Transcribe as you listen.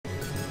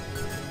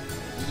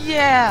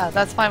Yeah,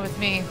 that's fine with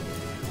me.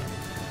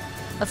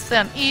 Let's stay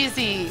on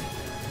easy.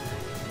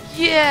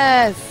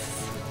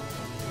 Yes.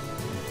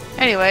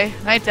 Anyway,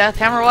 Night Death,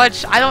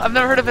 HAMMERWATCH. I've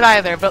never heard of it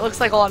either, but it looks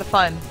like a lot of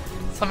fun,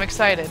 so I'm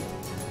excited.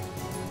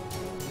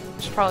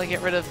 Should probably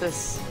get rid of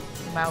this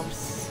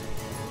mouse.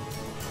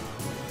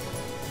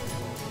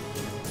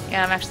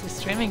 Yeah, I'm actually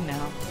streaming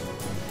now.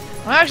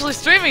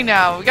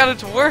 We got it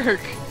to work.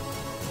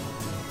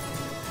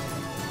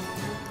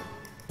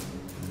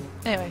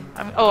 Anyway,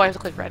 oh, I have to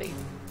click ready.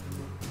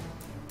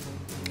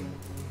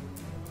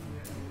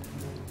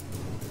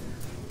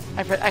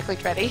 I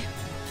clicked ready.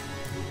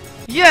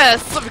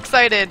 Yes, I'm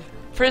excited.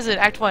 Prison,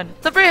 Act 1.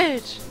 The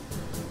bridge!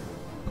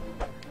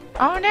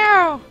 Oh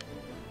no!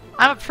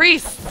 I'm a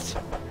priest!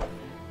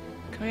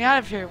 Coming out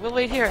of here. We'll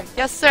wait here.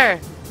 Yes, sir!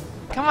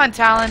 Come on,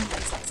 Talon.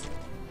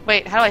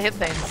 Wait, how do I hit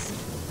things?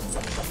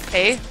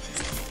 A?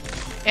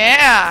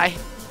 Yeah! I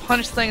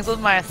punch things with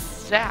my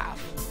staff.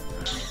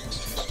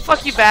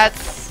 Fuck you,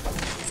 bats.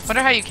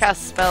 Wonder how you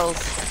cast spells.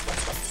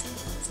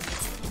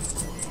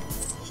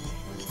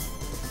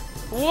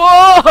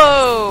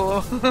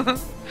 Whoa!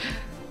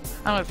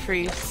 I'm a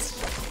priest.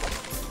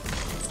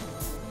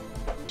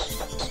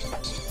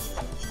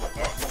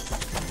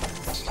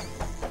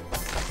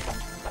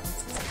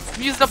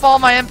 I'm using up all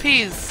my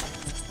MPs.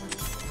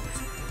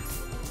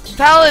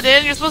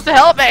 Paladin, you're supposed to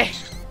help me!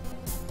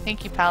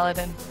 Thank you,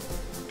 Paladin.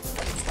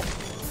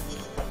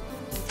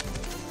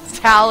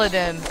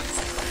 Paladin.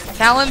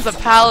 Talon's a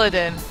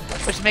paladin,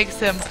 which makes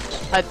him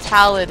a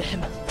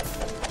Taladin.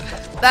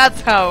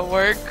 That's how it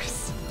works.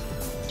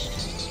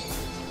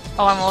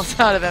 Oh, I'm almost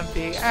out of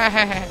MP.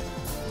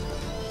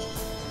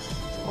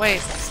 Wait,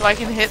 so I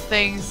can hit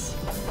things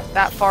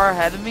that far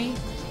ahead of me?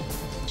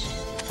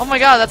 Oh my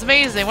god, that's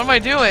amazing! What am I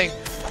doing?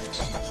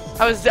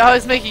 I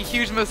was making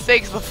huge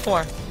mistakes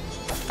before.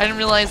 I didn't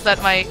realize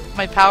that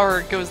my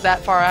power goes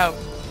that far out.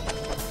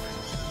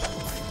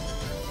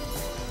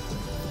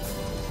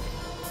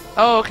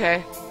 Oh,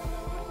 okay.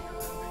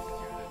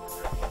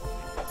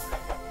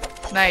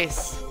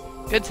 Nice.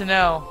 Good to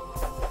know.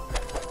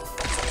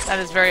 That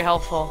is very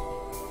helpful.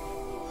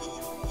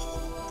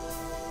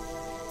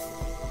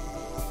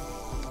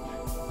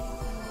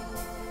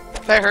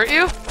 Did I hurt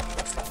you?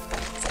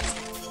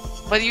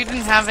 But you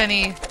didn't have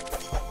any...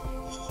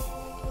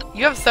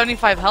 You have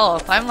 75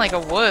 health. I'm like a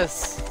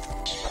wuss.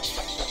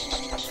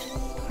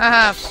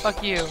 Haha,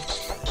 fuck you.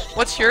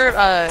 What's your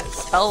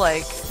spell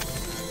like?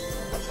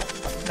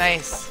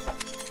 Nice.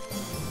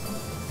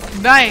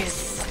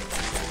 Nice!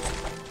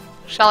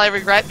 Shall I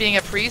regret being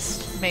a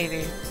priest?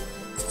 Maybe.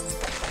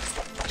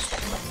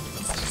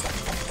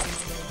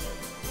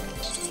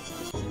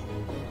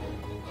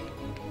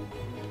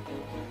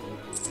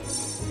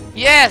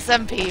 Yes,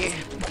 MP!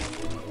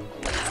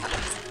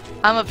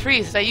 I'm a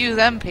priest, I use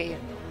MP.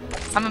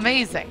 I'm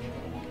amazing.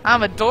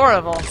 I'm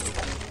adorable.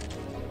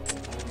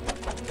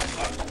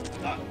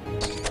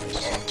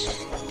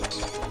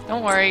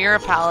 Don't worry, you're a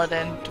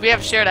paladin. Do we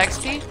have shared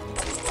XP?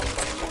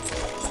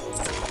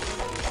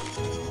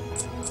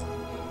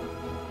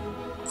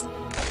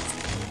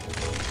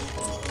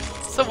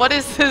 So what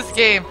is this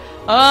game?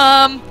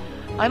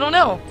 I don't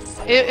know.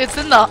 It's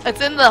in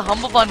the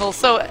Humble Bundle.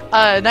 So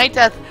Night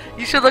Death,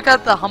 you should look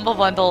at the Humble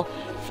Bundle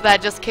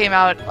that just came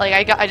out.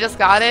 Like I just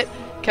got it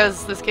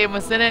because this game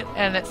was in it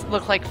and it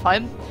looked like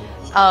fun.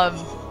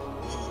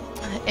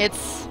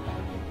 It's,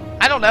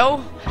 I don't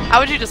know. How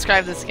would you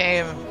describe this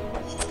game?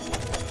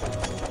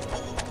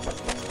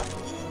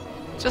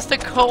 Just a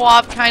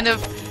co-op kind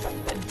of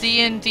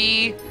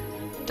D&D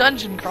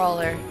dungeon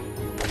crawler.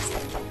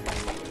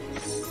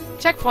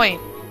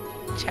 Checkpoint.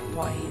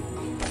 Checkpoint.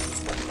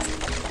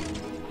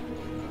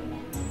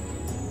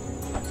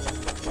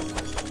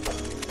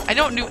 I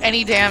don't do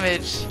any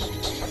damage.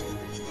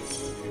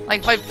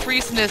 Like, my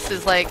priestness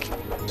is like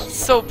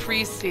so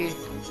priesty.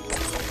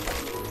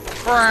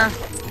 Brr.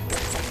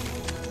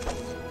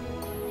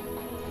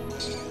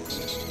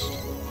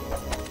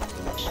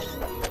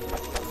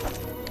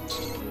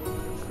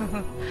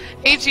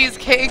 Hey,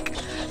 Cheesecake.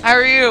 How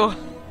are you?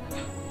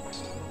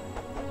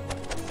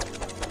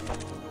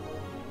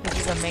 This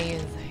is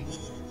amazing.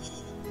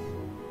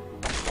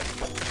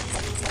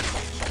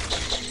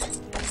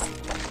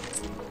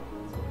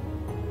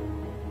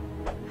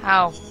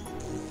 How?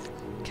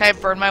 Can I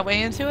burn my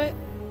way into it?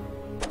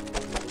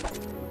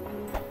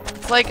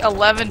 It's like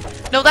 11.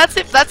 No, that's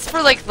it. That's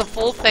for like the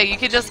full thing. You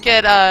could just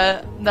get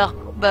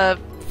the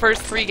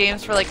first 3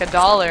 games for like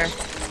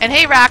 $1. And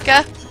hey,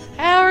 Raka,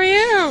 how are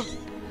you?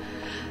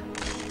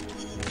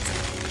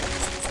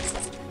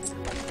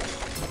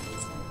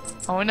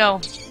 Oh no.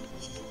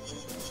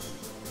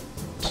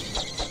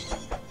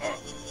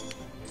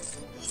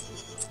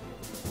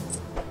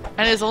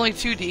 And it's only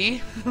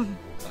 2D?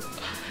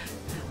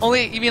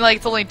 You mean like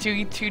it's only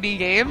 2D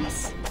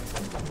games?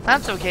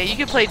 That's okay, you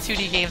can play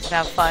 2D games and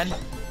have fun.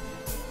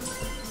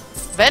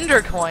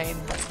 Vendor coin!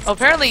 Oh,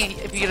 apparently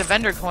if you get a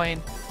vendor coin,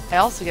 I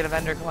also get a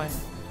vendor coin.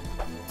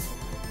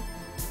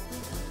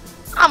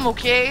 I'm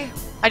okay.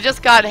 I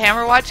just got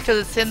HAMMERWATCH because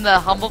it's in the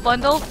Humble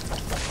Bundle.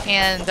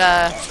 And,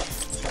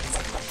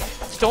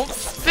 don't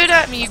Spit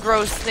at me, you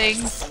gross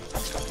things.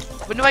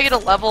 When do I get a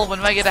level? When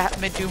do I get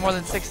to do more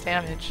than 6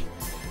 damage?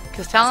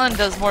 Because Talon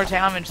does more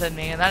damage than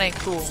me, and that ain't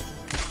cool.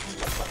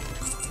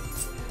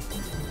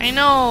 I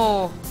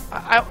know.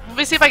 Let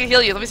me see if I can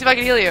heal you. Let me see if I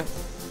can heal you.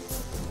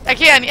 I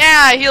can.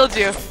 Yeah, I healed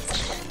you.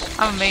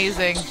 I'm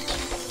amazing.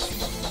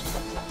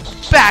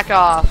 Back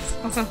off.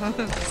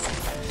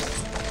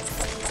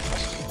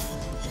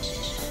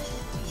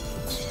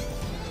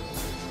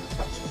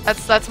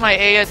 That's my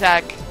A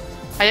attack.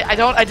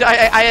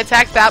 I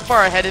attacked that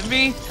far ahead of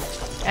me,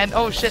 and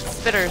oh shit,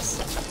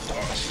 spitters,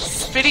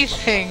 spitty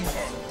thing.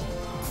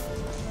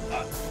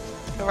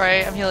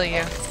 Alright, I'm healing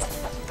you.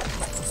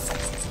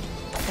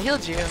 I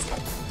healed you.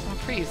 I'm a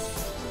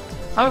priest.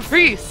 I'm a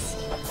priest.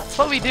 That's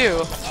what we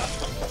do.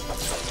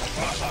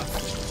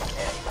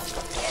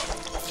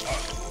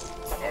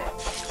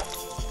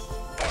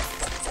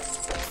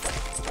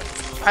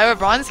 I have a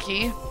bronze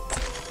key.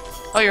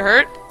 Oh, you're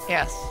hurt?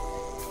 Yes.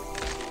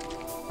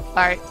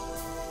 Alright.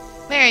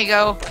 There you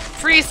go.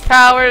 Priest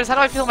powers. How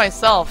do I heal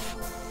myself?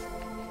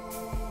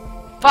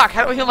 Fuck,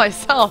 how do I heal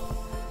myself?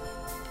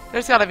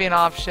 There's gotta be an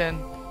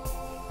option.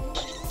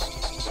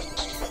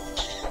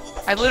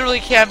 I literally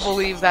can't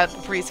believe that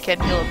the priest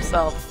can't heal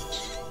himself.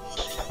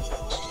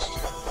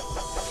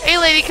 Hey,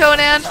 Lady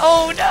Conan!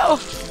 Oh no!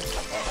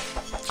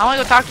 I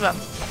wanna go talk to him.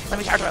 Let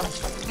me talk to him.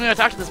 I'm gonna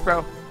talk to this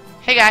bro.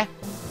 Hey, guy.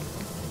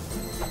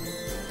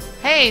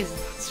 Hey,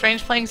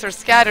 strange planks are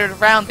scattered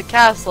around the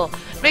castle.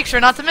 Make sure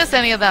not to miss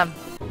any of them.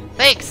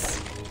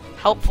 Thanks,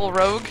 helpful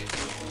rogue.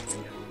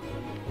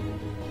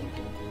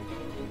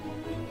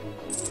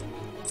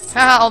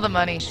 Haha, all the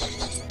money.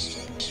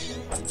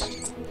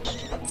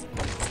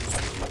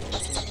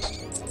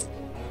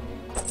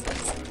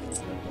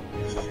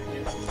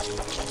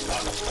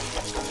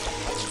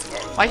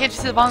 Why can't you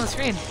see the bottom of the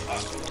screen?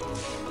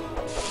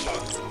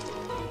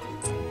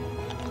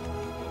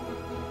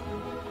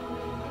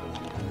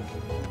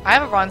 I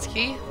have a bronze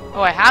key.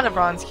 Oh, I had a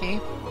bronze key.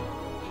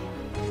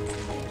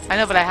 I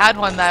know, but I had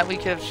one that we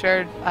could have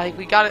shared.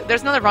 We got it.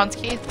 There's another bronze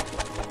key.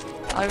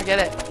 I'll go get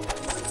it.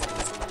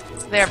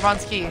 There,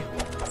 bronze key.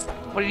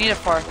 What do you need it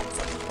for?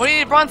 What do you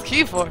need a bronze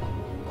key for?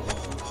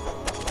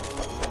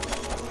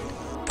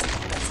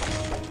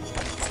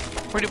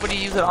 What do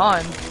you use it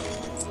on?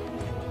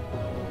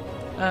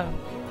 Oh.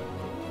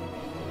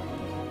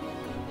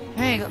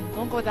 Hey,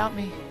 don't go without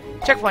me.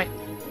 Checkpoint.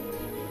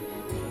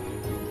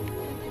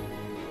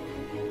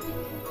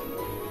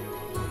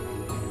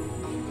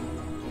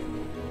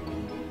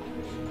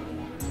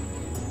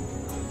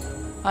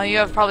 Oh, you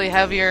have probably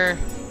heavier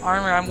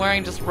armor. I'm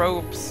wearing just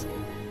robes.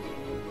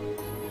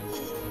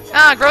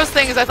 Ah, gross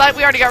things. I thought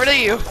we already got rid of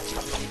you.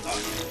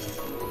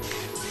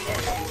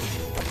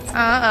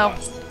 Uh-oh.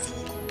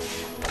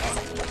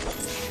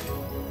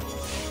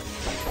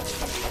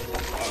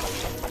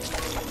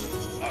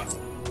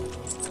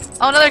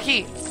 Oh, another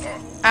key.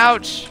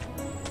 Ouch.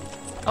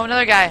 Oh,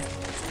 another guy.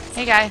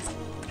 Hey, guy.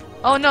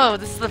 Oh, no.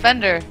 This is the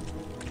vendor.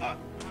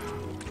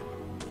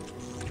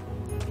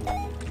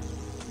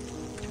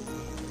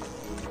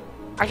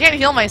 I can't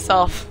heal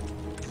myself.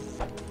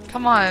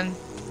 Come on.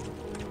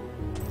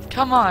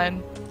 Come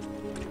on.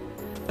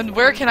 And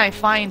where can I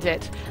find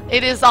it?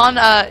 It is on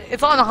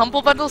it's on a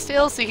Humble Bundle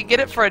sale, so you can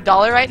get it for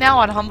 $1 right now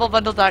on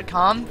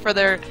humblebundle.com for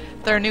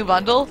their new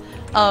bundle.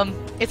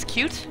 It's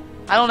cute.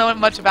 I don't know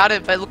much about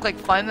it, but it looked like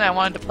fun and I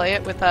wanted to play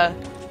it with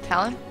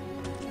Talon.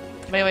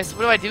 But anyways,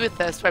 what do I do with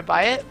this? Do I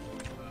buy it?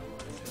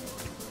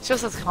 It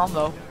just says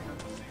combo.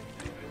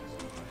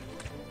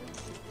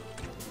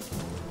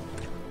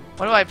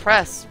 What do I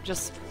press?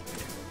 Just...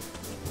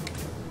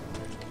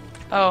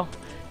 Oh.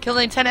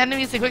 Killing 10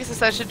 enemies in quick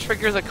succession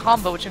triggers a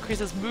combo, which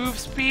increases move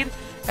speed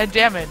and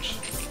damage.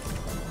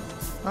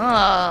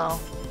 Oh.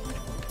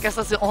 Guess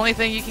that's the only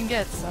thing you can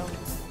get, so...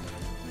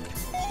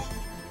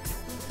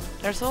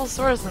 There's all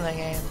sorts in the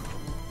game.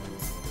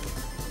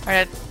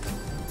 Alright.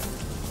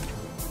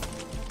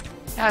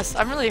 Yes,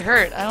 I'm really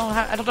hurt.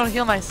 I don't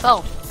heal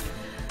myself.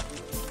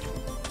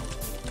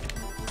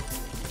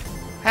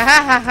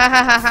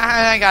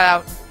 I got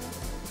out.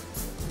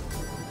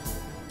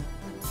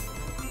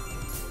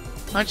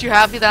 Aren't you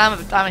happy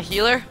that I'm a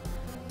healer?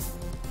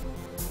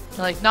 You're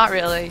like, not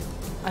really.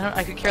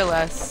 I could care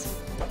less.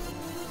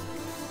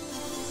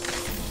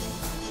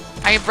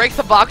 I can break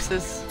the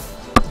boxes.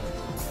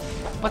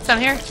 What's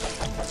down here?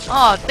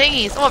 Oh,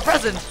 thingies! Oh, a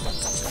present!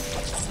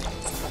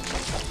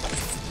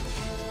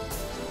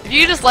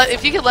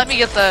 If you could let me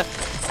get the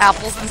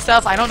apples and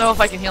stuff, I don't know if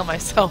I can heal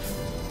myself.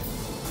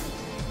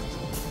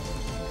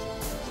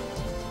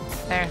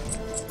 There.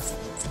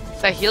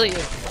 So I heal you.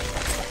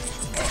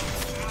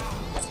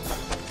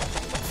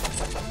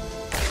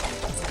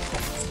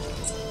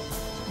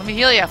 Let me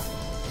heal you.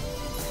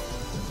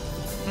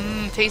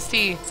 Mmm,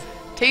 tasty.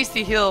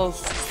 Tasty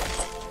heals.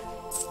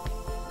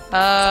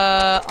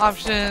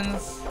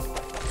 Options.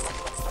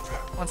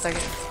 1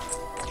 second.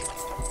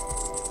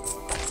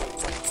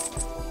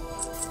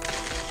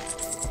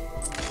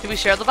 Did we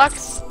share the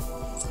box?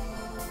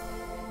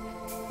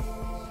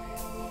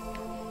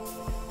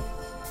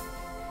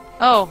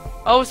 Oh.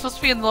 Oh, it's supposed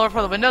to be in the lower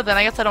part of the window? Then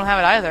I guess I don't have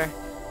it either.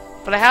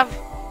 But I have...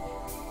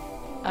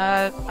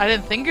 I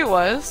didn't think it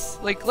was.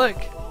 Like, look.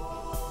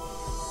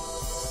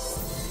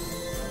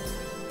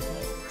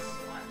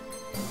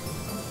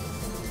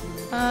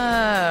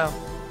 Oh.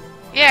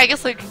 Yeah, I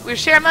guess, like, we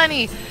share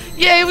money!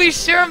 Yay, we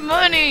share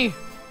money!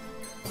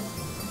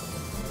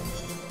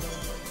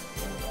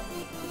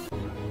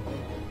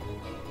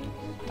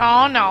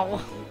 Oh,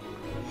 no.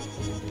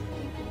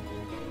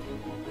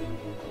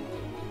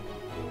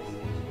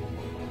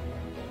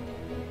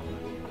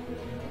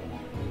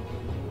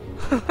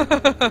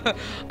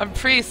 I'm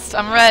priest.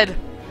 I'm red.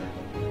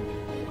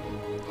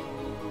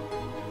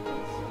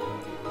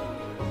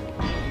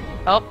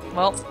 Oh,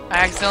 well, I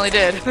accidentally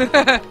did.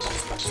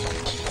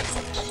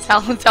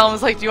 Talon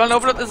was like, do you want to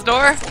open up this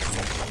door?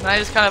 And I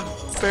just kind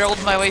of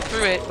barreled my way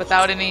through it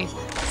without any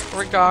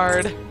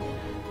regard.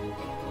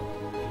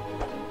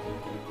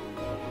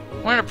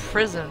 We're in a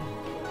prison.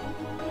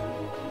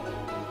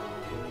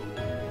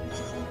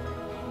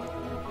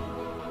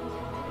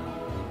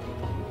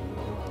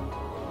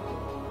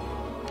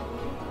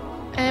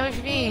 And wait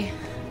for me.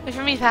 Wait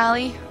for me,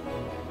 Pally.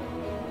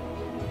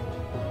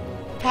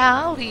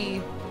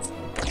 Pally.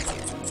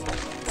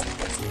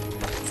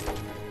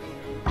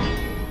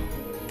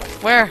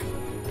 Where?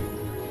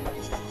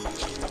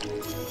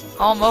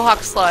 Oh,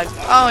 Mohawk Slug.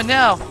 Oh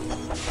no.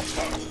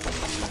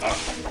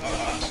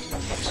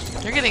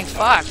 You're getting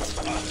fucked.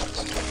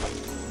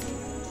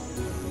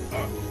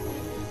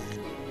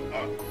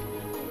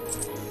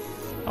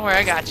 Don't worry,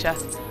 I gotcha.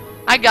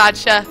 I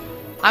gotcha.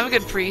 I'm a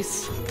good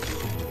priest.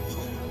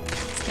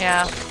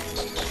 Yeah.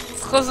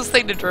 It's the closest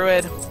thing to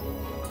druid.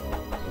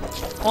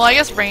 Well, I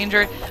guess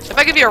ranger. If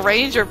I could be a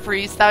ranger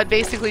priest, that would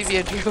basically be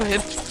a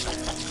druid.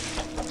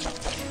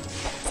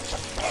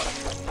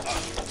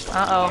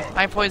 Uh-oh.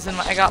 I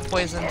got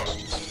poisoned.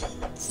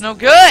 It's no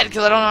good,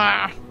 because I don't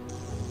know.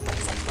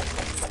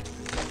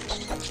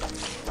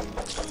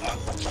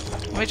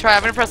 Let me try.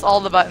 I'm gonna press all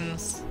the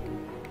buttons.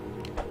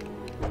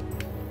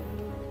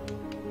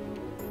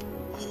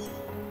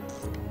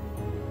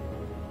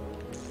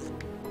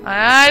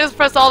 I just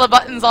pressed all the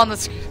buttons on the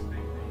screen.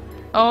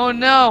 Oh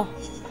no.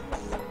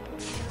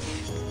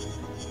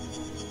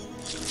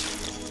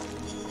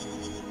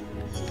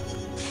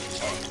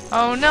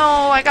 Oh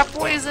no, I got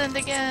poisoned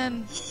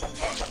again.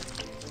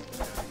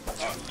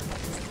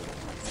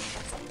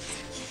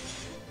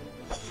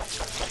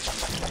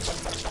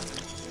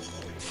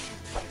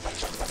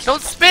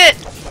 Don't spit!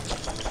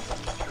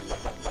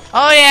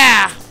 Oh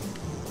yeah!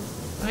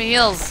 Give me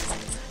heals.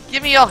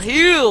 Give me your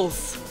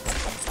heals!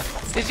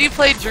 Did you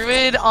play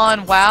Druid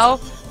on WoW?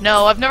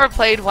 No, I've never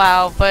played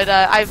WoW, but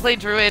I played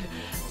Druid.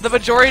 The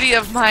majority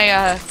of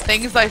my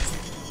things I've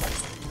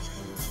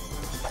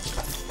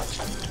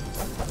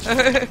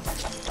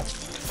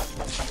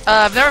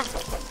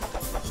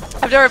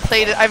never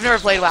played it. I've never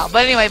played WoW,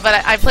 but anyway,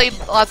 I played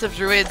lots of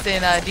Druids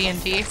in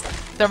D&D.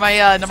 They're my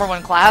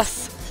 #1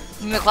 class.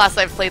 The class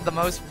I've played the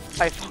most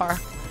by far.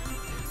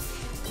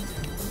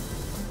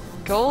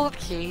 Gold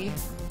key.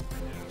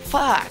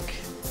 Fuck.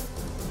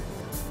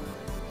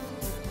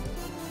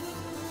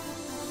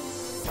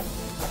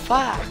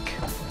 Fuck.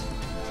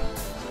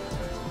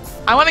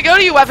 I want to go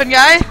to you, weapon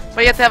guy,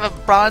 but you have to have a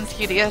bronze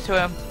key to get to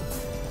him.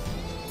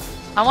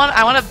 I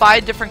want to buy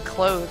different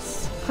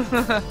clothes.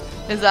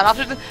 Is that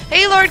option?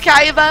 Hey, Lord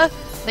Kaiba!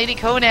 Lady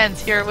Conan's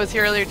here. Was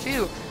here earlier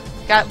too.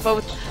 Got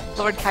both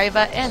Lord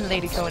Kaiba and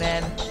Lady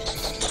Conan.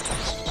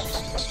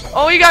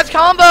 Oh, you got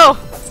combo!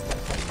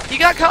 You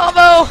got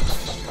combo!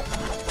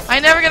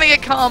 I'm never gonna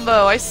get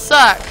combo. I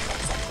suck.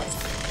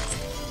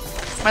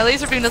 My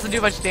laser beam doesn't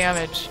do much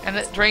damage, and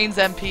it drains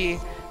MP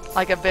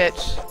like a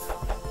bitch.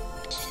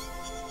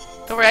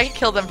 Don't worry, I can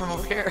kill them from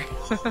over here.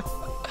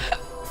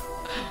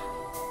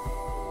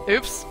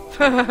 Oops.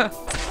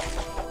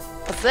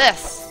 What's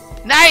this?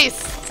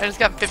 Nice! I just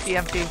got 50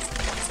 MP.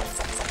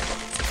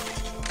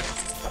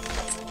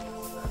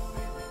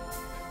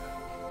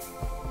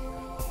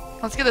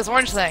 Let's get this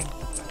orange thing.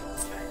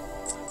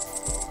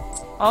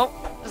 Oh,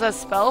 is that a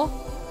spell?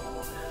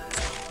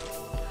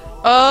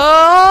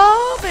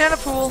 Oh, mana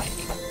pool.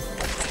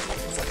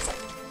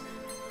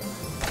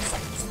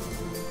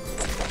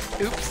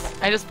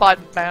 Oops, I just bought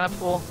mana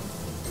pool.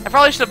 I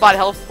probably should have bought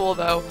health pool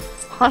though.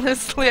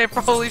 Honestly, I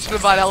probably should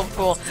have bought health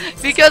pool.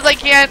 Because I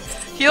can't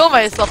heal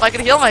myself. I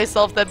can heal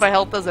myself, then my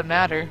health doesn't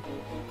matter.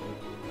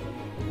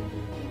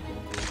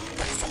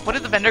 What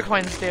did the vendor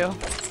coins do?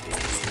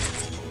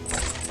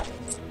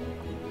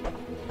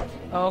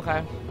 Oh,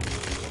 okay.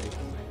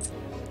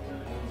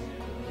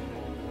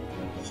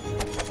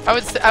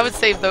 I would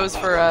save those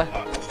for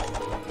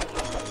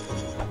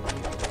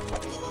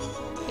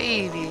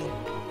baby.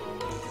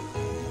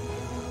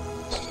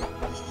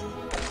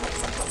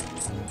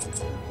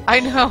 I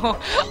know.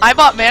 I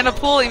bought mana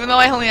pool even though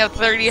I only have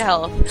 30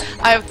 health.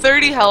 I have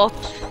 30 health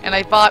and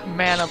I bought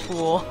mana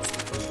pool.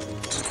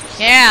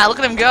 Yeah, look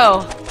at him go.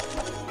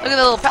 Look at the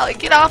little pal.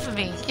 Get off of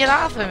me. Get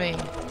off of me.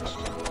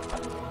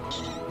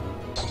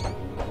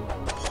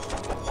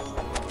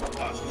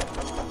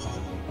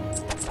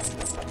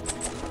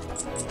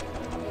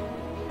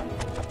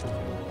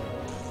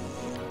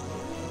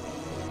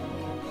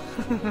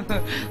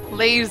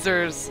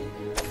 Lasers.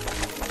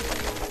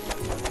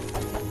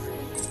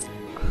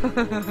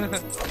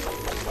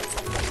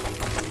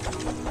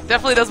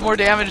 Definitely does more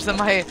damage than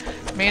my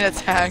main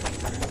attack.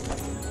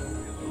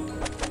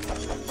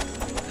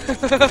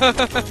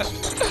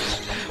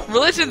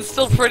 Religion's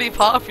still pretty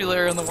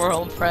popular in the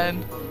world,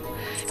 friend.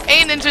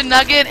 Hey, Ninja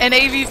Nugget and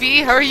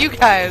AVV, how are you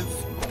guys?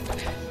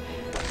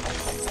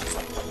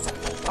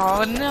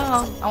 Oh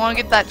no, I want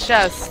to get that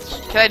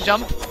chest. Can I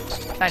jump?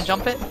 Can I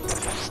jump it?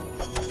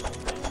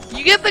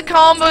 You get the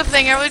combo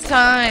thing every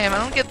time. I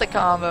don't get the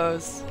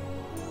combos.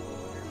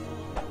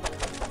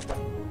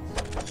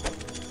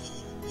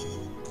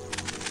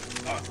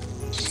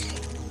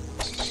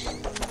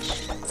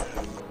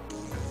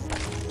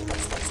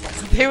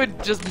 They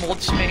would just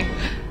mulch me.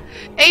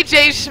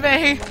 AJ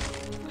Shmay!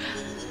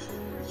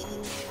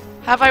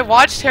 Have I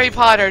watched Harry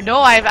Potter?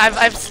 No, I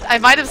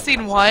might have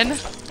seen one,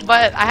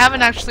 but I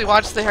haven't actually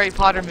watched the Harry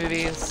Potter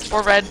movies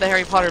or read the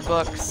Harry Potter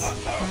books.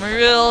 I'm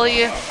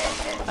really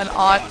an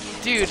odd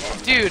dude.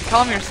 Dude,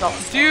 calm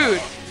yourself.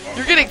 Dude,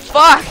 you're getting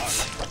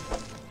fucked.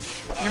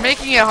 You're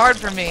making it hard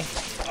for me.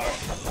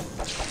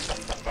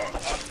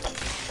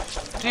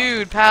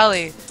 Dude,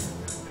 Pally.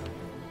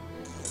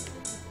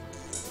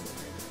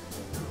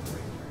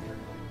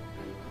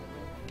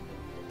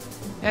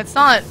 It's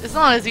not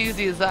as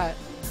easy as that.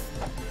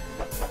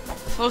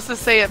 I'm supposed to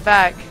say it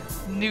back.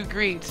 New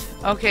greet.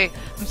 Okay,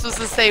 I'm supposed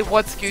to say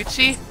what's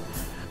Gucci?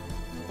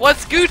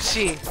 What's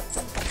Gucci?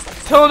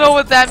 Don't know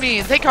what that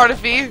means. Hey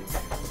Cardiffy.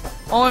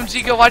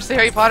 OMG, go watch the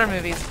Harry Potter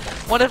movies.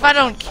 What if I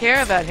don't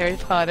care about Harry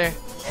Potter?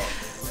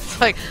 It's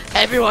like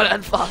everyone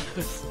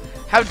unfollows.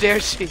 How dare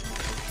she?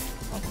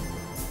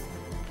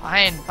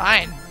 Fine,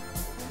 fine.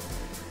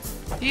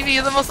 Evie,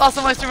 you're the most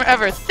awesome live streamer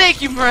ever.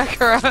 Thank you,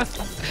 Marekara.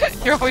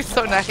 You're always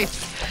so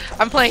nice.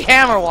 I'm playing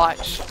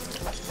HAMMERWATCH.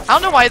 I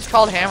don't know why it's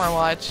called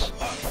HAMMERWATCH.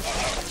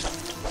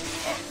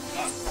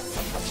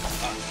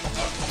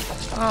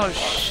 Oh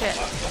shit.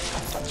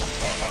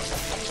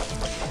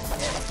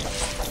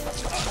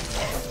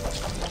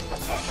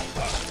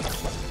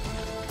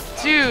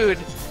 Dude.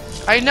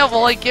 I know,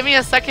 well like give me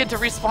a second to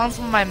respawn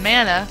some of my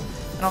mana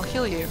and I'll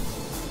heal you.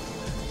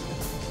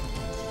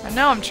 I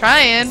know, I'm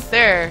trying.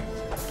 There.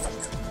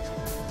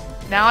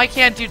 Now I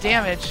can't do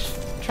damage.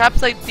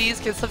 Traps like these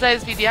can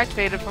sometimes be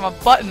deactivated from a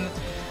button.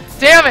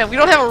 Damn it, we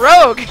don't have a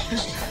rogue!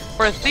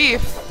 Or a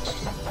thief.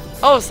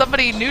 Oh,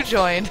 somebody new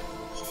joined.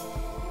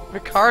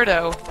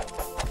 Ricardo.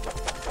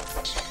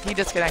 He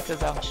disconnected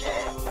though.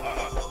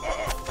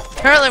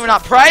 Apparently we're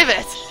not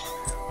private!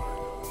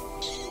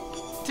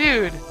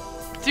 Dude.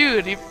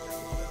 Dude, you...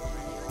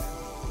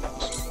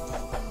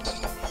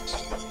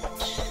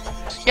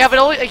 Yeah, but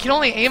I can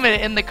only aim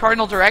it in the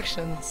cardinal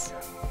directions.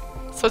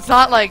 So it's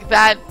not like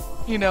that,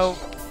 you know,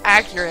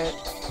 accurate.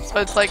 So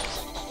it's like...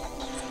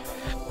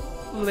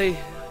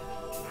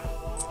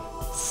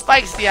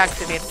 Spikes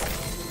deactivated.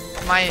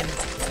 Mine.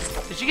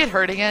 Did you get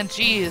hurt again?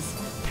 Jeez,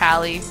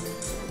 Pally.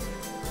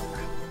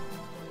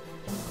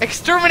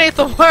 Exterminate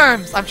the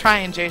worms! I'm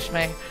trying,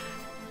 Jashmay.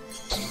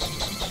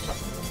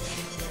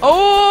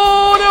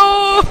 Oh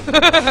no!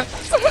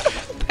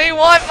 They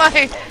want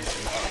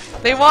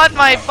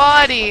my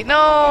body!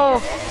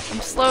 No!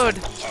 I'm slowed.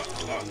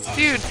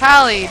 Dude,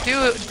 Pally,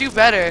 do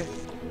better.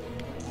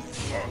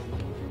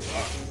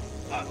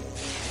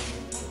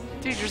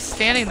 Dude, you're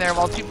standing there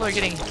while people are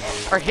hitting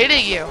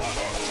you.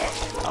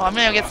 Oh, I'm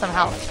gonna get some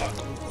health.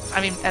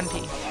 I mean,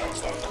 MP.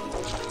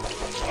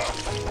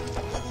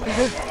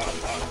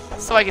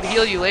 So I can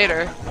heal you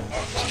later.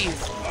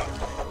 Jeez.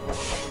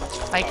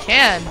 I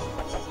can.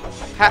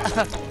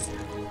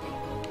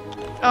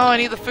 Oh, I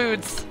need the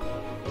foods.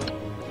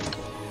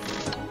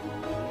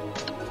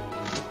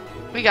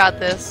 We got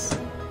this.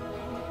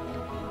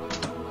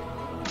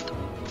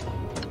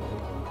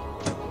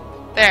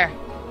 There.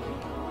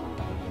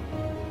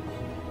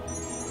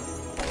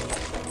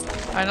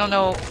 I don't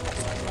know.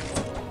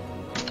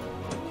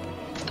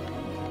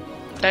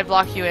 Did I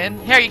block you in?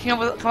 Here, you can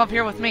come up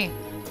here with me.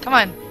 Come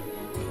on.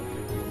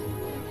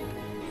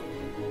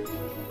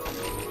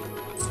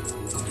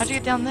 How'd you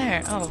get down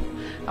there? Oh.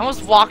 I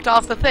almost walked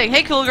off the thing.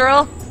 Hey, cool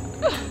girl!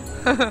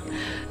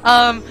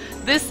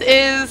 This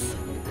is...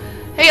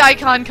 Hey,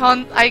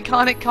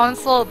 Iconic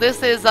Console.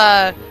 This is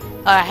a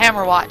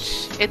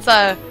HAMMERWATCH. It's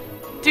a...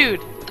 Dude,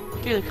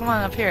 come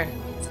on up here.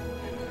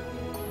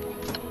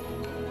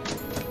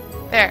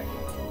 There.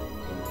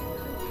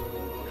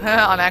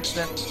 On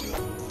accident.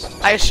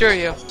 I assure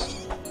you.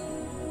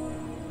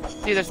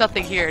 Dude, there's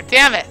nothing here.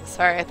 Damn it!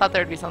 Sorry, I thought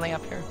there'd be something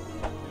up here.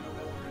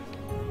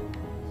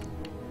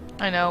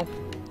 I know.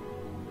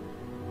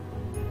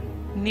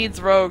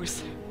 Needs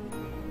rogues.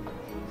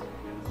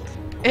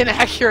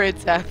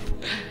 Inaccurate death.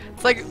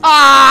 It's like,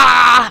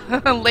 ah!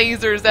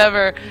 Lasers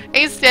ever.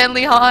 Hey,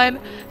 Stanley Hahn.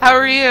 How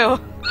are you?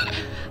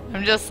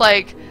 I'm just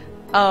like,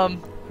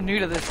 I'm new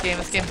to this game.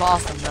 This game's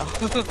awesome, though.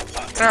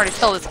 I can already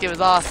tell this game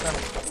is awesome.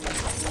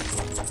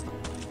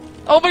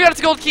 Oh my god, it's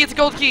a gold key! It's a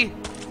gold key!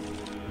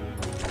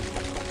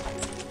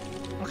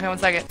 Okay, 1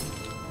 second.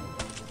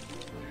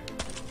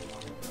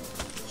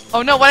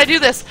 Oh no, why'd I do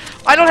this?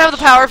 I don't have the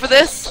power for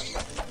this.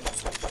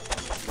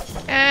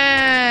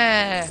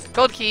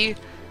 Gold key.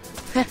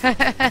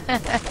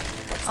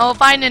 Oh,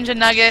 bye, Ninja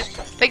Nugget.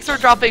 Thanks for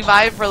dropping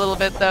by for a little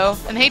bit, though.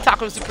 And hey,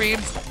 Taco Supreme.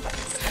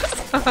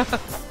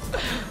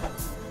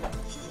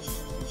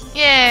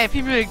 Yeah,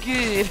 people are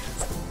good.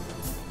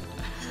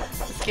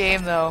 This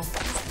game, though.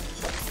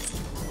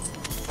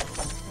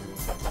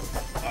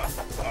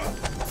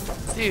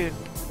 Dude.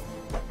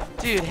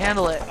 Dude,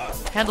 handle it.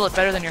 Handle it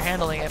better than you're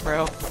handling it,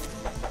 bro.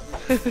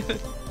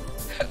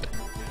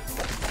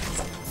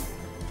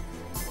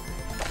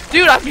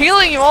 Dude, I'm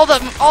healing you all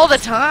the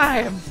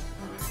time.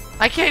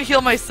 I can't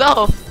heal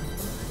myself.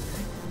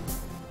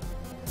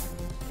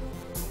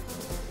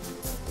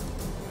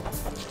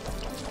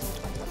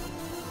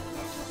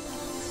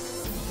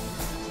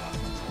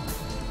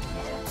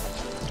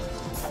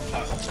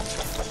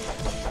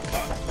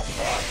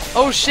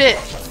 Oh shit.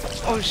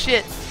 Oh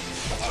shit.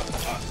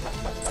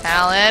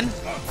 Alan.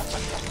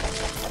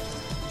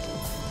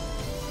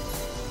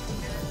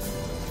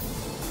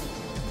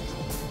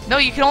 No,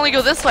 you can only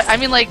go this way. I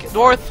mean, like,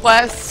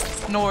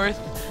 northwest, north,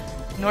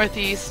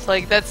 northeast.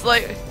 Like, that's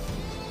like...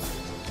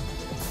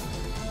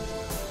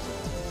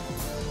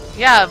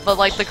 Yeah, but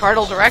like the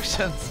cardinal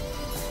directions.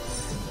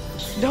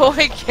 No,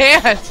 I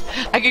can't.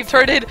 I can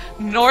turn it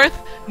north,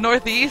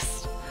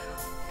 northeast.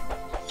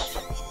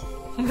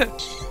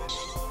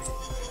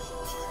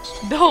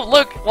 No,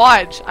 look,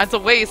 watch. It's a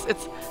waste.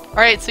 It's...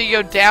 Alright, so you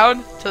go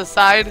down to the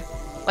side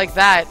like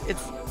that.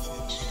 It's...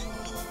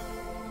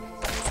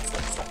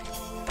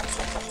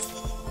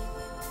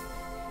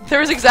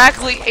 There's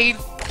exactly 8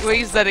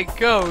 ways that it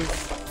goes.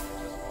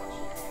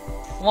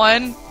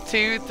 1,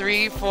 2,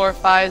 3, 4,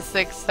 5,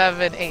 6,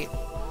 7, 8.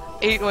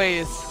 8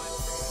 ways.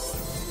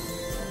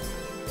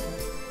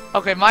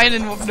 Okay, mine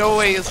in no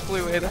way is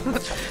fluid.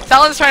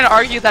 Talon's trying to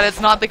argue that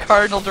it's not the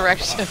cardinal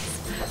directions.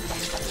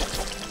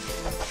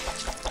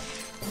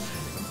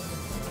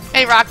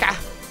 Hey, Raka.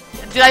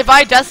 Did I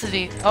buy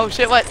Destiny? Oh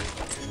shit, what?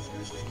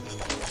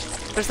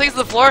 There's things on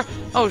the floor?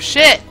 Oh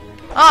shit!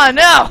 Oh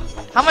no!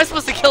 How am I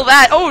supposed to kill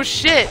that? Oh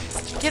shit!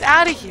 Get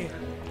out of here!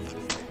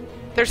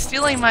 They're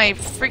stealing my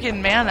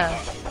freaking mana.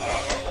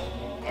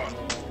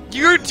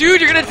 Dude, you're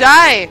gonna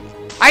die!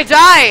 I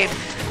died!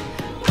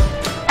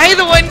 Hey,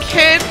 the one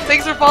kid!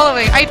 Thanks for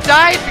following. I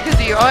died because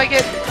of you. Oh, I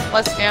get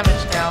less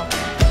damage now.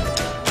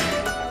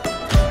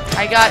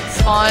 I got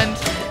spawned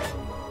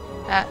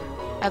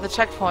at the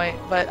checkpoint,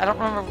 but I don't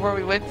remember where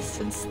we went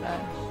since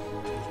then.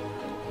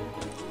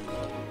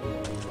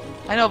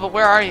 I know, but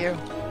where are you?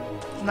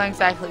 I'm not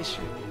exactly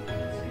sure.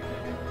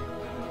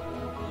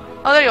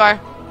 Oh, there you are.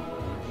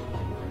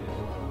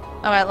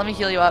 Alright, let me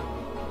heal you up.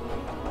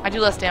 I do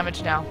less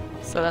damage now,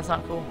 so that's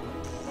not cool.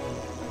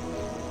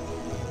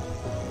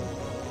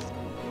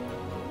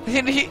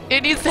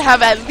 It needs to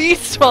have at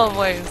least 12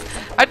 waves.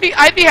 I'd be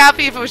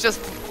happy if it was just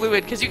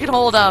fluid, because you can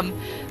hold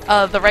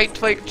the right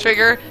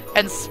trigger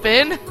and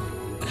spin,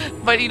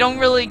 but you don't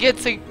really get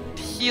to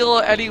heal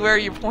anywhere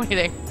you're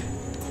pointing.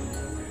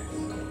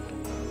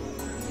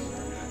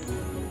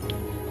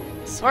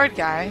 Sword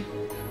guy,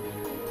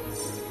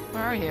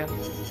 where are you?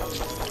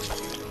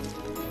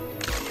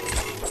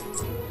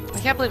 I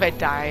can't believe I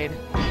died.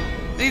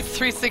 These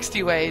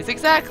 360 ways,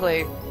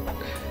 exactly.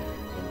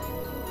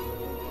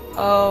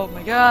 Oh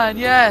my god,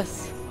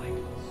 yes!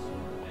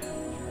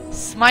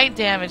 Smite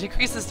damage.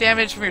 Increases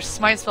damage from your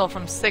smite spell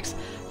from 6.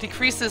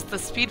 Decreases the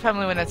speed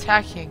penalty when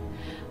attacking.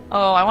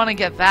 Oh, I want to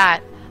get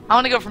that. I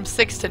want to go from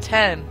 6 to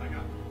 10.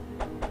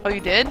 Oh, you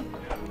did?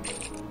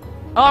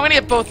 Oh, I'm gonna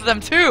get both of them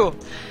too!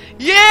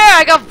 Yeah,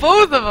 I got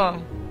both of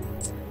them!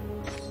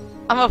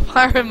 I'm a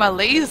fire with my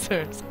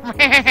lasers.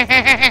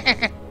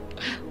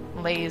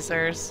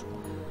 Lasers.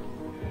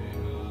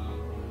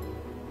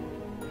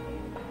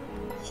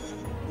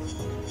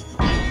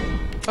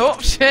 Oh,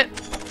 shit.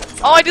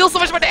 Oh, I deal so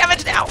much more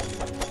damage now!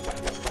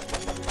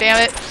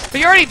 Damn it. But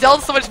you already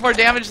dealt so much more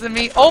damage than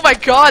me. Oh my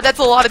god, that's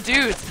a lot of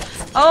dudes.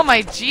 Oh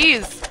my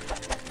jeez.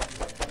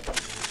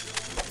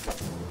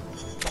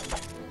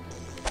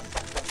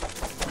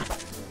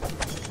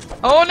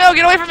 Oh no,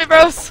 get away from me,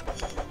 bros!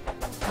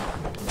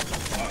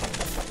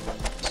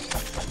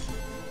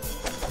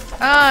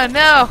 Oh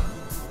no!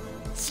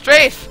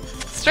 Strafe!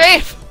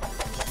 Strafe!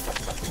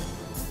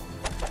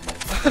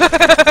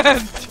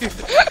 Dude,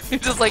 you're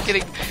just like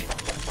getting...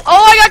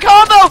 Oh, I got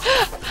combo!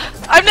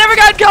 I've never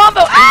gotten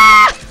combo!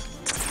 Ah!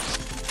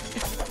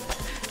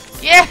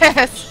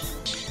 Yes!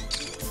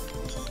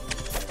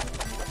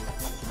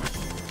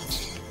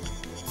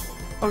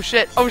 Oh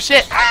shit, oh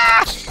shit!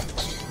 Ah!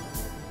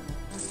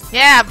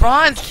 Yeah,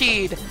 bronze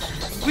keyed!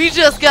 We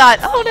just got...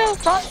 Oh no,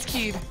 bronze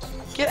keyed!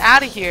 Get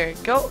out of here!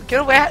 Get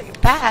away!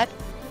 Bad!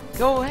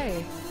 Go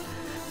away!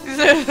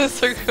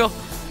 Circle.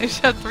 They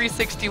should have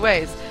 360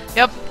 ways.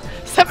 Yep.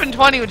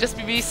 720 would just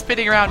be me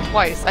spinning around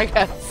twice, I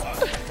guess.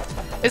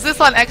 Is this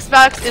on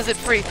Xbox? Is it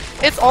free?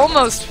 It's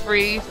almost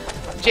free,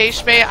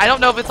 J-Shmay. I don't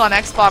know if it's on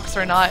Xbox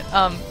or not.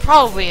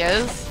 Probably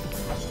is.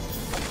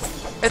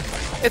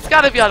 It's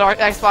gotta be on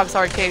Xbox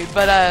Arcade,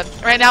 but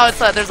right now it's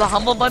there's a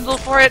Humble Bundle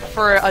for it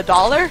for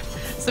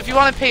 $1. So if you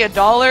want to pay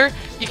 $1,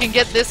 you can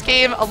get this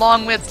game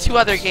along with 2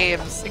 other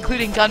games,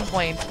 including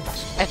Gunpoint,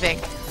 I think.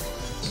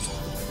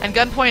 And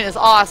Gunpoint is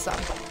awesome.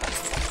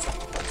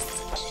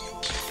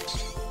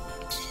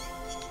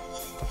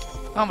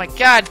 Oh my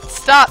god,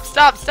 stop,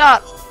 stop,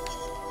 stop!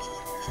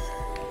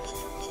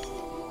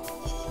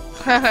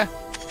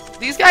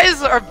 These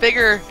guys are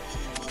bigger.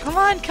 Come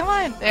on, come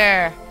on.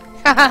 There.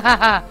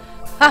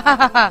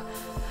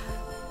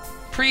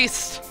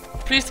 Priest.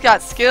 Priest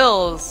got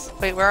skills.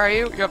 Wait, where are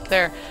you? You're up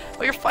there.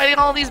 Oh, you're fighting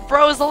all these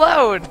bros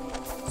alone.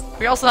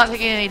 You're also not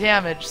taking any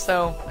damage,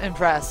 so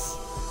impress.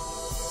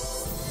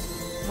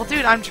 Well,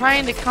 dude, I'm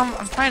trying to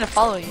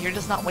follow you. You're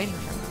just not waiting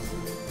for me.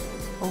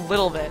 A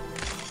little bit.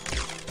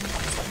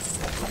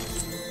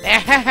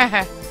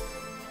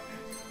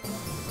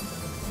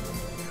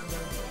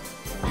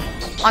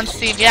 On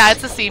Steam, yeah,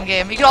 it's a Steam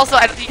game. You can also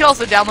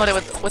download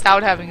it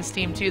without having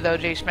Steam too, though,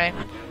 Jshmay.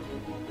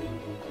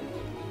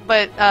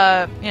 But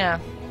yeah,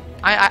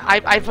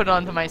 I put it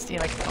onto my Steam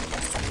account.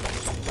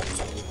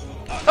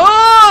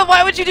 Oh,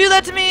 why would you do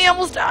that to me? I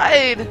almost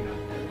died.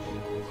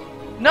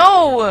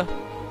 No.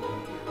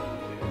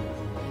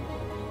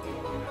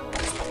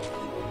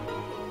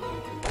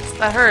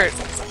 That hurt.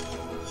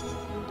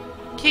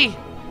 Key.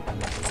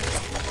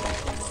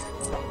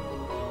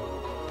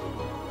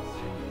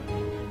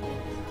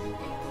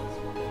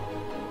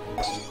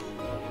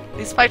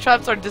 These spike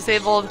traps are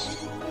disabled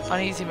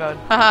on easy mode.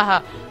 Ha ha ha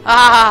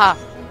ha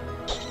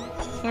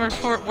ha!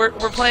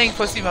 We're playing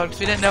pussy mode because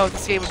we didn't know if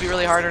this game would be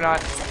really hard or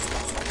not.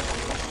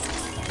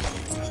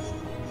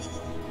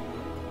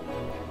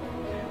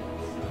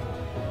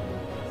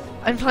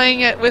 I'm playing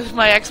it with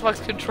my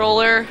Xbox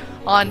controller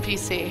on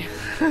PC.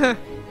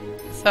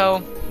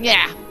 So,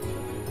 yeah.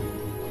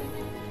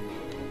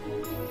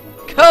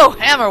 Go,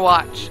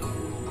 HAMMERWATCH!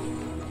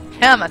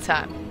 Hammer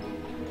time.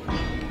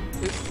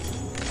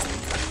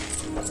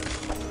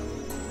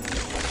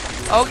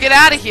 Oh, get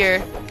out of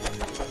here!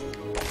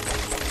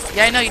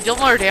 Yeah, I know, you deal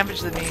more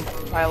damage than me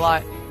by a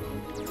lot.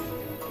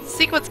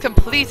 Sequence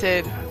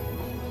completed.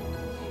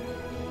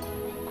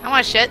 I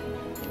want shit.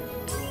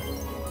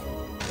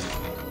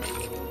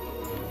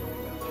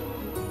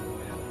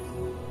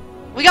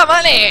 We got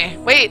money!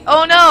 Wait,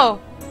 oh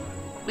no!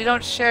 We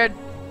don't share...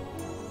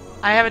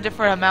 I have a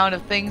different amount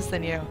of things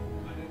than you.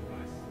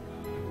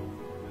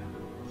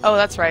 Oh,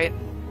 that's right.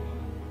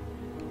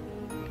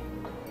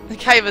 The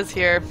Kaiba's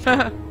here.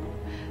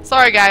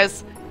 Sorry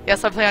guys.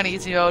 Yes, I play on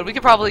easy mode. We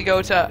could probably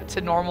go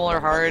to normal or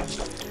hard.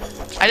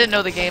 I didn't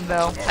know the game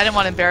though. I didn't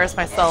want to embarrass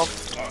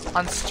myself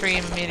on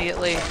stream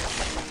immediately.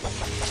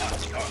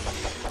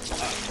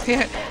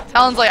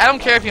 Talon's like, I don't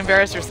care if you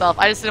embarrass yourself.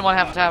 I just didn't want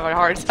to have a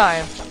hard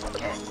time.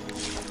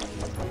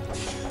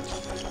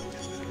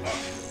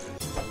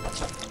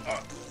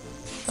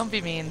 Don't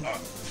be mean.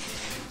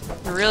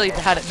 You're really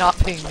bad at not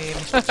being mean.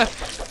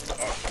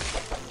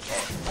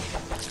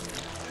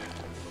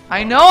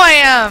 I know I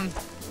am!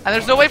 And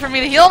there's no way for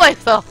me to heal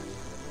myself!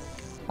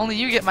 Only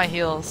you get my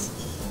heals.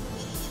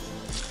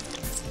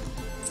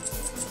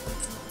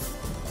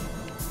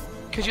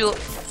 Could you...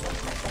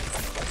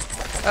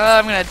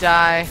 I'm gonna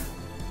die.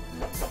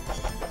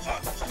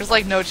 There's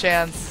like no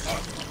chance.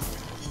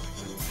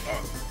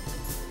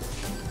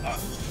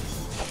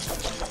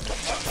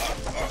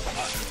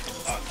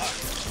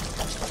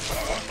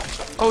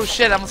 Oh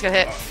shit, I almost got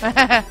hit.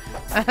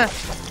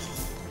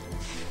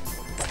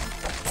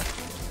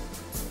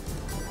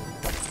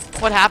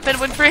 What happened,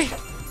 Winfrey?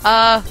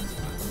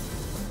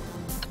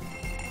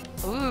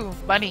 Ooh,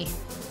 money.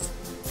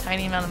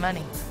 Tiny amount of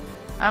money.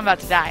 I'm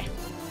about to die.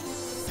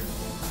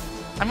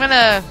 I'm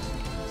gonna...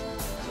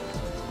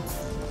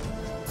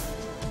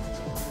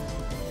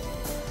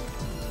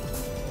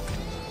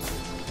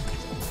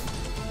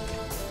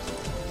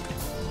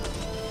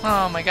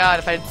 Oh my god,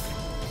 if I...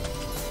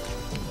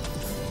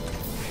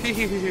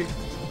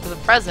 There's a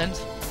present.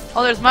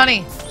 Oh, there's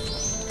money!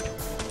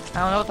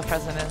 I don't know what the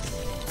present is.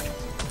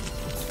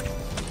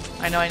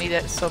 I know I need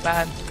it so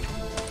bad.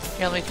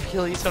 Here, let me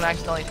heal you so I don't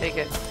accidentally take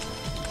it.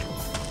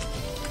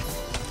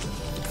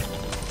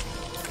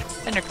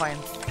 Ender coin.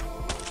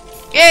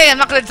 Yay, I'm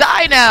not gonna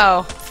die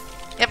now!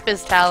 Yep,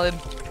 is Talon.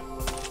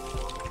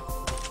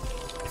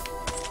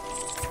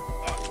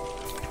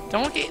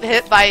 Don't get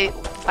hit by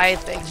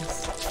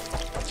things.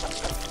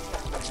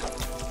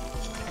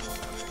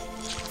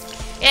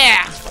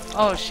 Yeah!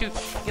 Oh shoot,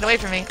 get away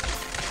from me.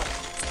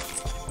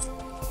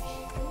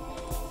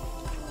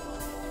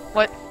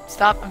 What?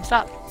 Stop,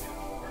 stop.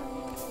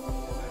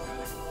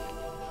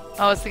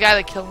 Oh, it's the guy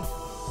that killed him.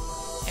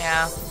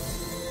 Yeah.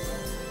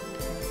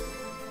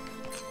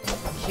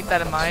 Keep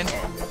that in mind.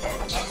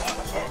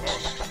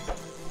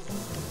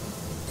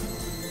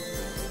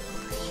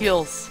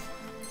 Heals.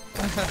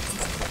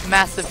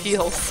 Massive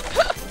heals.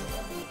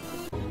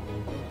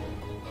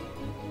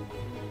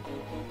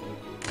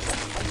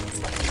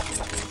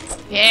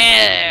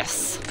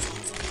 Yes!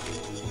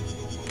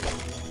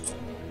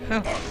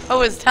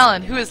 Oh, is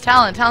Talon? Who is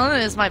Talon?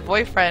 Talon is my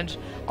boyfriend.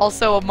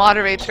 Also a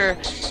moderator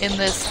in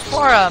this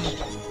forum.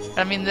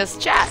 I mean, this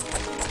chat.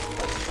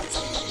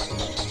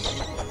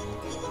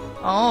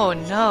 Oh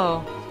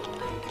no.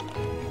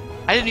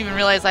 I didn't even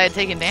realize I had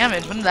taken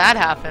damage. When did that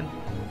happen?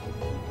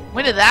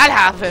 When did that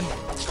happen?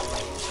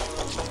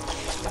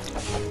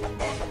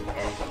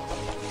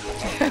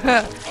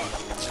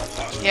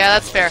 Yeah,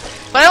 that's fair.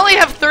 But I only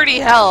have 30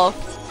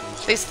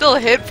 health. They still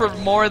hit for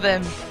more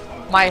than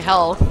my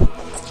health.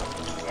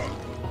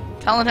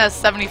 Talon has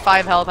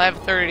 75 health. I have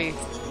 30.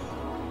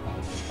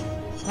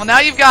 Well, now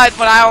you've got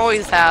what I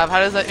always have. How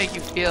does that make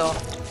you feel?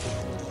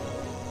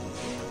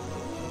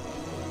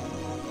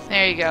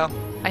 There you go.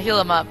 I heal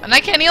him up. And I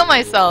can't heal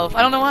myself.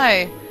 I don't know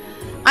why.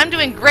 I'm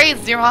doing great,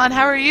 Zeron.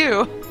 How are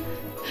you?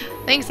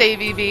 Thanks,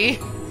 ABB.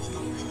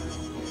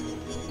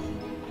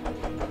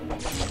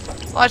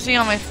 Watching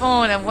on my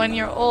phone at 1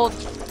 year old.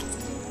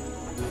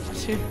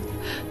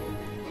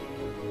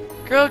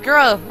 Girl,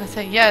 girl. I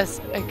say, yes,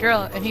 a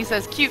girl. And he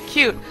says, cute,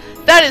 cute.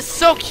 That is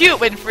so cute,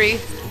 Winfrey.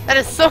 That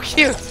is so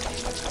cute.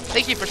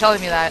 Thank you for telling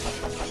me that.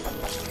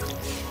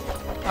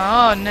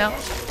 Oh, no.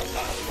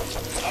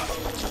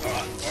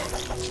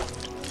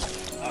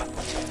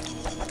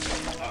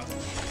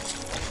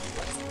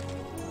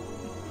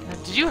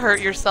 Did you hurt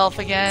yourself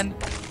again?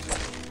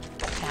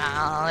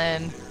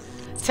 Talon.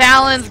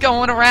 Talon's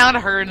going around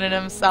hurting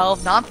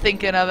himself, not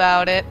thinking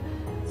about it.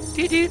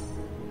 Doo-doo.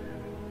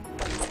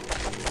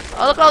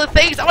 Oh, look at all the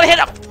things! I want to hit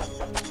him!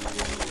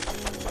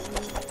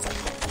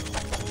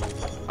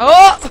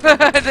 Oh!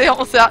 they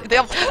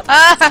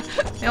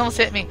almost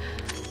hit me.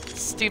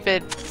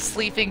 Stupid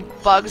sleeping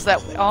bugs that...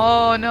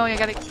 Oh, no, you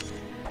gotta...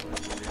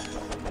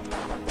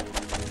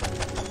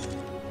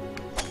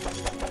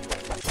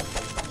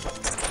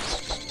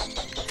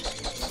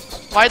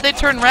 Why'd they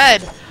turn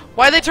red?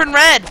 Why'd they turn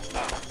red?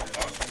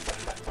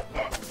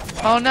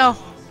 Oh no.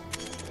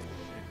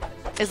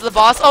 Is the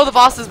boss? Oh, the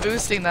boss is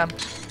boosting them.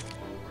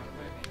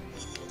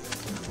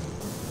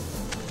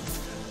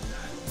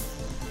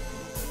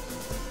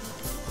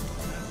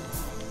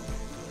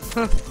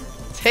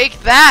 Take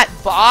that,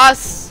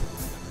 boss!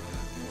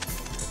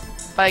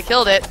 But I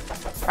killed it.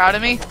 Proud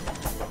of me.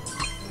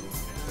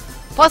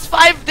 Plus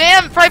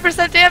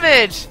 5%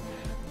 damage!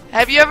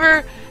 Have you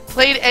ever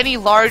played any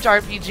large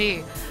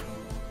RPG?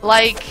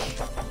 Like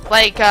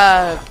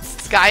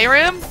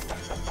Skyrim?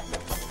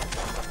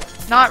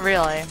 Not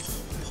really.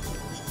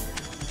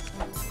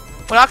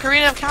 Would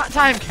Ocarina of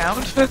Time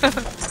count?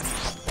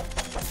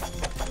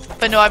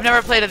 But no, I've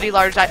never played any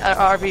large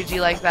RPG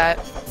like that.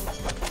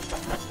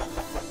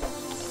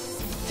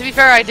 To be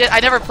fair, I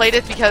never played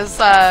it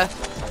because, I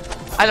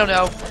don't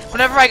know.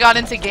 Whenever I got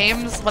into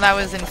games when I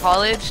was in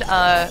college,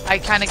 I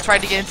kind of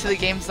tried to get into the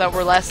games that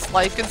were less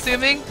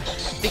life-consuming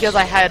because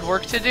I had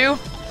work to do.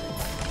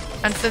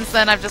 And since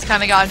then, I've just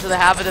kind of gotten into the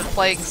habit of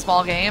playing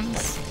small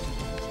games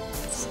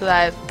so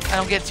that I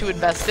don't get too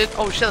invested.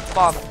 Oh shit, that's a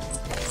bomb.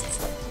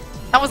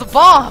 That was a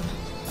bomb!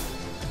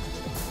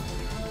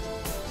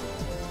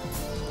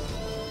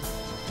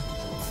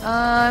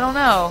 I don't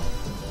know.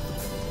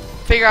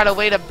 Figure out a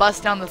way to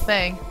bust down the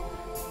thing.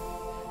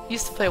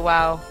 Used to play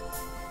WoW.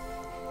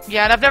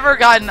 Yeah, and I've never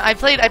gotten... I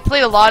played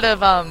a lot of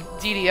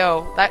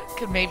DDO. That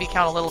could maybe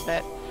count a little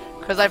bit.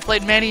 Because I've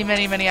played many,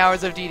 many, many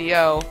hours of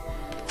DDO.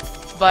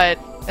 But...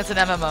 it's an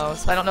MMO,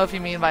 so I don't know if you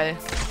mean by...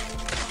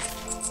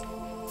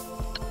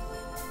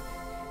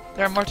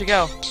 There are more to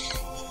go.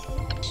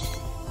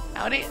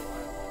 Howdy.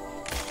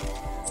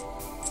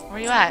 Where are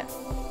you at?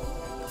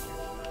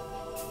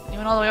 You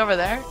went all the way over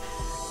there?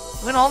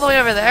 You went all the way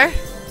over there?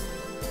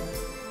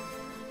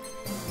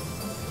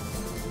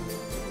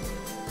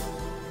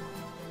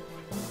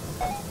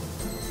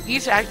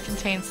 Each act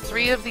contains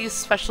 3 of these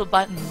special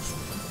buttons.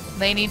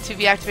 They need to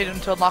be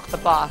activated to unlock the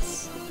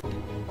boss.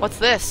 What's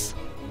this?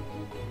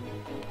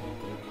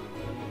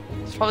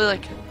 It's probably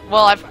like...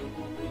 Well,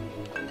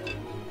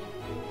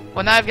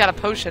 Well, now I've got a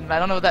potion, but I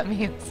don't know what that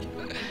means.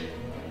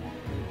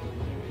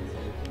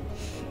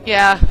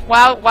 Yeah,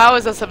 WoW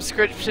is a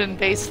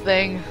subscription-based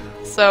thing.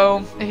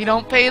 So, if you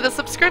don't pay the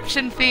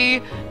subscription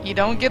fee, you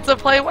don't get to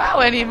play WoW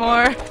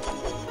anymore.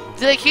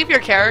 Did they keep your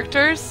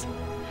characters?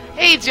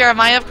 Hey,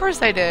 Jeremiah, of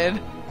course I did.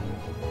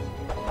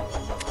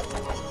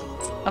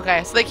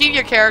 Okay, so they keep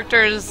your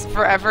characters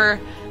forever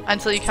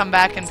until you come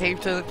back and pay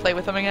to play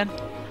with them again?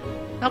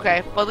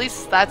 Okay, well at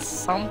least that's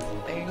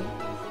something.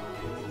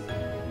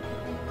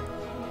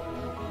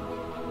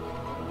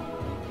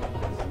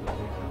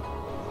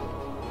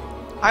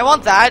 I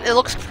want that. It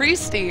looks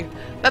priesty.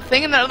 That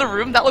thing in that other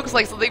room, that looks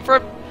like something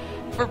for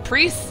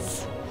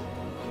priests.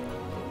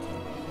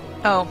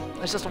 Oh,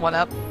 it's just a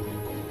 1-up.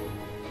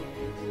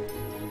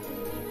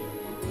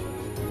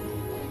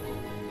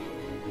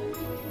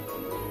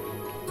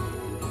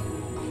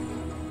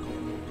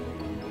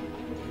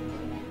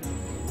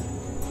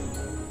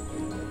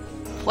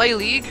 Play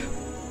League?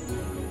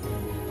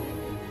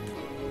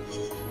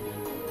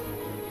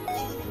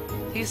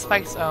 He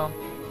spikes. Oh.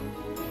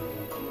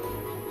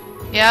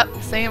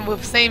 Yep,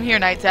 same here,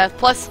 Night Death.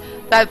 Plus,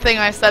 that thing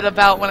I said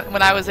about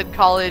when I was in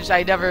college,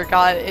 I never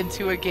got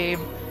into a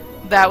game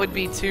that would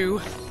be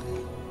too,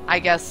 I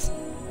guess,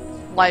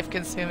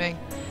 life-consuming.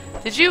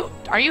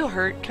 Are you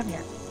hurt? Come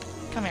here.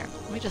 Come here.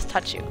 Let me just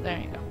touch you. There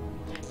you go.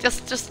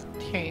 Just,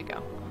 here you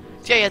go.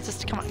 Yeah,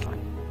 just, come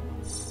on.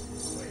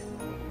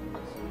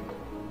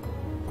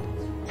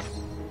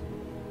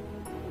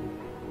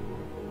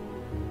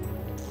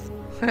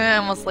 I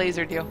almost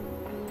lasered you.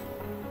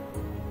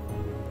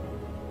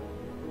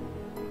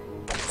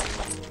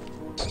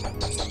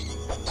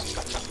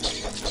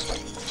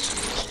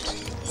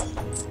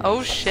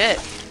 Oh shit.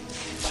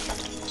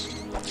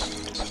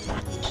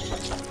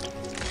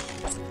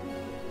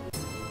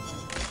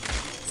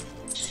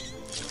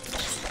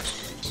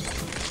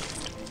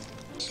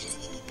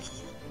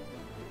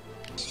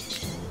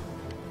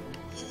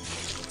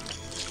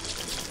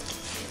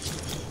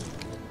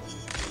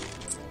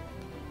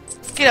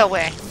 Get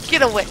away.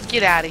 Get away.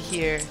 Get out of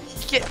here.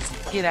 Get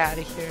out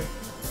of here.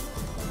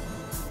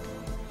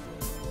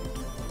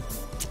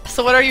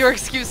 So what are your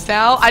excuses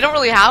now? I don't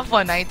really have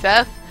one, Night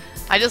Death.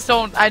 I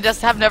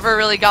just have never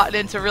really gotten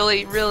into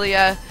really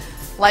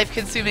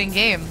life-consuming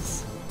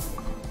games.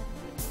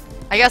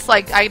 I guess,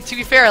 like, to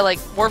be fair, like,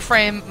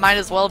 Warframe might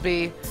as well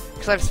be,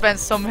 because I've spent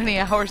so many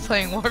hours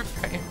playing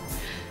Warframe.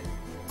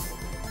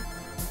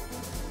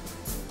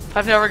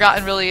 I've never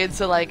gotten really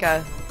into, like,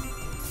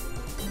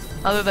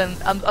 other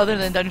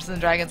than Dungeons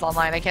and Dragons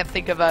Online, I can't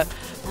think of a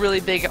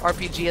really big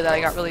RPG that I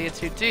got really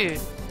into. Dude.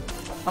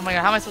 Oh my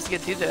god, how am I supposed to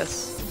get through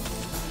this?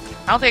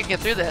 I don't think I can get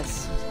through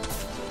this.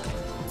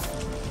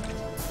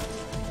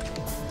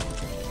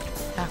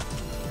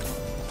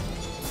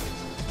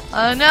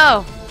 Oh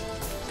no!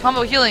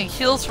 Combo healing.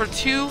 Heals for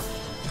 2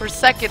 per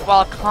second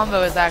while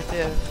combo is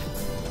active.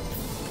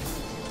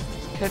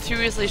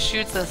 Continuously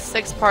shoots a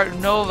 6-part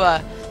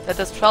Nova that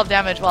does 12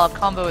 damage while a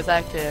combo is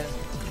active.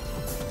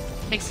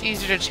 Makes it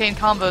easier to chain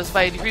combos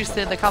by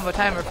decreasing the combo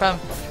timer from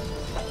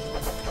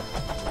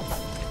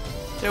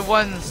to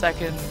 1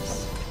 second.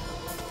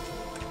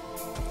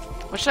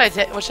 What should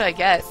I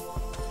get?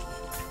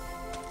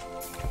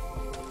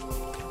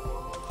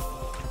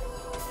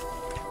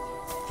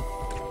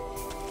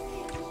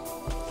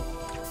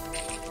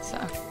 So.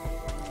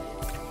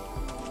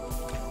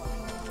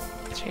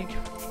 Cheek.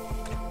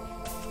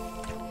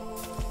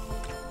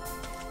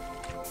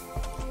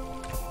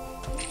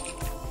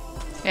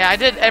 Yeah, I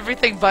did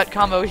everything but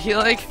combo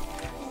healing.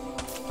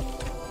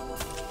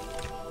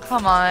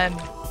 Come on.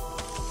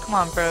 Come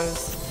on,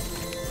 bros.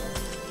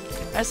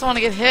 I just want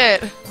to get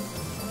hit.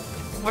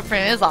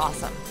 Warframe is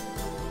awesome.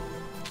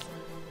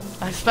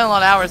 I spent a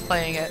lot of hours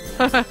playing it.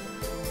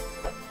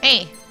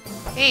 Hey!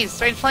 Hey,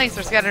 strange planks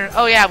are scattered.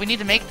 Oh yeah, we need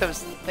to make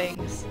those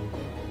things.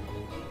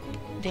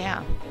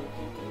 Damn.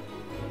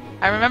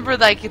 I remember,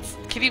 like, it's...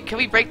 Can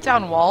we break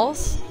down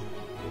walls?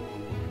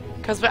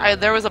 Because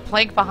there was a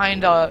plank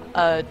behind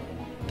a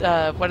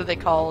what are they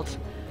called?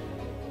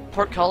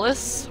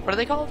 Portcullis? What are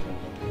they called?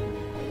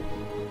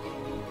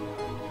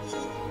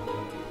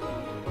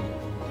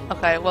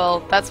 Okay,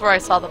 well, that's where I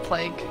saw the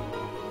plank.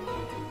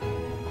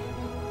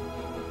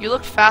 You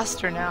look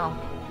faster now.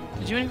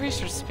 Did you increase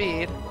your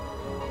speed?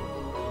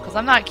 Because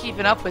I'm not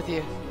keeping up with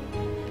you.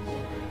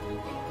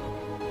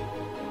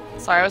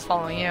 Sorry, I was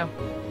following you.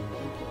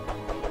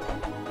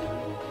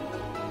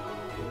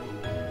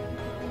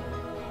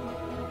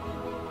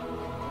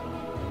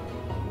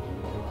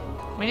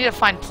 We need to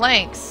find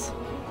planks.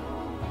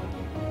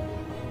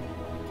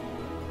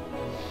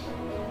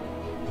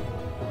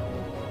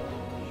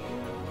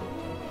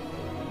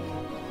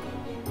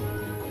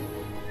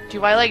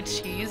 Do I like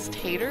cheese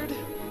tatered?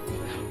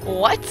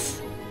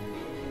 What?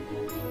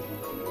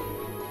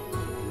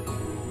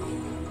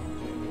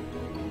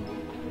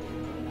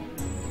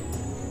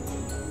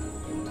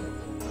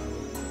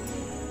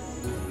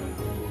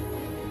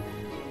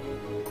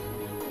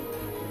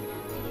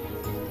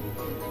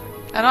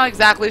 I'm not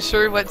exactly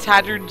sure what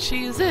tattered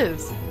cheese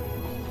is.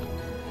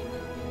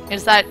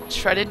 Is that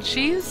shredded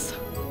cheese?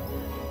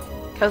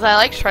 Because I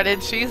like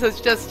shredded cheese,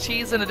 it's just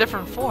cheese in a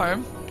different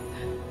form.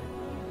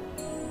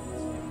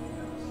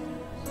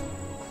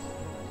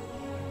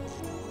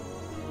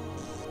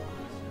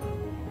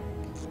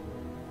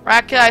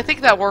 Raka, I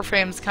think that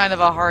Warframe's kind of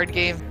a hard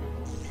game.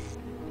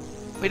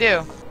 We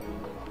do.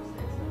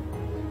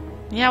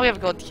 Yeah, we have a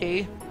gold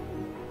key.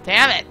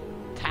 Damn it,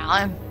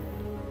 Talon.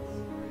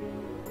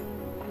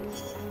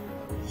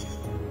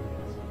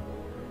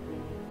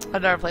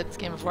 I've never played this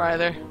game before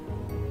either.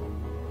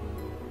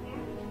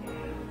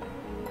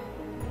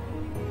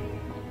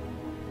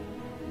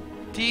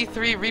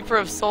 D3 Reaper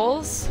of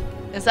Souls?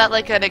 Is that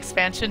like an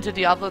expansion to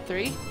Diablo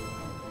 3?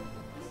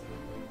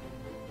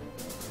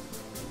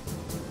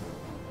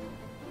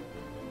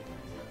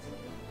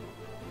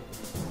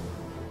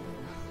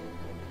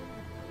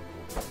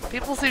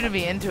 People seem to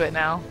be into it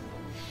now.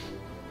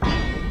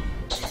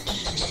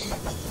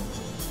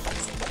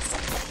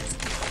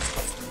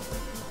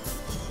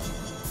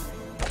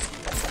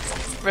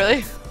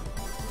 Really?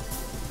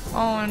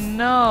 Oh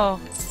no.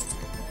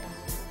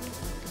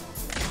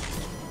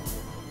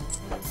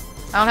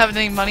 I don't have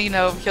any money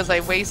now because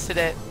I wasted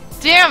it.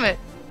 Damn it!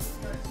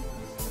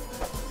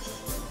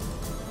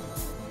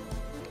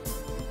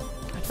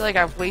 I feel like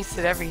I've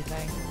wasted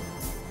everything.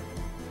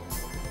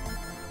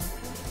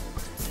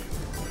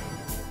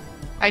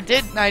 I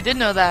did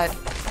know that.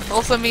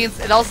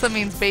 It also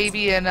means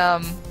baby in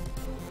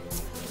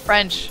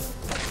French.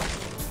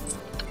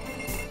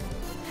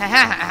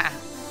 Haha.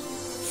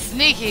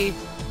 Sneaky.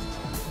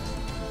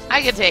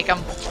 I can take him.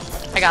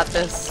 I got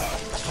this.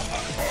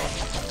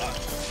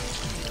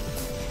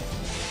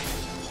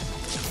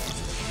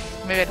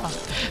 Maybe I don't.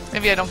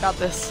 Maybe I don't got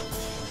this.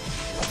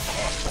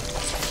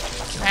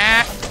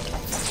 Ah.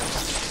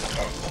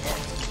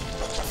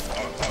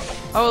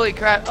 Holy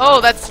crap! Oh,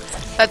 that's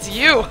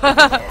you.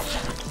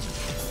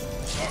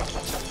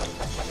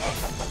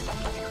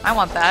 I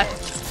want that.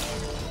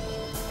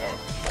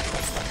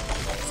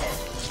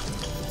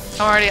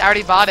 I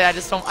already bought it. I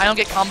don't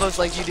get combos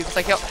like you do because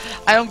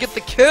I don't get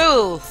the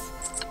kills.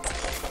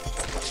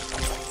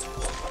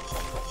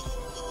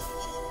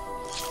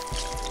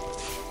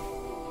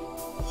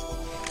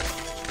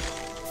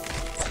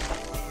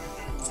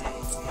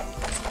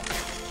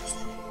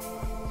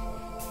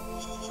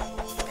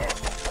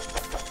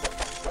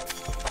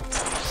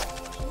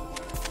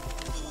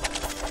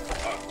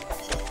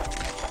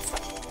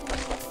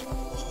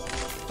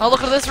 Oh,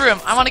 look at this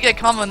room. I want to get a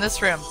combo in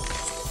this room.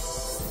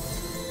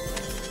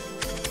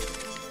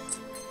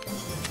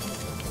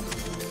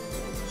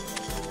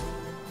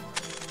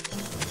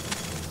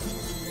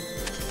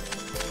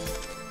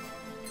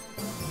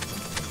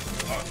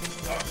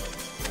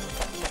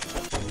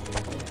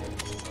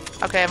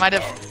 Okay, I might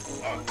have...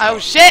 Oh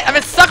shit! I've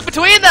been stuck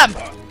between them!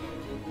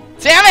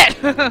 Damn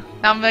it!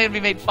 Now I'm gonna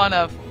be made fun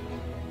of.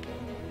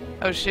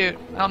 Oh shoot.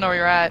 I don't know where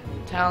you're at,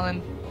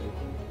 Talon.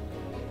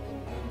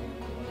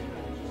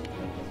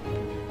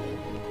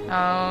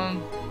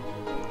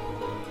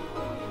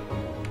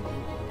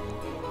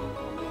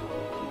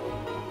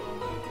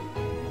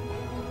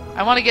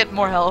 I want to get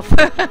more health.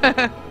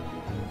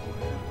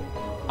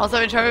 Also,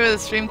 I've been trying with the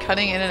stream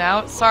cutting in and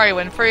out. Sorry,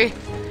 Winfrey.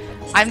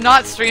 I'm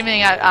not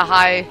streaming at a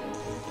high...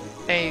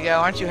 There you go.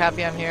 Aren't you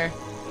happy I'm here?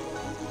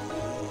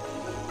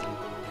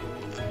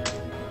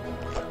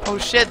 Oh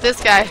shit,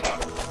 this guy.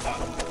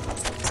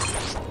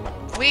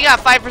 We got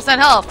 5%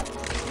 health.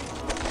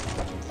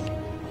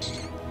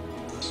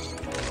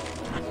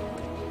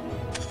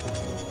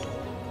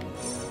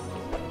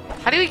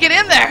 How do we get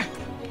in there?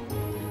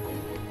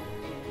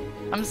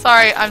 I'm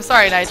sorry,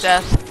 Night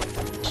Death.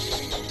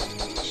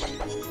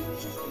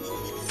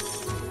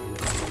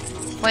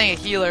 Playing a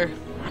healer.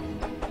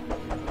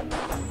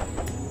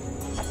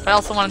 But I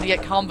also wanted to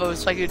get combos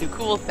so I could do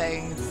cool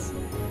things.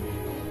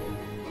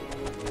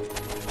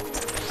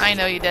 I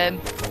know you did.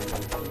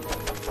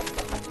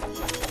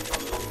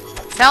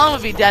 Talon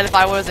would be dead if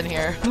I wasn't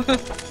here.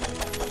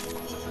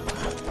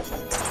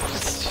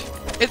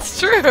 It's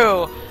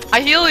true! I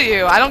heal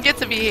you. I don't get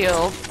to be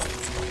healed.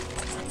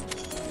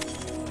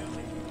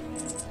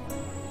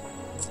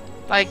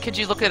 Like, could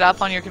you look it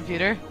up on your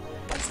computer?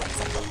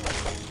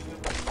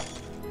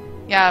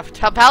 Yeah,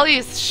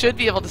 Pally should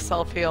be able to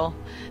self-heal.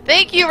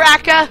 Thank you,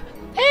 Raka!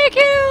 Thank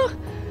you!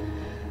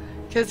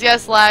 Because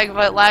yes, lag,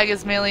 but lag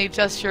is mainly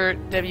just your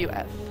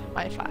WF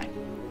Wi-Fi.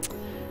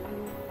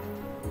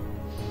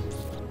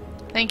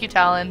 Thank you,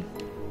 Talon.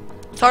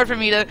 It's hard for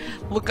me to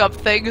look up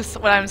things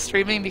when I'm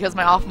streaming because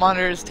my off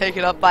monitor is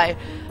taken up by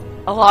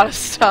a lot of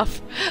stuff.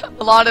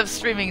 A lot of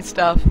streaming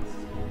stuff.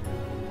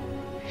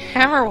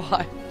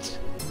 HAMMERWATCH.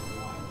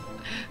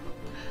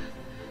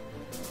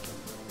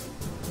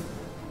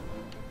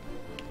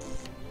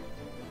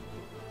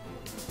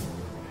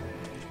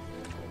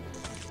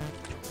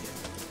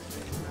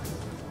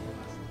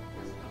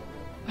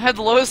 I have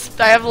the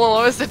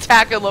lowest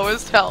attack and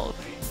lowest health.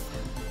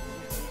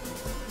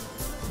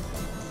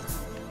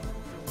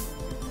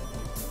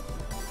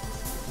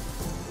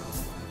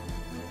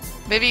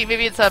 Maybe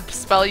it's a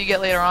spell you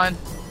get later on.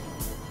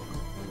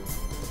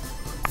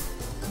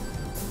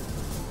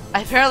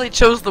 I apparently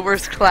chose the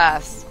worst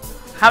class.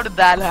 How did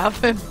that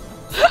happen?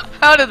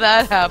 How did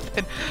that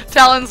happen?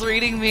 Talon's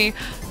reading me.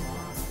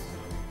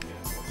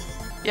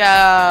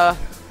 Yeah.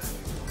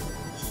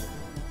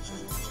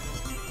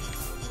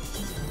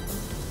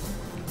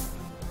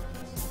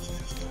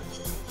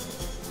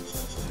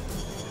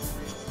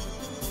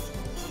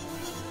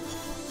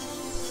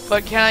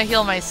 But can I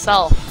heal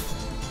myself?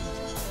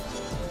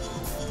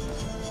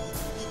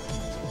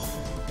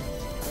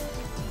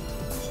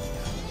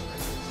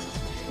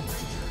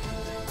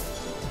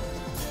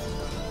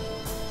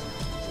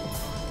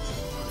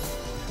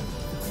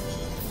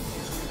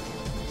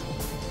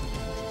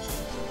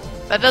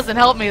 That doesn't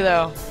help me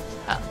though.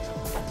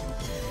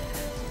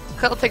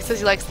 Celtic says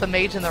he likes the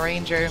mage and the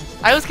ranger.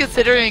 I was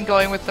considering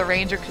going with the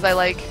ranger because I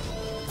like...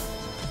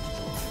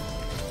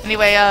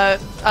 Anyway,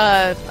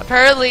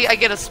 apparently I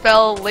get a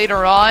spell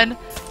later on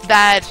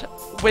that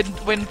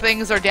when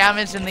things are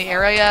damaged in the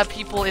area,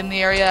 people in the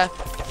area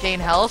gain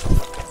health.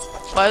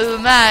 But other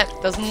than that,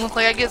 doesn't look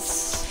like I get...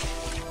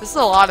 This is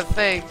a lot of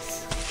things.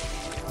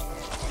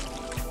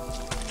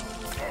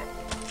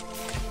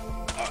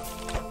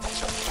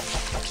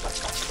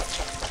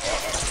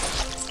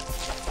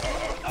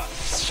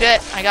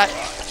 Shit, I got...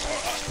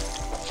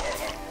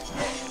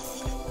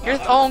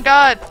 Oh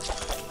god!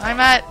 I'm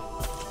at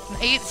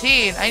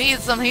 18. I need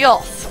some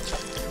heals.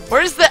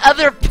 Where's the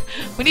other...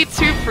 We need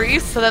 2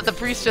 priests so that the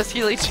priests just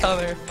heal each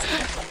other.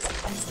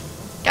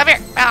 Come here!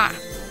 Ah!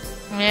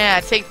 Yeah,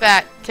 take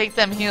that. Take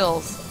them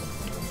heals.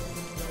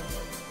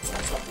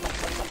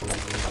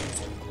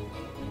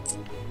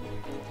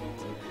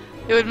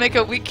 It would make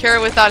a weak cure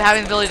without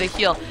having the ability to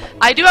heal.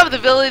 I do have the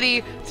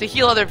ability to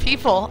heal other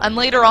people, and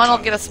later on I'll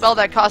get a spell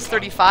that costs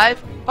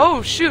 35.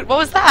 Oh shoot, what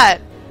was that?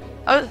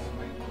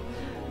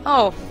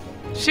 Oh,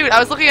 shoot, I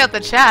was looking at the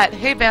chat.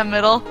 Hey, Bam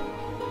Middle.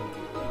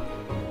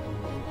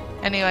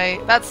 Anyway,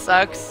 that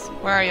sucks.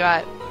 Where are you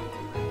at?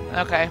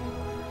 Okay.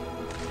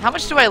 How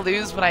much do I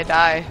lose when I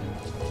die?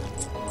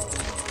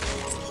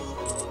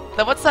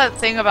 Then what's that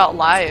thing about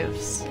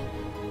lives?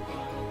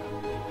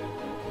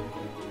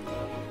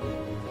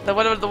 Then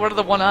what are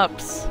the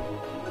one-ups?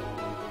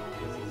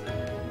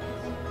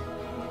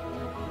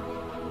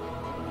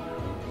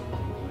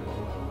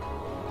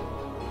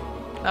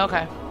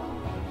 Okay.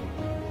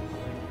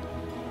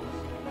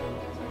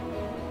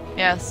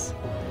 Yes.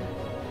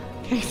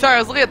 Sorry, I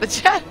was looking at the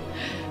chat.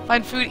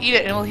 Find food, eat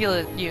it, and it'll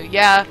heal you.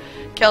 Yeah,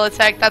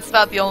 Kelitech, that's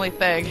about the only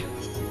thing.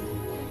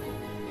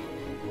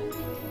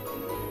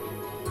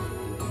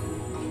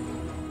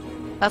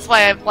 That's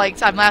why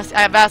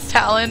I've asked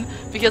Talon,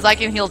 because I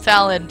can heal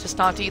Talon, just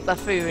not to eat the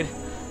food.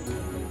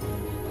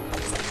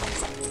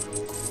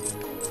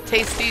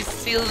 Tasty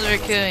silver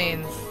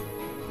coins.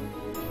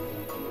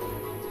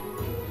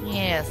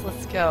 Yes,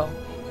 let's go.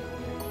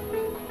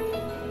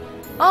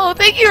 Oh,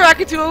 thank you,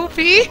 Rocket2 OP!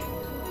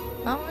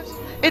 How much?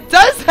 It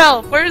does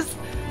help! Where's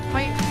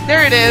my...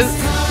 There it is!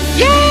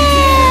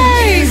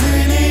 Yay!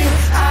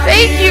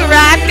 Thank you,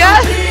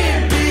 Raka!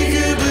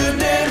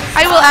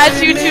 I will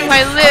add you to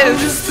my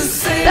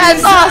list!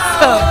 That's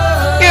awesome!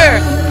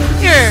 Here!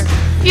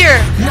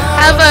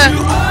 Have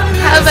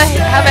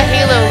a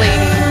Halo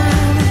lady.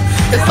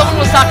 Because someone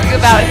was talking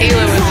about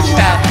Halo in the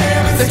chat.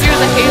 So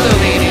here's a Halo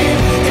lady.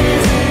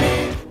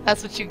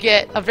 That's what you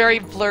get. A very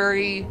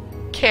blurry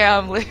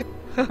cam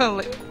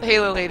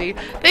Halo lady.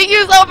 Thank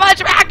you so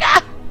much,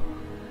 Raka!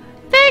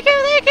 Thank you!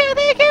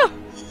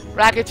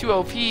 Raka2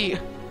 OP.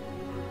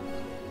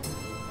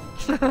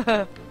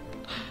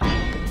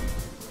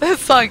 This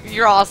song,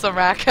 you're awesome,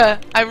 Raka.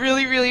 I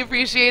really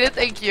appreciate it.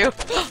 Thank you.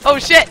 Oh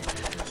shit!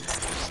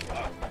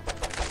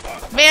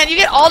 Man, you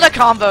get all the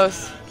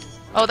combos.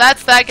 Oh,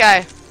 that's that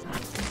guy.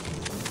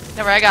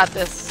 Never, I got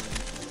this.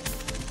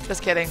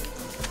 Just kidding.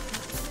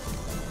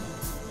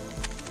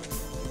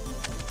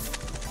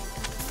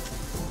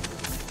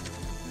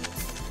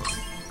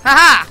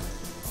 Haha!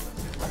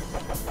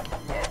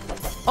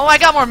 Oh, I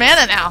got more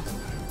mana now.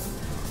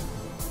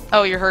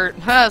 Oh, you're hurt.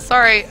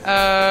 Sorry.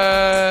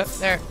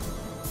 There.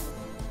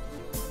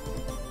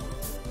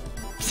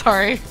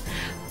 Sorry.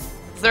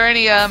 Is there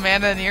any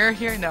mana near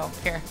here? No.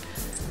 Here.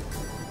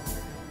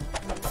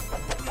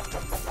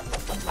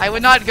 I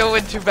would not go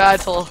into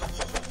battle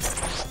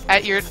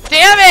at your—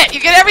 Damn it! You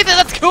get everything.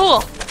 That's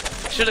cool.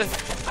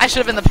 I should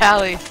have been the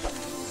pally.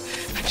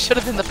 I should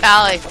have been the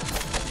pally.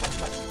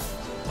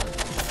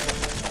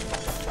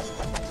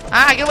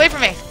 Ah, get away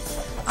from me!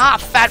 Ah,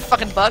 fat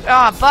fucking bug.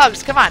 Ah,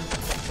 bugs, come on.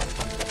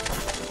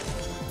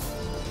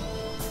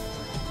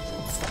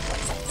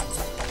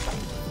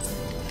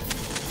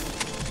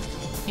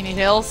 You need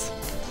heals?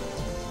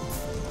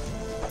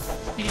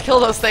 You can kill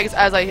those things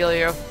as I heal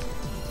you.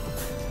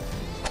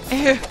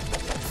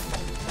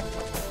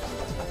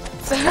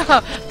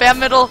 Bam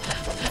Middle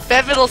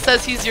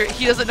says he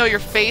doesn't know your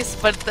face,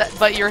 but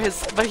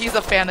he's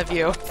a fan of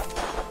you.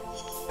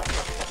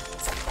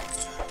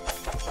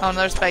 Oh,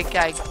 another spike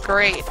guy.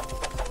 Great.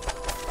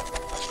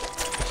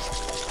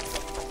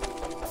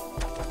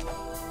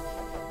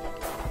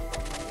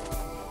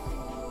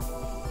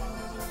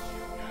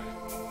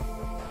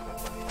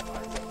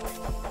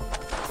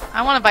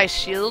 I want to buy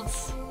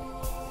shields.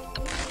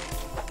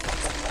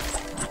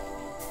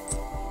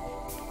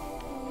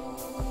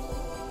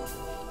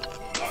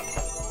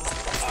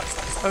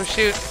 Oh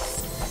shoot.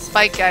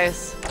 Spike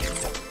guys.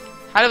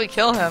 How do we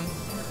kill him?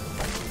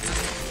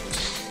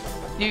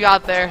 You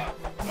got there.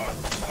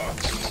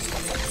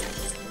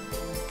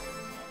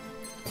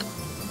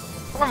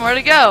 Where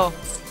to go?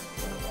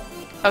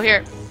 Oh,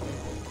 here.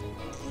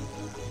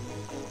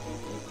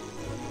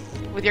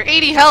 With your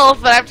 80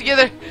 health, but I have to get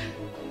there.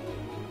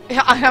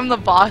 Yeah, I am the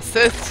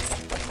bossest.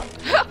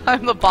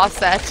 I'm the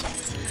bossette.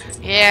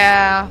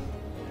 Yeah.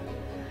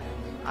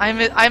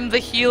 I'm the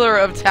healer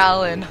of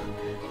Talon.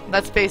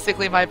 That's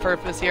basically my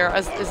purpose here.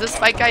 Is this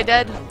spike guy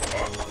dead?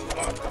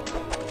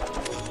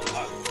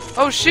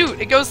 Oh shoot,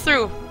 it goes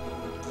through.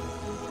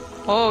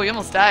 Oh, you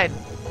almost died.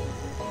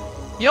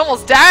 You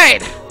almost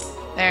died!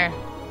 There.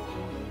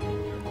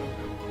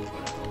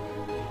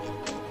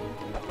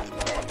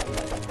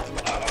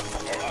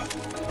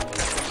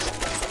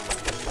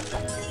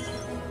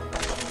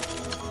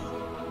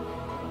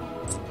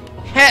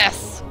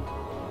 Yes!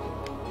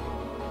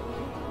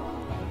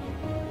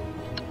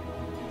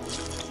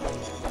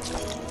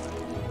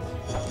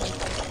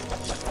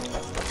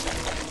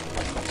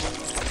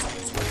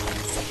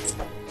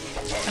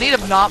 I need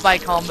to not buy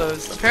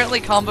combos.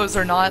 Apparently combos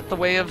are not the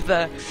way of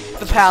the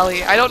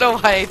pally. I don't know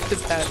why I did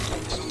that.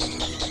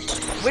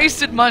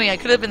 Wasted money. I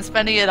could have been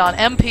spending it on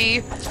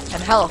MP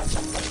and health.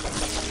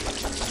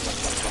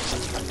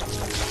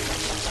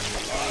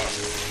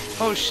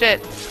 Oh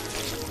shit.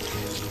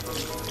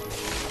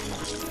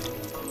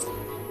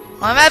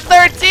 I'm at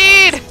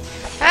 13!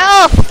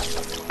 Help!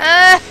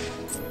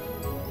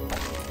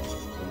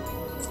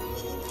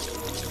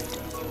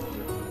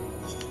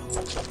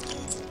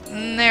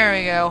 There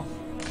we go.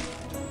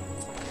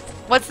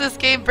 What's this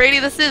game, Brady?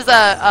 This is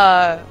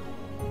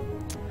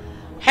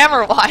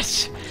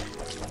HAMMERWATch.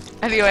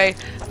 Anyway,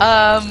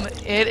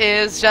 it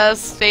is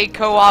just a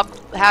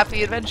co-op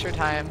happy adventure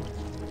time.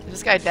 Is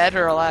this guy dead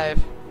or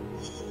alive?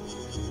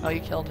 Oh,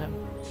 you killed him.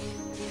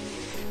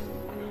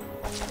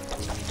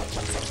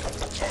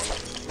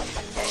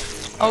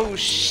 Oh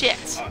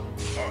shit!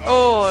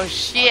 Oh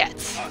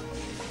shit!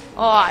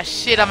 Oh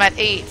shit! I'm at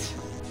 8.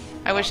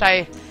 I wish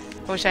I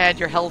had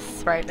your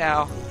health right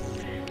now.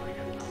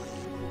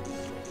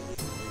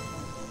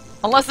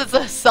 Unless it's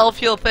a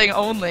self-heal thing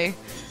only.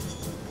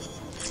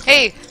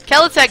 Hey,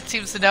 Kelitech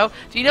seems to know.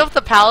 Do you know if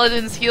the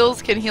paladin's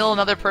heals can heal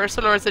another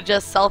person, or is it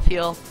just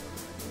self-heal?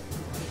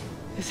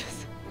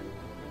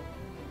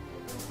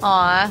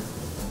 Aww.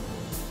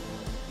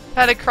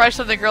 Had a crush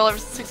on the girl ever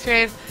since 6th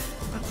grade.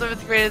 In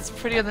 7th grade, it's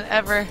prettier than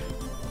ever.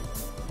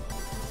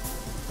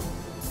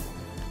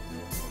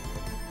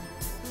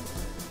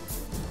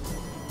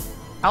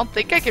 I don't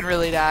think I can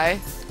really die.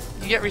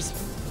 You get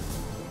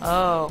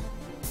oh.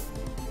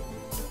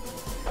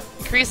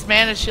 Increase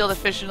mana shield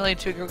efficiently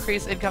to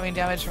increase incoming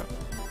damage from...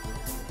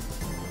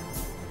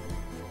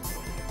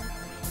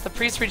 The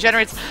priest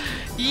regenerates...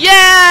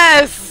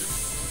 Yes!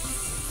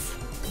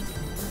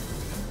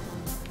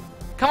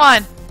 Come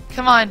on!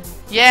 Come on!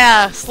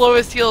 Yeah!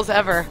 Slowest heals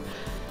ever.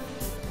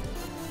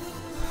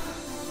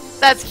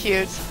 That's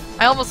cute.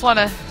 I almost want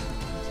to...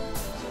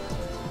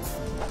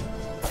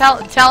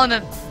 Talon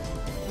and...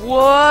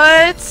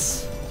 What?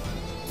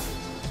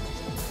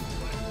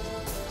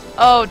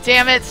 Oh,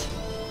 damn it.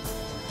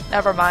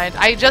 Never mind.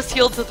 I just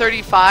healed to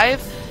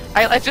 35.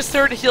 I just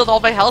started to heal all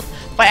my health,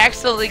 but I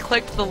accidentally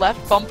clicked the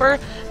left bumper,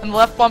 and the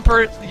left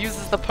bumper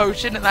uses the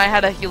potion, and I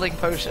had a healing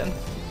potion.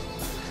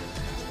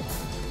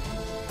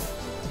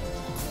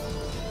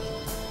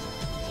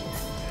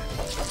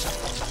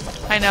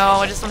 I know,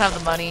 I just don't have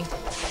the money.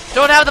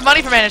 Don't have the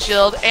money for mana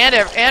shield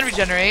and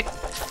regenerate.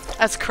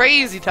 That's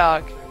crazy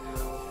talk.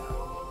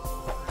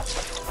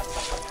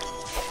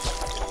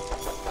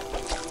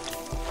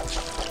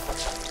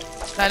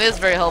 That is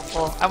very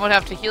helpful. I won't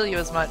have to heal you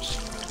as much.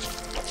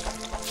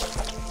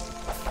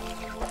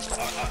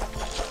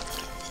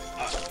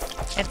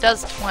 It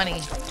does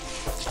 20.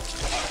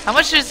 How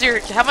much does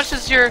your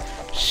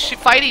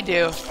fighty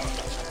do?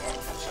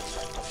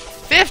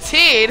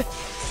 15?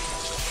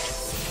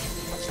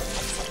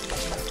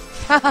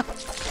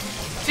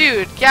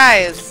 Dude,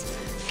 guys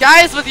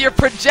with your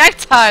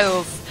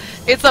projectiles.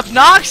 It's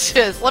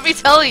obnoxious, let me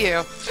tell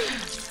you.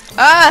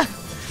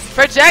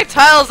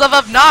 Projectiles of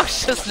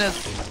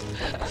obnoxiousness.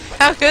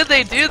 How could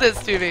they do this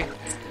to me?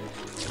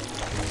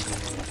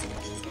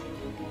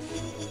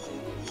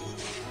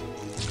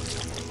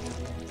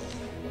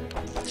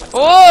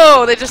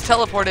 Oh, they just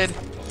teleported.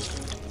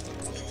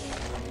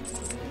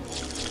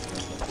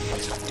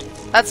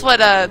 That's what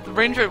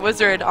Ranger and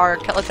Wizard are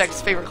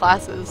Kelitech's favorite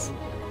classes.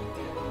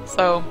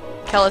 So,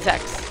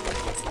 Kelitech's.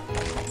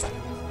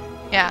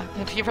 Yeah,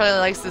 he probably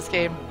likes this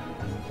game.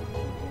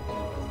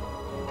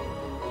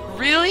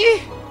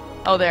 Really?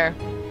 Oh, there.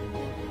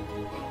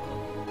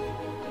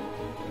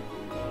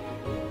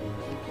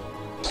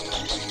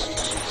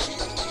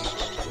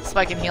 So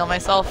I can heal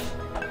myself,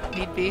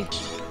 need be.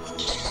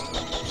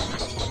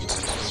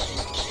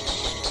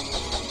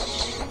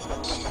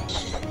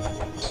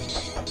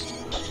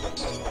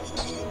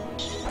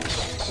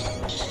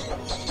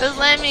 Just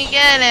let me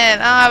get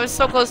it! Oh, I was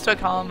so close to a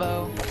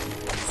combo.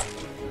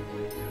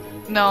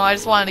 No, I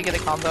just wanted to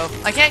get a combo.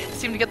 I can't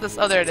seem to get this.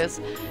 Oh, there it is.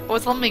 It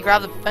was letting me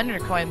grab the vendor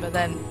coin, but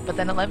then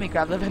it let me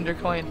grab the vendor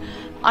coin.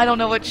 I don't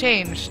know what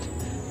changed.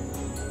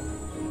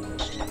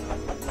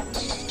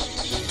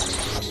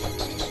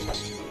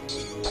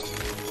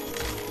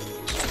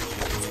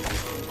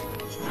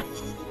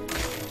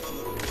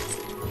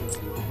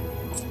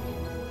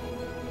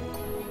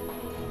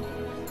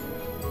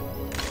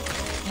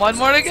 One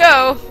more to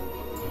go.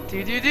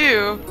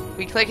 Do.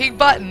 We clicking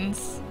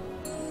buttons.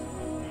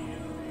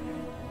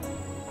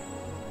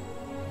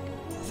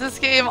 Is this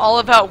game all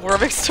about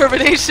worm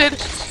extermination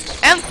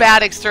and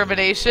bad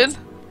extermination?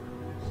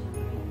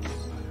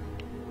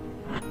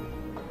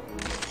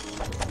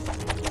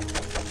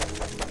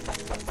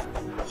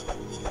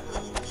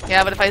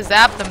 Yeah, but if I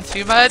zap them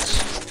too much,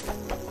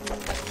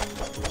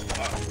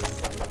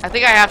 I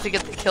think I have to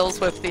get the kills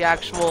with the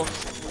actual,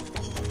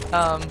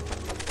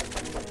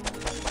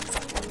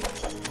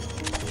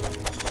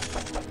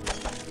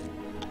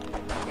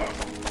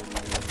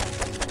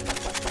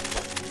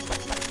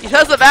 It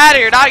doesn't matter,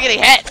 you're not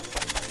getting hit!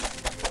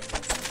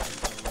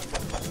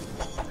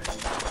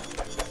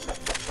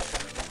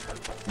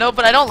 No,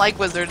 but I don't like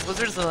wizards.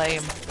 Wizards are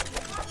lame.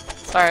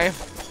 Sorry.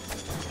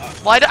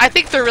 Well, I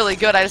think they're really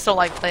good, I just don't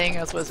like playing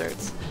as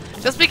wizards.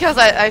 Just because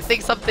I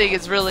think something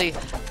is really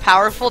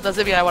powerful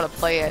doesn't mean I want to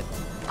play it.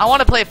 I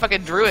want to play a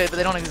fucking druid, but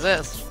they don't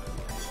exist.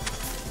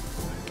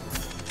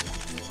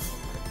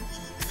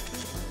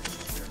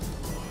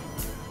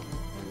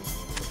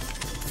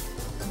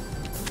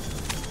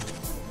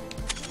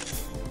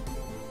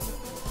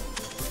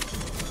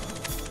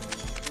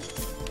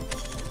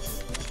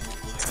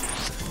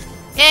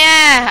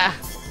 Yeah!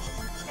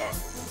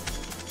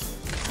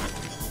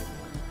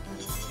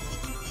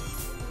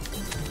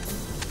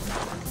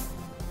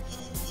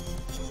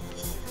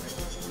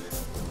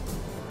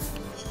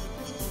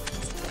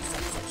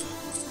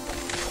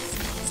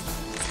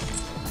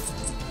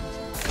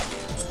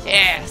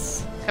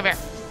 Yes! Come here.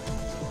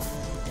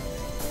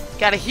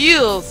 Got a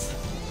heals!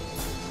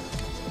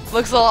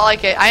 Looks a lot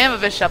like it. I am a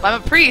bishop.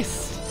 I'm a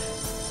priest.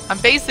 I'm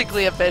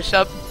basically a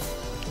bishop.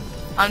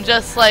 I'm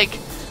just like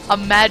a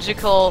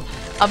magical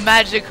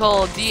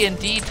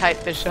D&D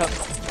type bishop.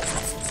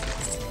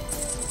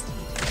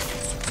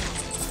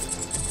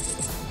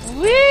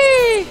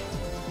 Whee!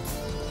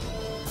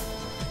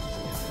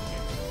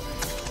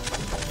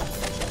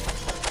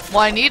 Well,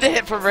 I need to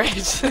hit for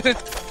rage.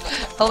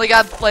 Only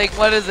got like,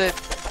 what is it?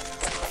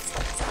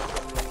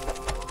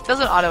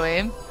 Doesn't auto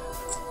aim.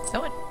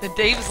 No, the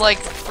Dave's like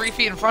 3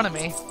 feet in front of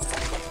me.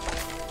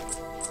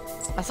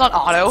 That's not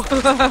auto.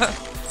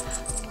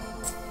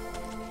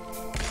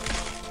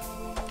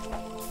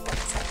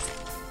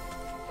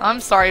 I'm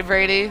sorry,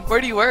 Brady.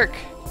 Where do you work?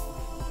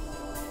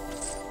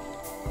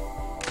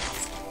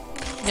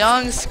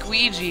 Young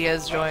Squeegee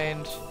has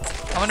joined.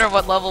 I wonder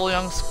what level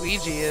Young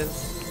Squeegee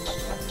is.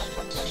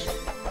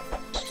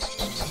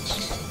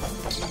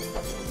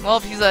 Well,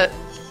 if he's a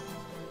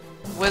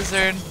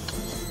wizard.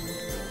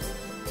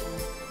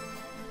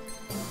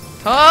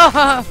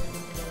 Oh!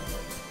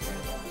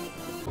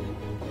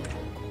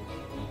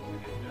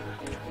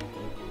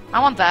 I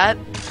want that.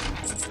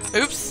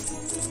 Oops.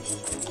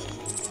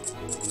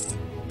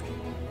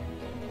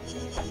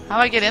 How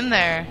do I get in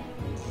there?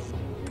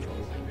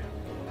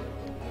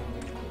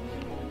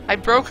 I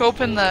broke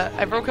open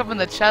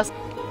the chest.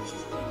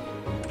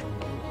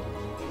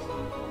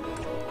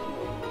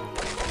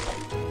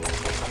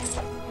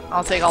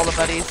 I'll take all the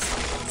buddies.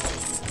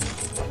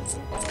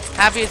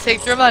 Happy to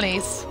take your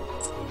monies.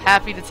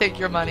 Happy to take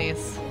your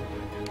monies.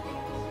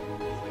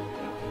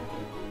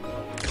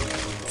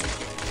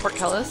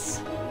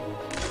 Portcullis?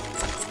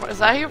 Is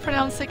that how you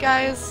pronounce it,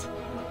 guys?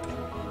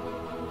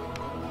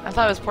 I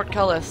thought it was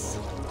portcullis.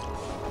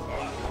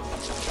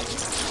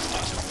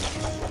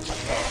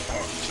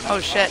 Oh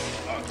shit.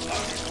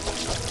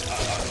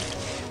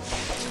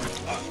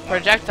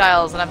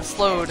 Projectiles and I'm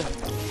slowed.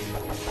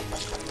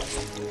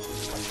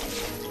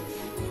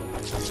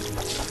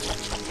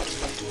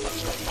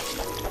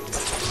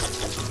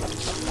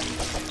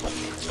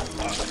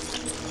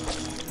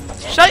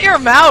 Shut your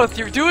mouth!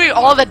 You're doing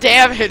all the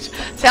damage!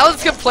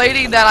 Talon's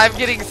complaining that I'm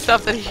getting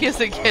stuff that he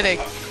isn't getting.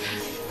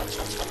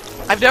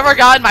 I've never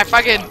gotten my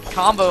fucking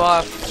combo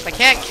off. I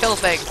can't kill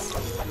things.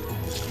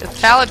 If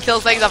Talon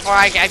kills things before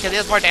I can, because he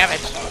does more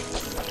damage.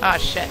 Ah,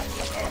 shit.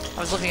 I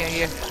was looking at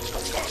you.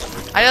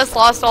 I just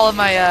lost all of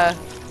my, I'm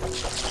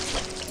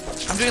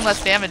doing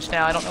less damage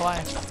now, I don't know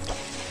why.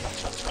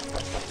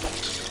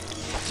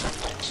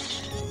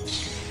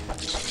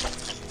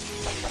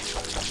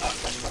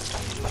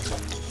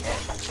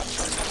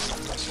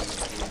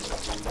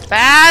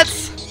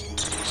 Bats!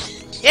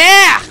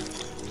 Yeah!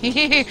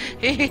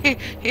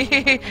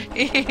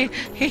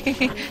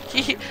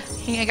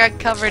 I got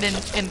covered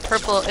in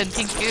purple and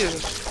pink goo.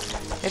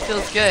 It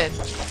feels good.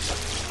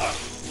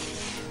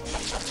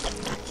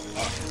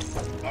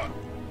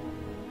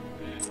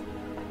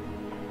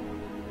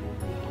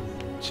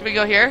 Should we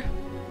go here?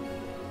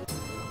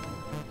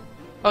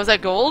 Oh, is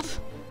that gold?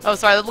 Oh,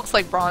 sorry, that looks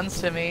like bronze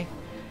to me.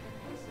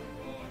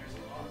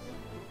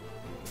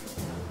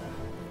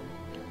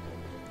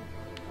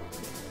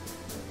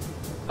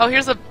 Oh,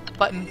 here's a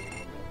button.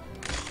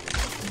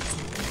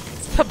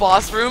 The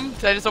boss room?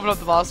 Did I just open up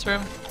the boss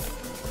room?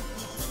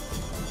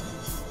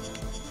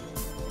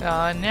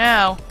 Oh,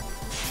 no.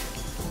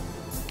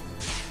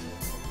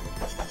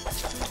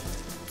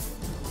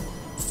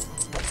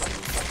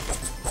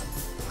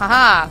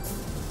 Haha!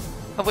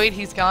 Oh wait,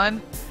 he's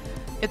gone?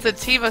 It's a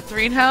team of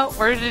 3 now?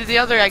 Where did the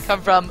other guy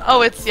come from?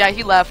 Oh, yeah,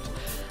 he left.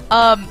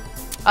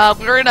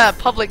 We're in a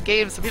public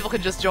game so people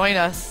can just join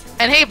us.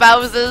 And hey,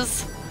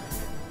 Bowses!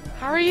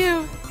 How are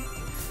you?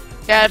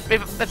 Yeah,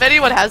 if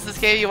anyone has this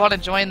game you want to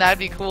join, that'd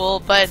be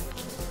cool, but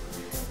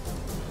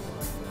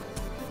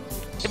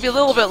it'd be a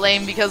little bit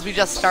lame because we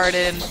just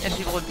started and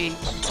people would be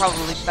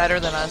probably better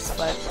than us,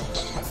 but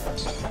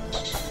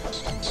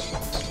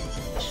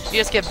you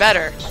just get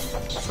better.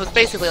 So it's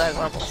basically like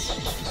normals.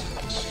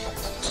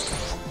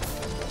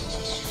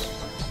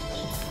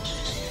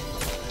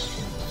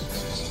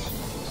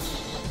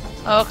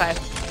 Oh, okay.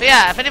 But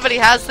yeah, if anybody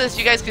has this,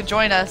 you guys can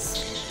join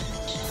us.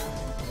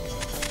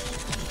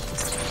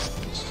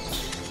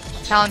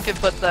 Talon could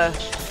put the...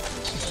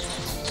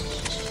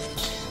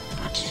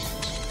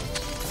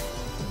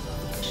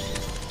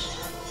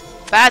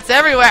 Bats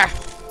everywhere!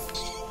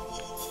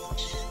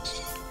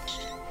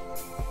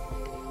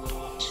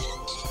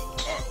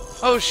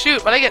 Oh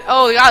shoot, what I get?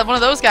 Oh god, one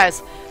of those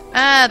guys.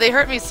 Ah, they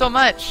hurt me so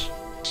much.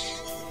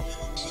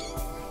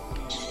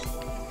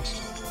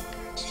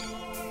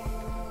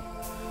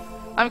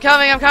 I'm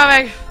coming, I'm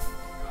coming!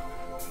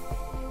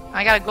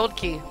 I got a gold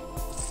key.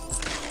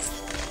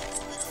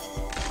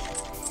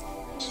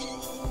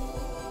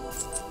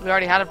 We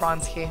already had a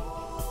bronze key.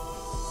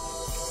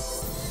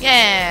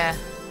 Yeah!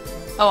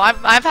 Oh,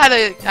 I've had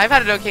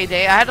an okay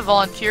day. I had to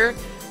volunteer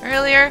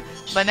earlier,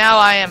 but now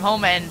I am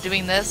home and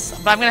doing this.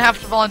 But I'm gonna have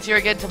to volunteer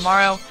again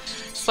tomorrow,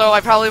 so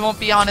I probably won't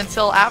be on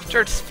until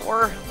after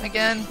 4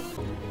 again.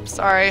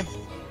 Sorry.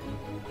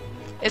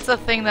 It's a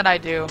thing that I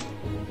do.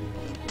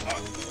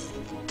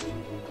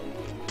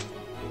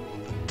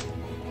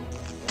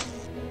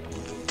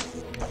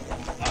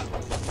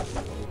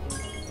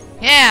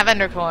 Yeah,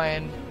 vendor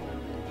coin.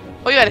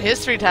 Oh, you had a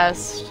history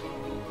test.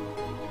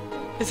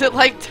 Is it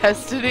like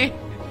Destiny?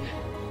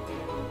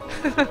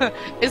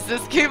 Is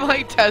this game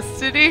like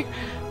Destiny?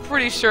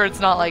 Pretty sure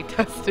it's not like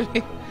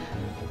Destiny.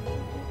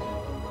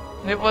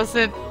 It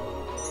wasn't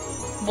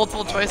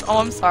multiple choice. Oh,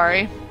 I'm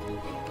sorry.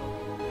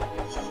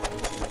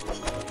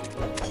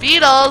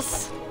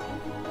 Beetles!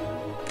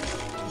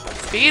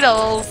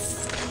 Beetles!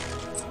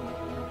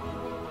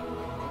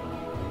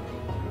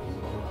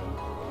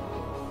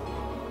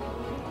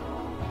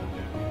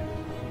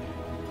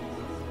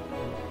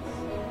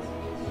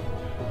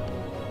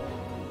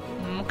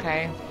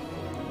 Okay.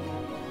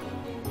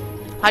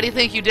 How do you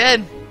think you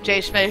did, Jay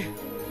Schmid?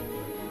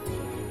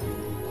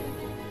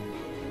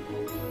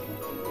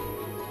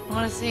 I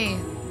want to see.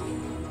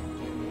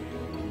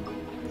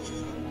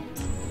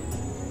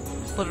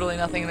 There's literally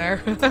nothing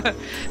there.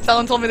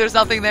 Someone told me there's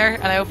nothing there,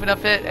 and I opened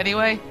up it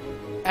anyway,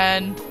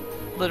 and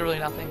literally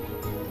nothing.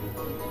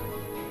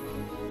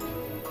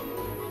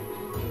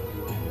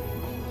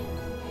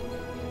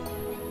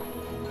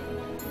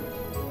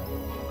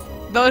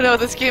 No,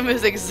 this game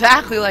is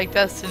exactly like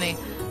Destiny.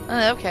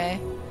 Okay.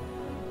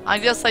 I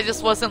guess I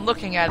just wasn't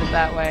looking at it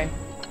that way.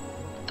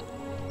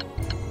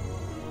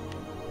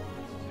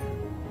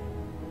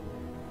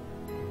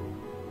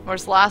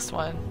 Where's the last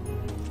one?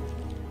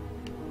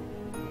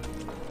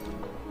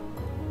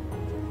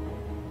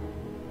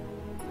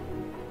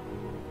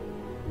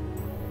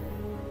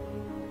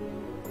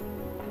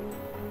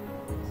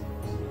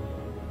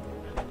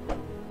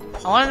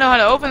 I want to know how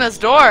to open this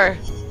door.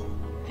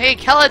 Hey,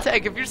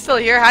 Kelatek, if you're still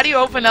here, how do you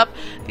open up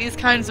these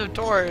kinds of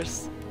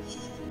doors?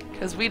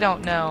 Because we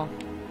don't know.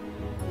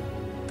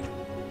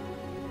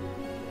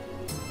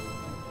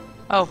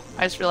 Oh,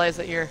 I just realized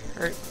that you're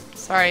hurt.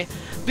 Sorry.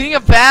 Being a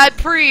bad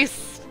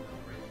priest!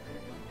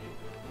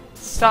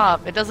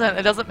 Stop. It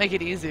doesn't make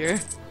it easier.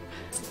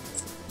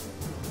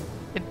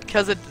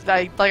 Because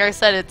like I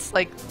said, it's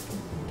like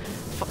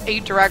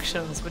 8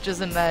 directions, which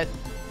isn't that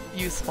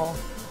useful.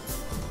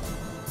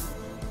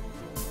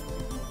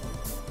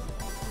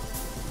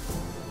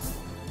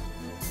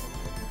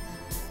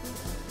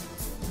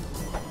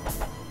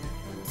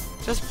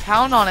 Just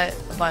pound on it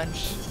a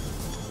bunch.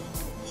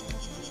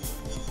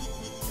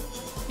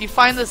 You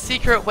find the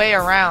secret way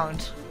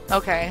around.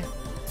 Okay.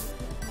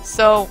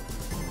 So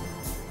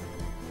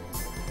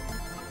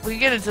we can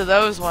get into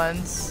those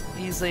ones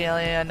easily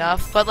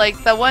enough, but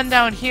like the one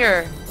down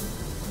here.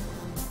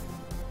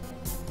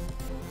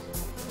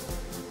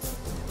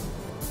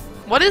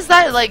 What is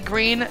that like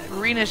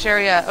greenish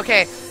area?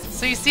 Okay,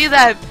 so you see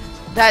that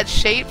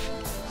shape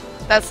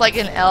that's like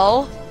an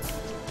L?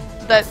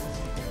 That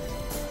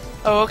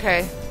oh,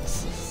 okay.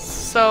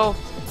 So,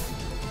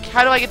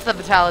 how do I get to the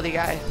Vitality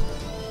guy?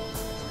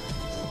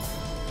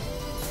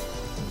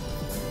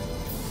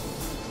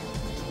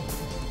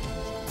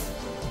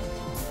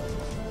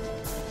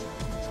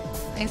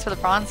 Thanks for the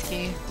bronze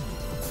key.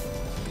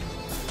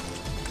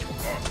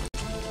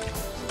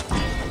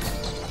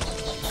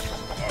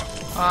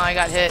 Oh, I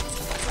got hit.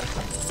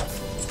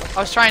 I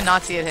was trying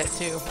not to get hit,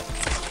 too.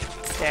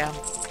 Damn.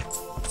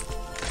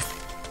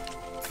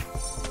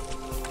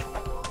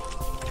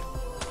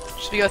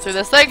 Should we go through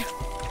this thing?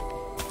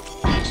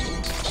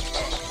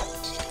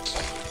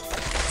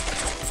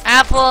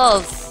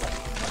 Apples!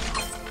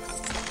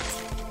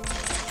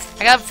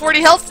 I got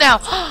 40 health now!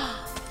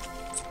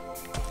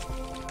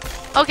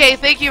 Okay,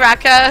 thank you,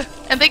 Raka.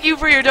 And thank you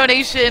for your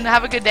donation.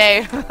 Have a good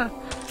day.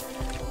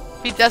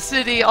 Beat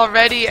Destiny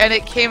already, and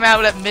it came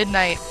out at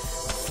midnight.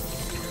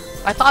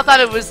 I thought that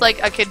it was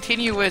like a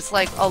continuous,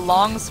 like a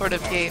long sort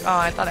of game. Oh,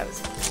 I thought it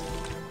was...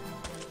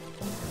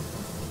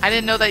 I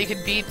didn't know that you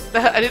could beat...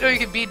 I didn't know you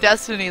could beat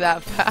Destiny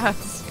that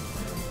fast.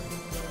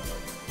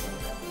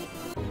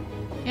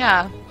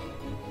 Yeah.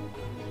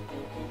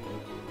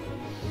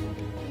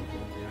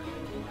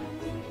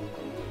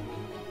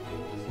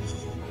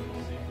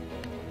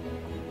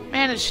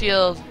 Mana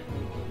shield.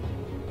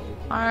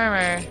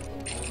 Armor.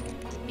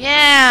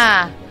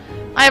 Yeah!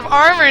 I have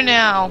armor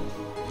now!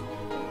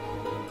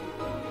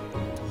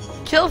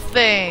 Kill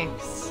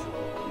things!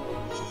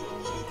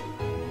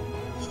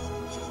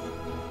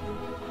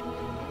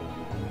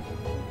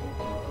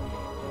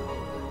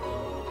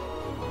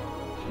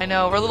 I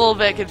know, we're a little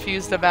bit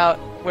confused about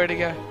where to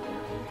go.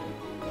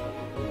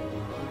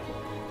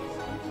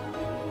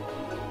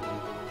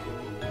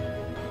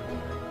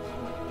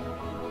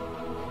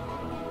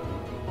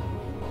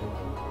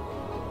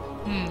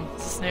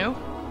 Is this new?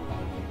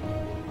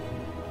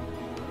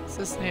 Is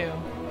this new?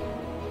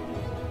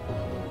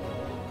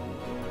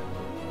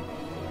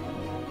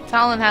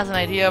 Talon has an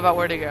idea about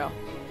where to go.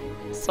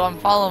 So I'm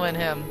following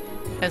him.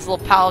 His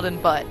little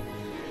paladin butt.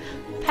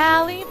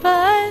 Pally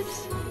butt.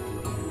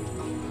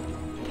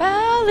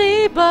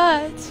 Pally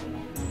butt.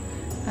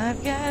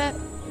 I've got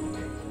it.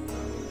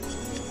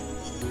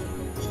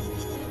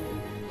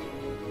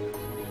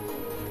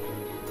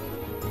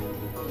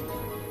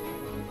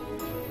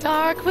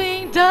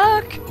 Darkwing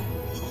Duck.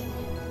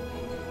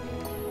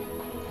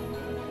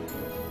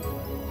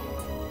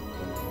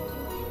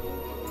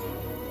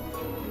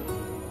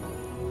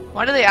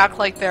 Why do they act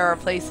like there are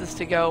places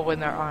to go when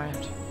there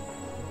aren't?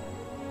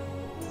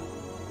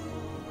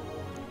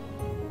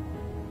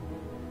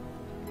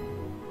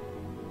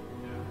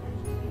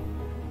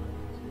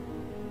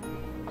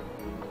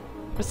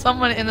 For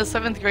someone in the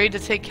 7th grade to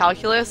take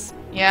calculus?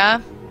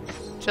 Yeah.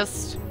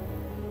 Just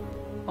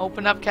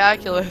open up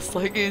calculus,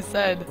 like you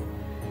said.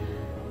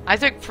 I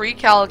took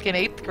pre-calc in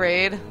 8th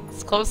grade.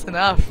 It's close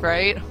enough,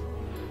 right?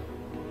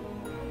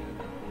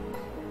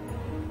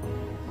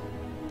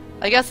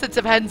 I guess it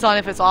depends on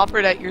if it's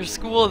offered at your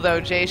school, though,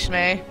 Jay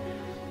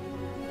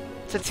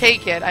to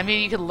take it. I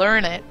mean, you could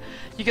learn it.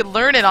 You could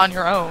learn it on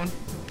your own.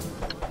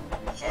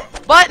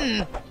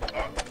 Button!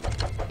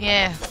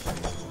 Yeah.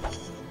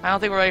 I don't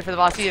think we're ready for the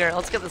boss either.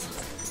 Let's get this.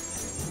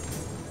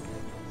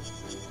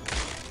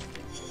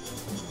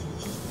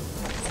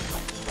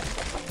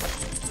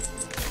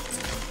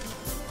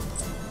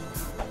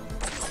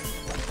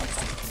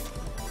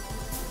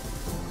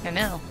 I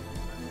know.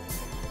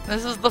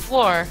 This is the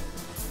floor.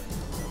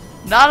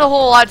 Not a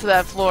whole lot to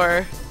that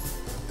floor.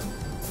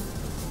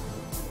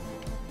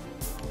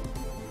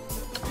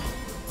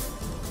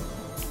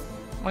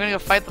 We're gonna go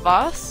fight the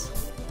boss?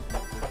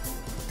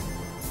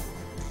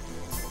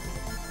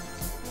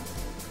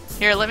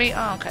 Here, let me...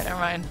 Oh, okay, never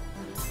mind.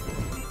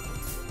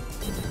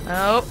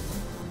 Oh.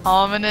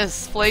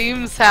 Ominous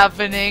flames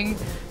happening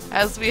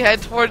as we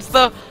head towards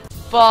the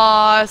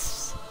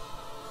boss.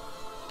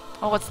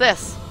 Oh, what's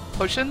this?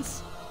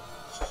 Potions?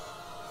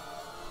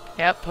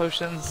 Yep,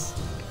 potions.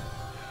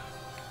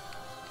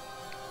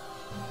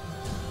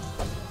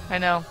 I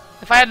know.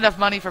 If I had enough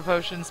money for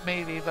potions,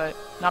 maybe, but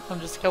not from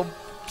just go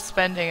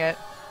spending it.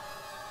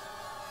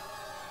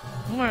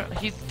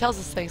 He tells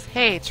us things.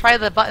 Hey, try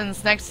the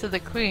buttons next to the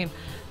queen.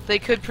 They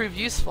could prove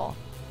useful.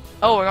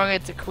 Oh, we're going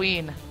to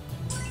queen.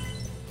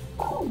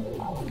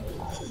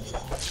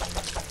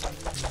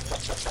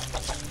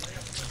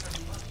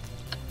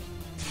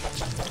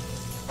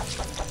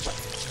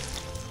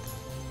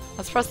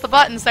 Let's press the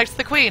buttons next to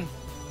the queen.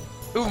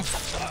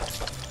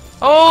 Oof.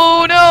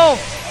 Oh no!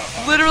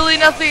 Literally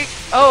nothing.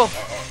 Oh.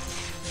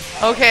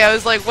 Okay, I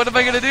was like, what am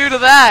I gonna do to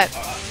that?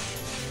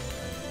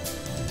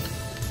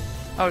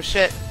 Oh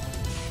shit.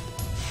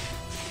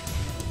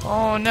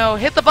 Oh no,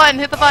 hit the button,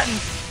 hit the button.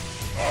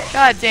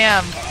 God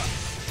damn.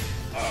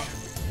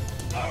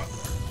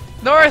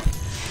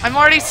 North! I'm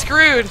already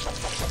screwed.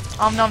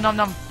 Nom nom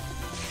nom.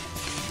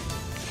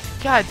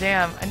 God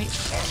damn, I need...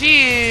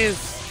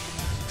 Jeez.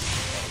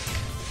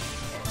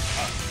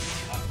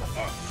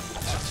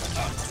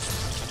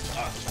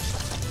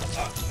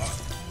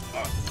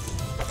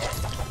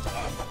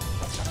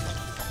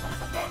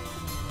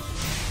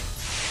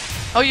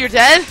 Oh, you're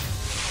dead?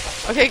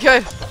 Okay,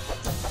 good.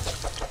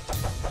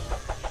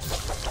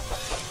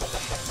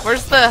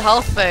 Where's the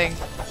health thing?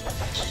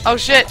 Oh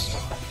shit.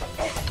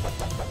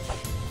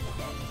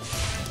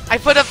 I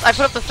put up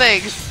the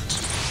things.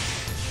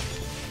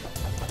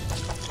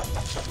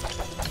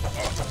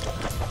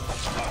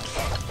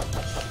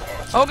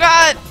 Oh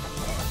god!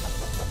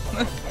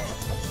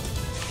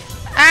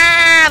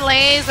 Ah,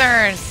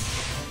 lasers!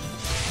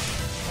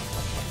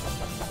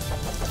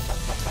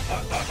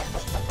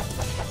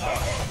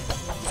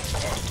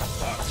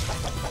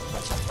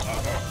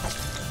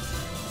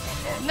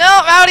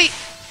 No, Rowdy!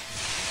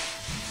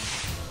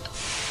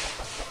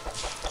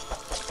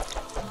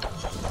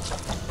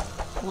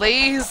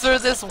 Laser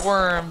this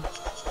worm.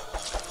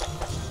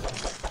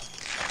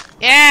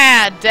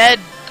 Yeah, dead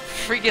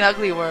freaking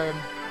ugly worm.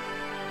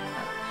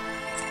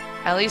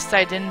 At least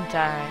I didn't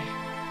die.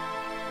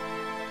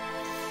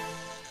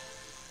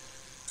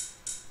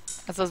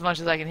 That's as much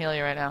as I can heal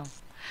you right now.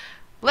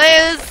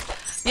 Liz!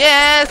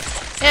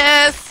 Yes!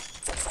 Yes!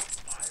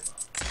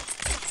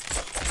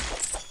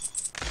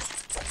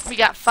 We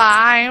got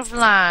 5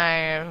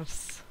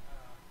 lives.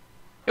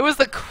 It was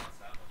the...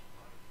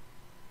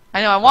 I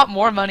know, I want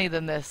more money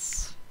than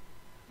this.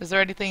 Is there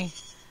anything...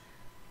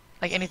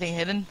 like anything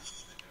hidden?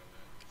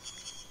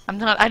 I'm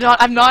not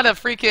a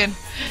freaking...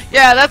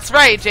 Yeah, that's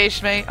right,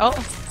 Jay. Oh,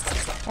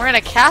 we're in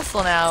a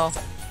castle now.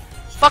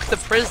 Fuck the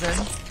prison.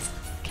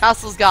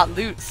 Castle's got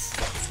loots.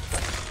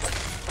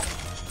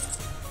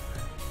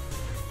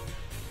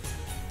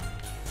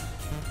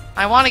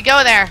 I want to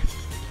go there.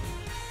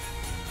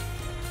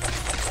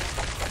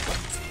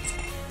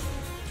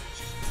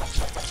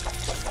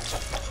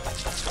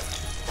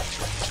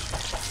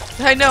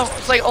 I know,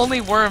 it's like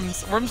only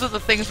worms. Worms are the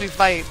things we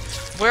fight.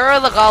 Where are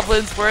the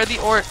goblins? Where are the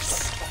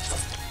orcs?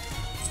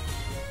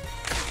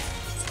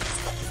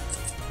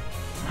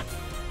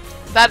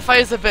 That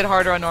fight is a bit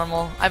harder on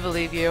normal. I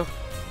believe you.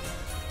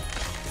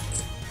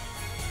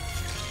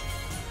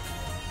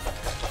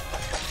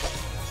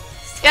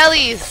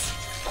 Skellies!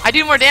 I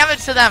do more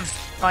damage to them!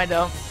 No, I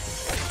don't.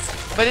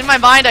 But in my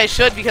mind I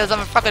should because I'm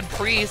a fucking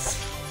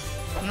priest.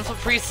 And that's what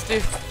priests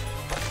do.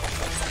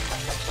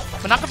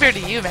 But not compared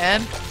to you,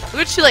 man.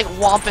 Look at you like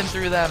whomping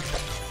through them.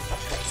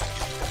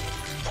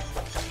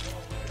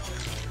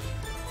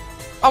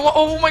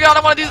 Oh my god,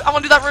 I wanna do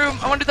that room!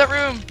 I wanna do that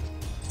room!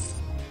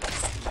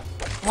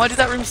 I wanna do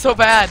that room so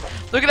bad.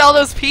 Look at all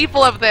those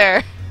people up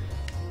there!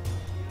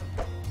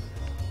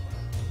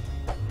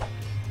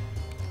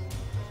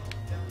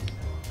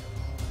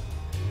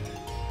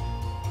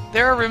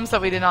 There are rooms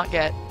that we did not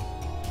get.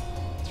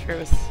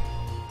 Truth.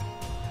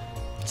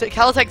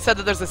 Kalitech said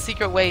that there's a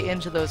secret way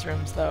into those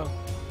rooms, though.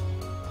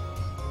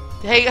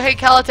 Hey,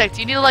 Kalitech, do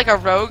you need like a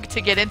rogue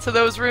to get into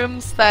those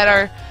rooms that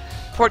are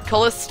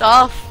portcullis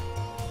stuff?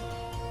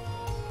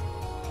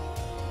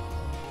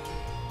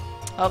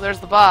 Oh, there's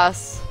the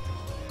boss.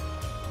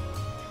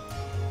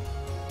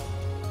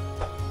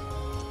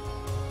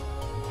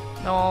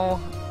 No.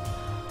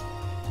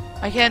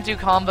 I can't do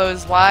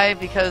combos. Why?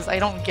 Because I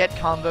don't get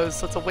combos,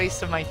 so it's a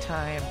waste of my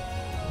time.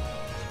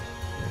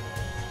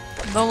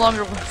 No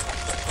longer...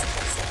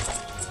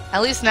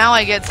 At least now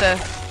I get to...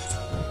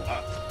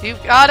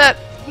 You've got it!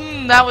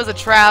 That was a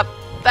trap.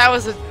 That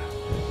was a...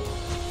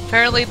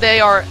 Apparently they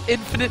are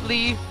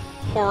infinitely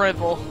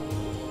horrible.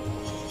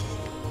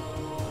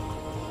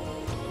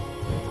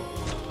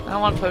 I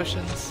don't want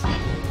potions.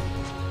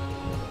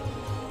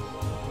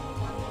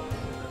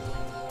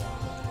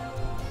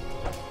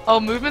 Oh,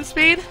 movement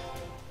speed?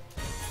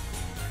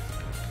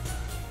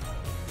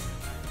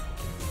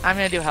 I'm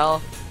gonna do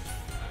health.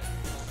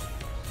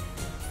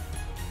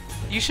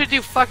 You should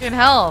do fucking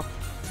health.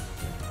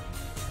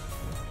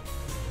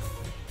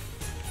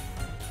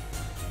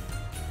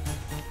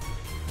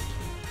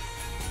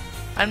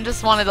 I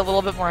just wanted a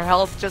little bit more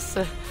health just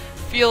to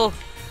feel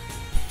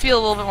a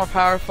little bit more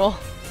powerful.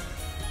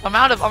 I'm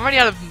already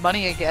out of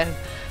money again.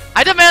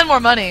 I demand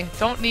more money.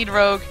 Don't need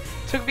rogue.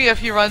 Took me a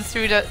few runs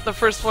through the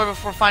first floor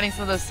before finding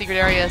some of those secret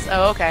areas.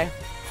 Oh, okay.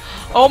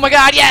 Oh my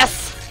god,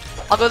 yes!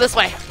 I'll go this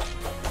way.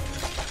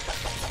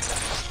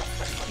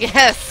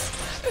 Yes!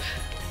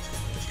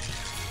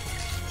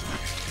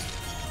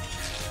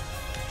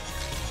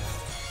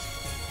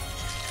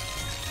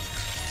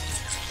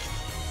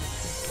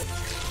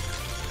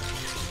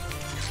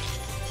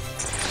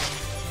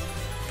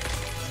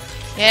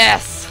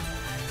 Yes!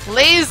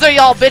 Laser,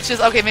 y'all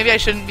bitches! Okay, maybe I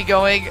shouldn't be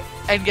going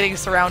and getting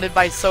surrounded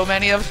by so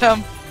many of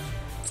them.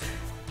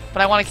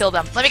 But I want to kill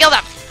them. Let me kill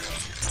them!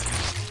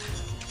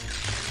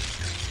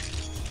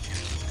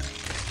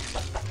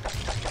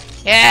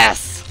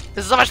 Yes!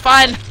 This is so much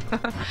fun!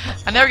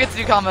 I never get to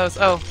do combos.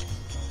 Oh.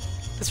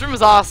 This room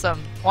is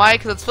awesome. Why?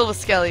 Because it's filled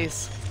with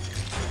skellies.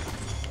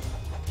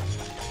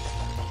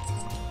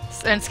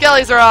 And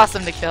skellies are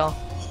awesome to kill.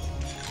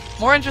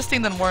 More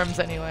interesting than worms,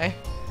 anyway.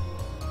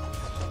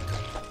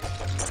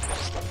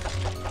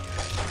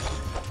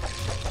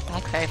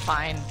 Okay,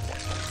 fine.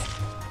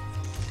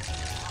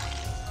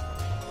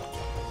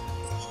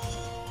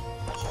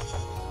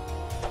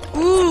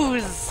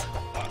 Ooze!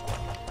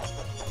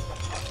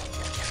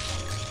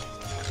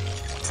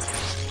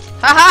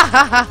 Ha ha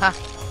ha ha ha!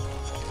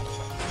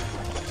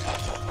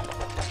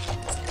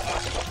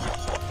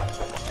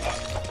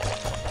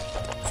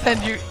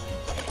 Send you.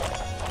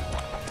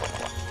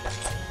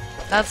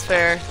 That's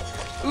fair.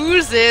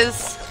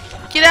 Oozes!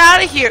 Get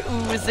out of here,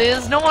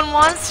 oozes! No one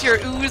wants your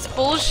ooze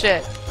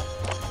bullshit!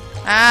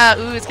 Ah,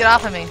 ooze, get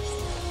off of me.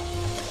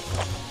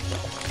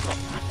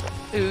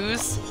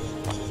 Ooze.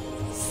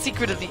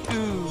 Secret of the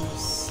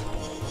ooze.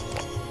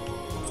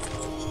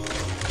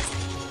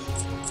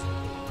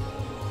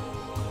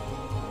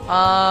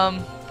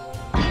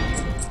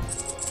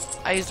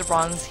 I used a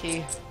bronze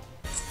key.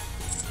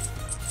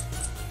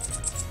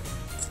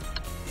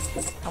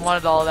 I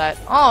wanted all of that.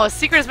 Oh, a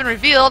secret has been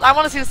revealed. I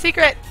want to see the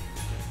secret.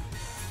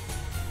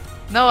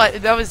 No,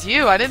 that was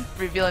you. I didn't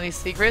reveal any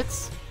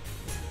secrets.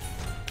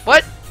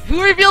 What?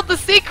 Who revealed the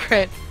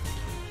secret?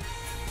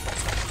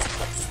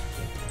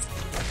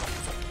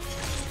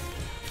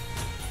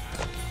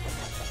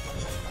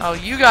 Oh,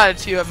 you got it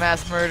too, a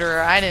mass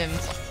murderer. I didn't.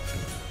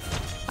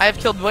 I have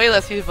killed way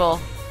less people.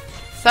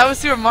 So that was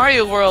Super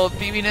Mario World,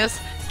 BBness,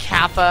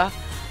 Kappa.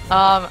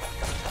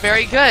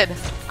 Very good.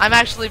 I'm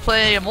actually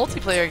playing a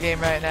multiplayer game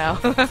right now.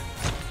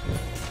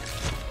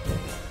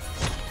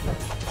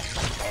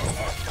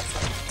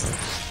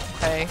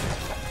 Okay.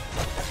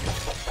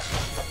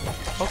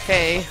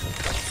 Okay.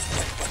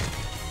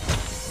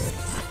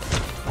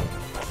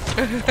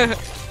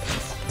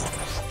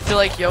 Feel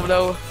like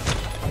YOLO.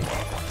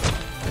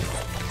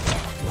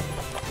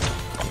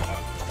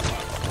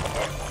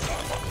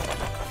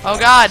 Oh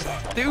god,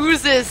 the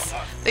oozes!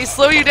 They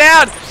slow you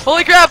down!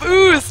 Holy crap,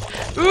 ooze!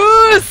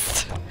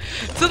 Ooze!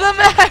 To the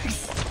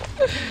max!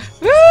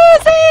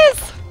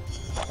 Oozes!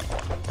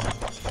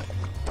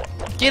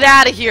 Get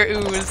out of here,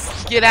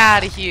 ooze. Get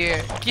out of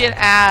here. Get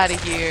out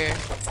of here.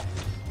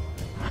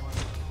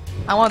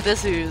 I want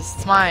this ooze.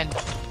 It's mine.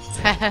 Is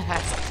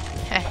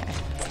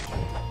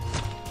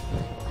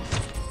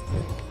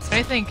there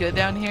anything good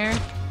down here?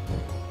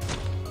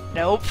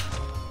 Nope.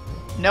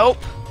 Nope.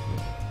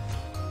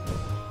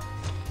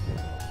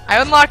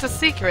 I unlocked a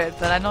secret,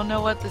 but I don't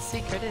know what the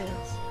secret is.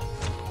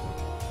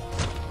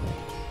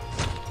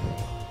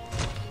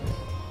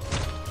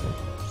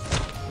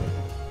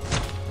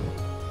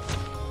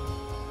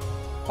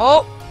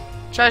 Oh!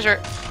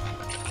 Treasure!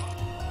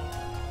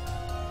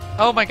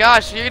 Oh my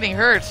gosh, you're getting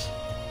hurt.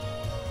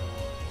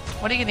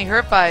 What are you getting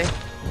hurt by?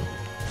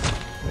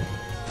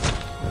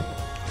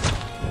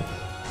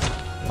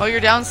 Oh, you're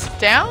down?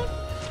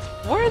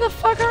 Where the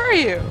fuck are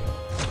you?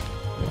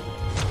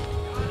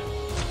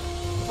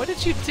 What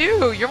did you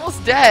do? You're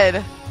almost dead.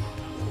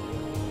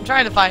 I'm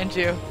trying to find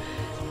you.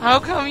 How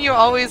come you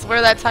always wear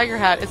that tiger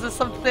hat? Is this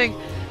something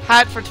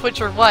hat for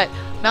Twitch or what?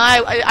 No,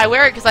 I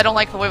wear it because I don't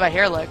like the way my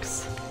hair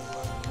looks.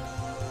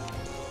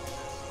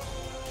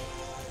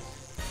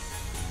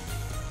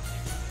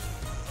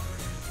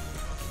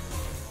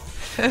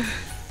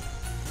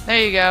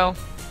 There you go.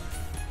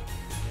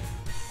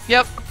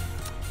 Yep.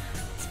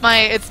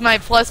 It's my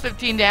plus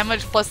 15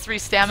 damage, plus 3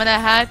 stamina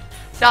hat.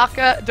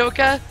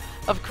 Doka,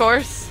 of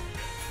course.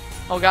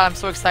 Oh god, I'm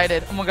so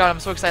excited. Oh my god, I'm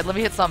so excited. Let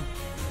me hit some.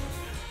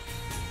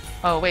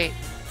 Oh, wait.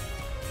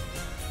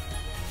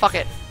 Fuck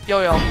it.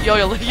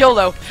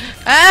 YOLO.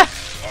 Ah!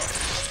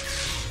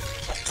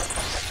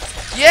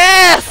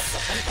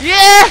 Yes!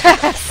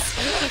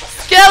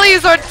 Yes!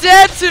 Skellies are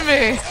dead to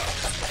me!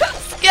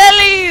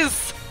 Skellies!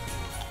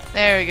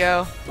 There we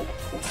go.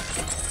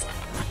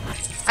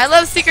 I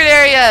love secret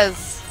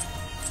areas!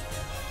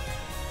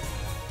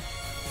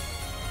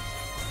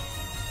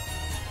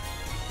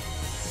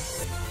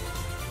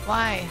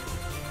 Why?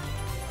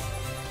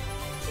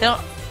 They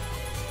don't...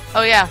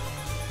 Oh yeah.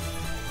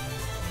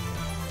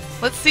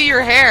 Let's see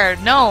your hair.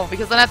 No,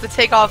 because then I have to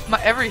take off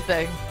my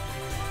everything.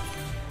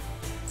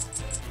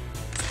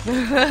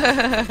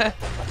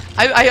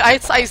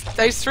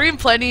 I stream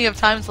plenty of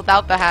times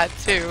without the hat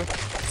too.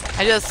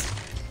 I just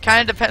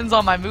kind of depends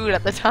on my mood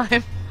at the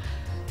time.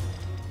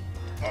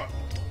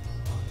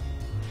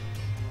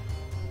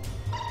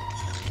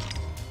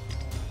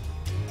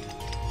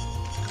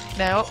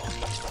 No.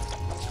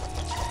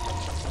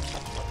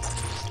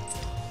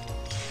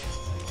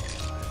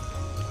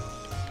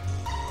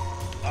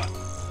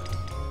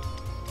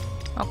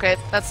 Okay,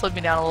 that slowed me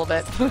down a little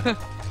bit.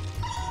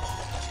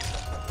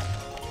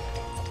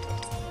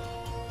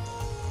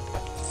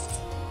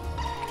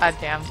 God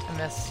damn, I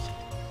missed.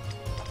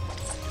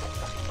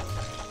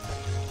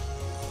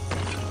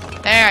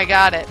 There, I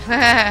got it.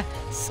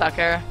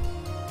 Sucker.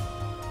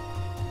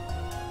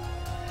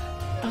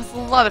 That was a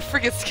lot of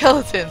freaking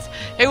skeletons.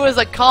 It was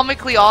a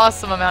comically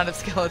awesome amount of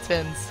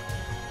skeletons.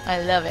 I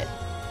love it.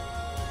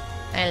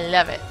 I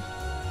love it.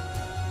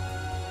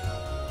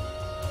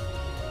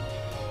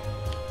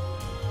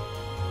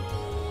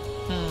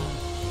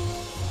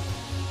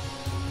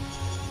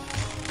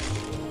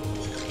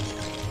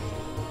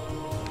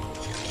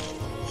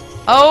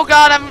 Oh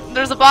god,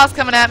 there's a boss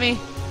coming at me.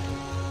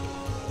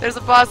 There's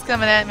a boss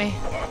coming at me.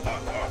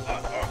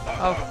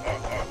 Oh.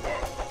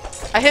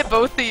 I hit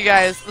both of you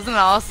guys. Wasn't it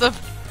awesome?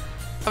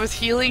 I was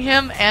healing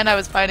him and I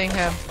was fighting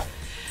him.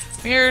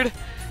 Weird.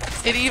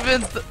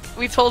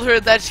 We told her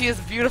that she is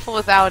beautiful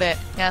without it.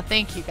 Yeah,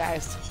 thank you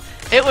guys.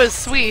 It was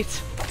sweet.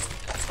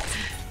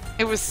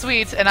 It was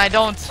sweet, and I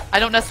don't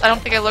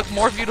think I look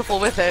more beautiful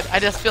with it. I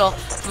just feel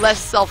less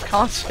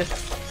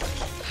self-conscious.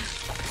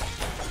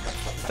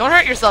 Don't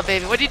hurt yourself,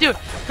 baby. What do you do?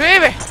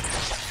 Baby!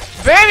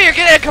 Baby, you're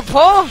getting a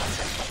capone!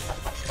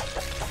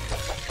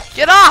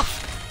 Get off!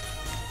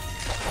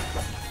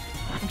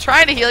 I'm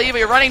trying to heal you, but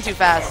you're running too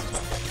fast.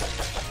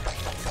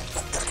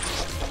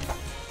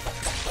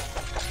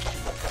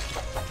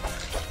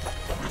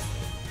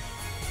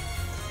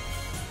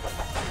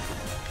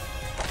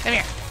 Come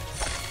here.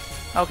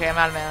 Okay, I'm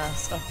out of mana,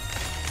 so...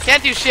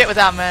 Can't do shit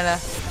without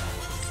mana.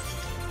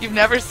 You've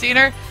never seen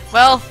her?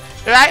 Well...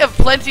 I have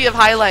plenty of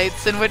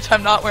highlights in which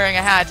I'm not wearing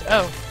a hat.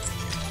 Oh.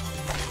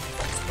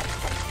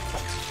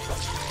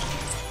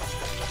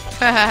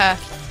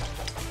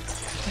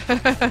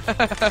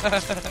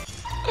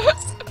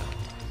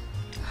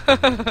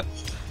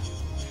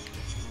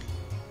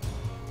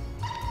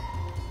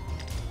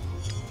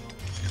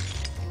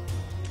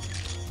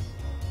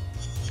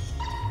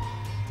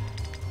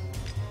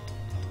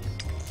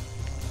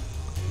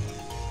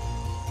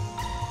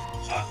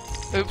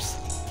 Oops.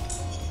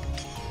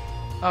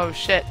 Oh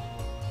shit.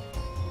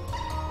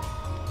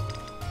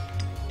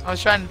 I was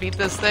trying to beat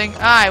this thing.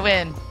 Ah, I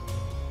win.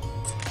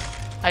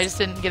 I just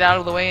didn't get out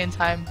of the way in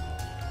time.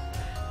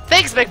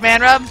 Thanks,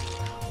 McMahon Rub!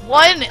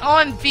 One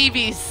on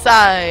BB's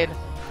side.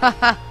 I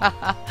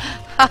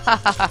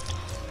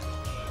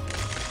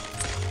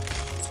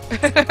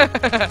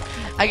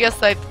guess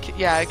it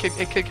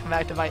could come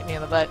back to bite me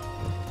in the butt.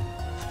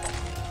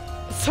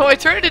 So I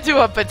turned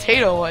into a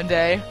potato one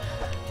day.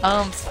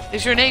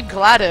 Is your name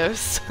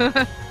GLaDOS?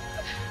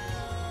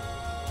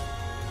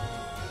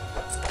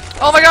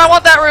 Oh my god, I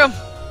want that room!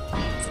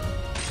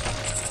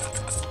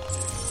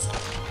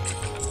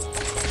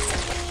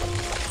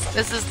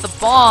 This is the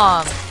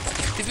bomb.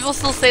 Do people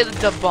still say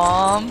the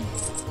bomb?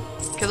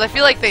 Because I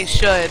feel like they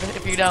should,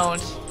 if you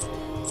don't.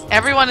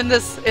 Everyone in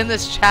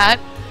this chat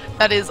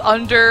that is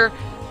under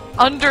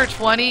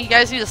 20, you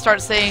guys need to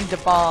start saying da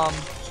bomb.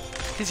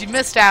 Because you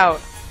missed out.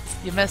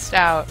 You missed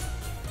out.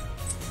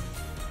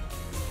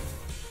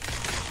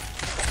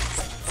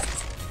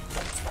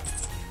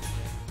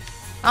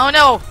 Oh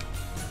no!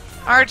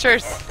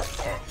 Archers!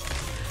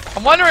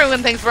 I'm wondering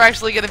when things were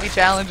actually gonna be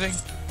challenging.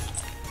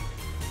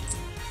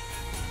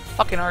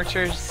 Fucking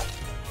archers.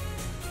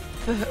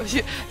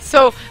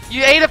 So,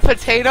 you ate a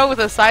potato with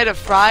a side of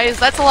fries?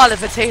 That's a lot of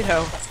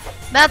potato.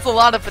 That's a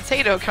lot of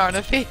potato,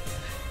 Carnaby.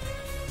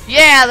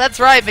 Yeah, that's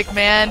right,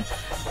 McMahon.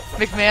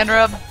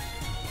 McMahon-rub.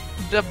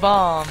 Da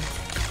bomb.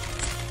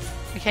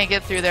 We can't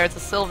get through there, it's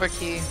a silver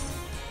key.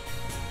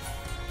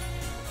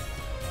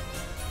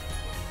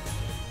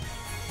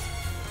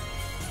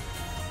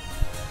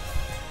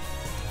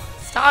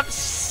 Stop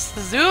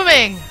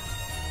zooming!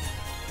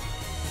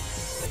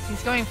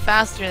 He's going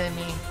faster than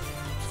me.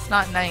 It's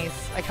not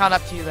nice. I caught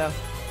up to you though.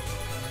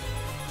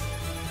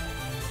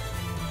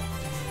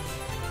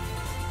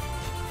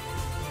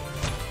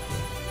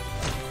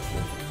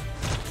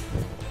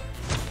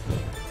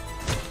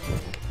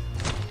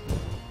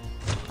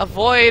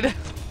 Avoid.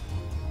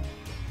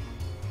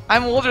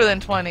 I'm older than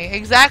 20.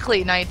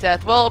 Exactly, Night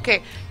Death. Well,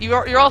 okay.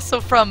 You're also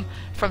from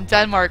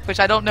Denmark, which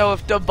I don't know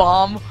if da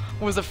bomb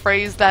was a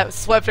phrase that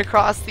swept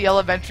across the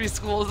elementary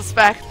schools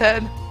back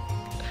then.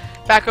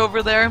 Back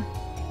over there.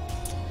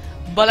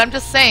 But I'm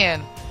just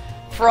saying,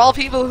 for all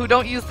people who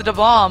don't use the da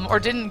bomb or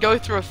didn't go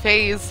through a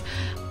phase,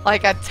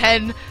 like a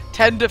 10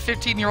 to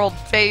 15-year-old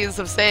phase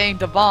of saying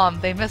da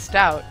bomb, they missed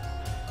out.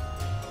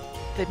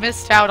 They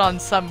missed out on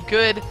some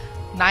good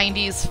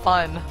 90s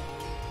fun.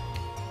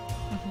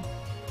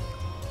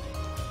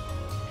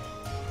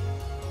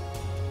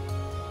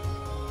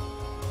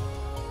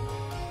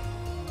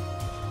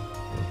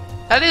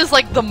 That is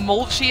like the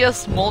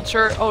mulchiest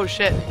mulcher. Oh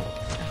shit.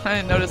 I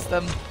didn't notice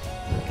them.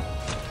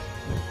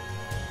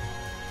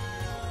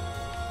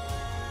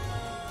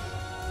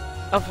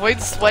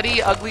 Avoid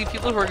sweaty, ugly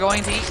people who are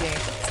going to eat me.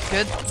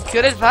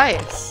 Good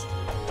advice.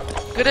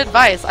 Good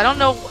advice. I don't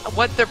know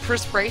what their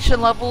perspiration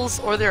levels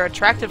or their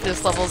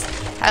attractiveness levels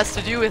has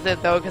to do with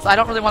it though, because I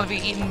don't really want to be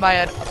eaten by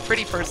a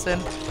pretty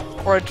person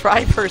or a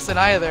dry person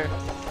either.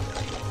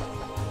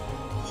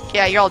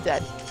 Yeah, you're all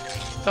dead.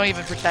 Don't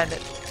even pretend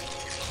it.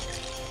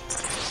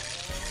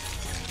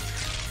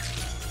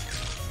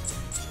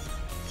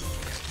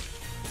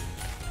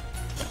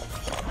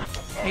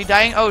 Are you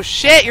dying? Oh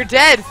shit, you're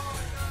dead!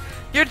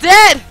 You're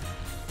dead!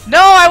 No,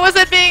 I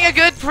wasn't being a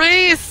good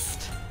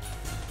priest!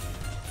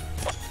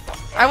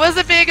 I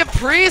wasn't being a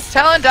priest!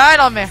 Helen died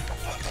on me!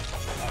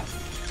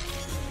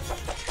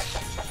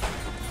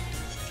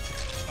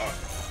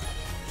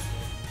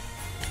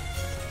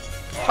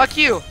 Fuck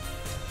you!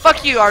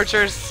 Fuck you,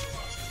 archers!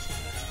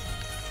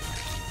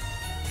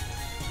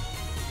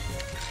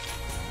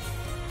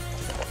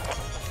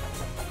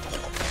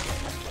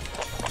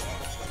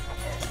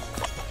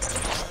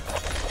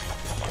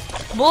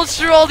 Mulch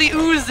through all the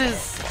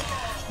oozes!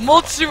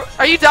 Mulch through—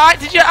 Are you dying?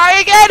 Did you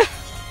die again?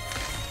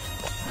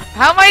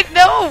 How am I—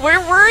 No! Where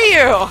were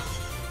you?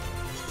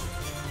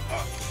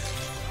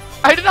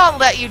 I did not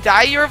let you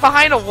die. You were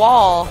behind a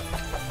wall.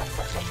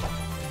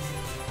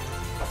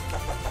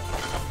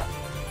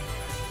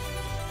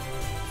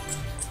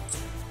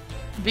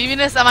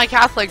 Beaviness, am I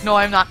Catholic? No,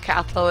 I'm not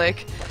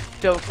Catholic.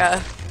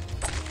 Doka.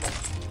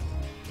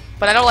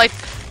 But I don't like—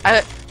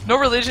 no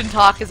religion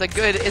talk is a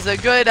good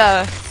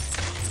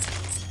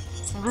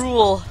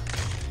rule.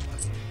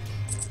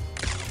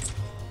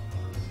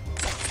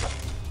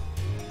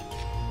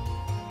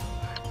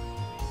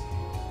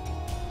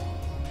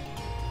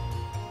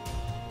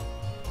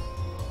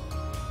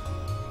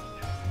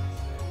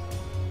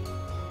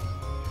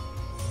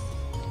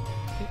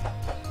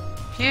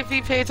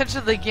 PvP, pay attention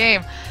to the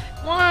game.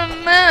 Well,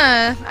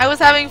 man, I was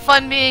having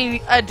fun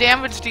being a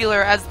damage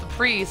dealer as the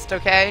priest,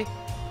 okay?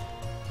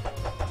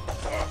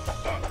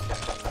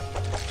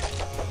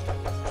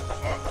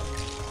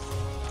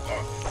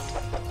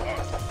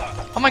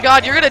 Oh my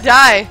god, you're gonna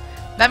die!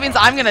 That means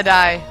I'm gonna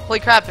die. Holy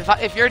crap,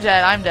 if you're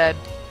dead, I'm dead.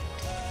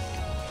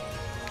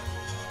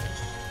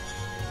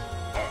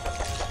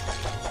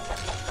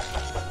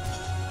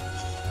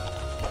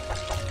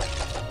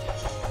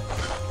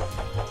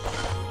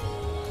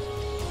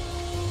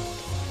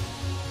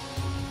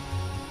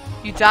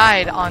 You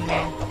died on me.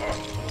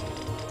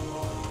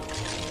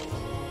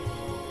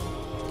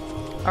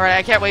 Alright,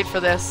 I can't wait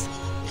for this.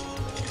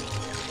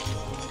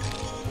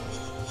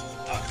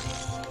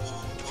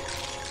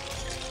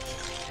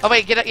 Oh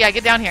wait,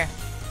 get down here.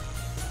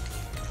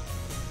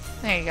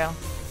 There you go.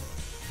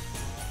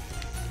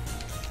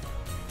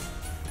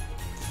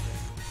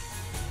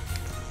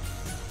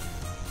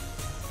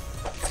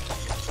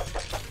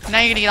 Now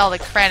you're gonna get all the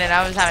credit.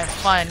 I was having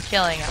fun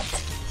killing him.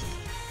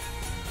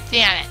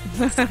 Damn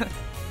it.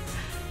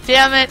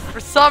 Damn it. For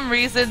some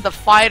reason, the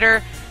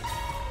fighter...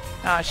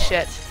 Oh,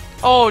 shit.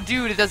 Oh,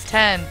 dude, it does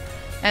 10.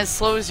 And it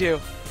slows you.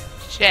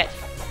 Shit.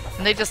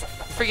 And they just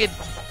friggin...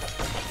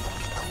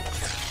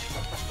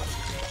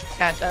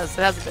 Yeah, it does.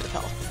 It has a bit of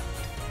health.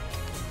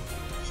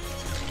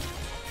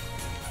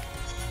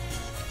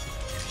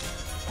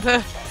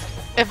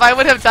 If I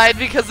would have died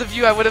because of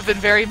you, I would have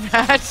been very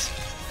mad.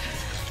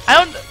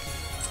 I don't...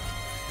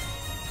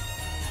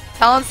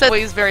 Talon said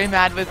he's very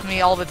mad with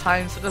me all the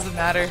time, so it doesn't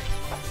matter.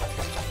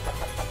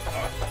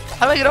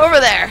 How do I get over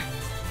there?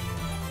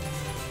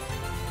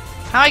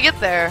 How do I get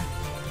there?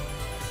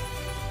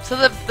 To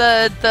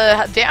the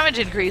damage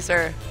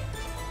increaser.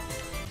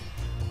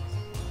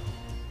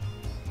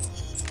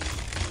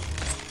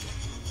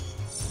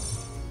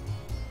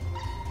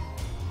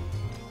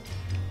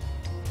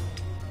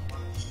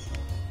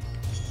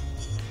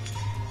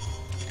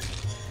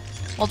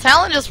 Well,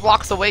 Talon just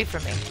walks away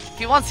from me. If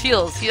he wants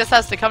heals, he just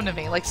has to come to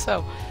me, like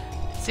so.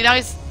 See, now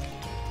he's...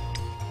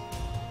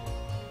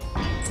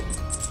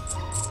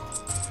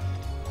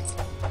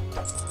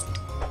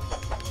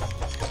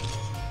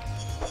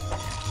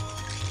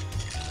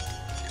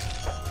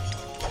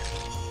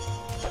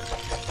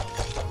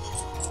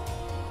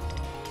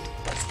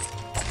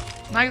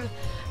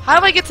 How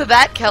do I get to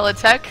that,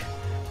 Kelatek?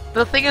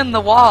 The thing in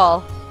the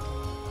wall.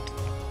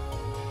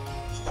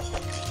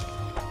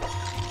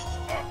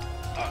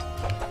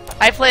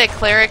 I play a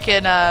cleric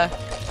in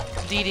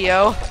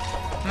DDO.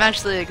 I'm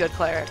actually a good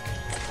cleric.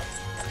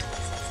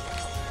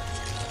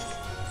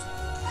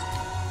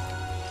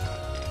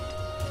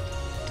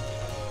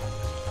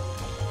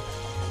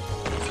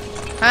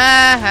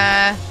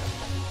 Haha.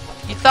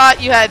 You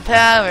thought you had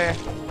power.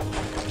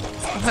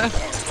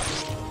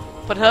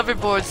 But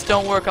hoverboards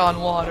don't work on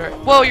water.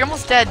 Whoa, you're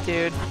almost dead,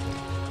 dude.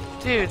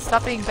 Dude,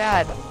 stop being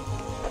bad.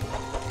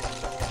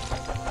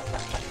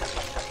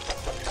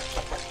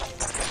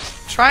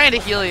 Trying to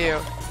heal you,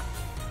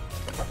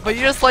 but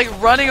you're just like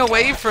running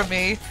away from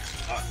me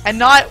and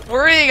not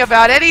worrying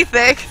about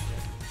anything.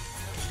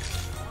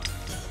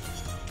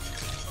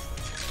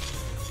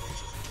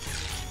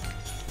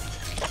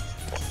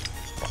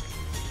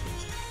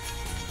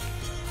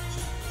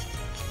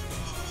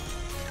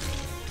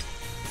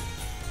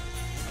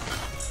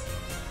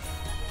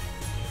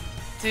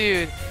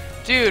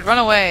 Dude, run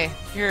away.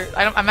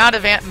 I'm out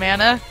of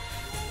mana.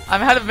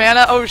 I'm out of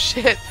mana. Oh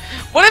shit!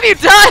 What have you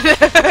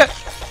done?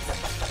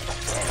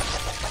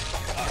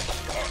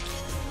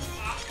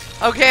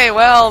 Okay,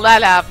 well,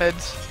 that happened.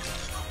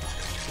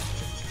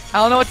 I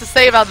don't know what to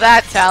say about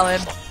that, Talon.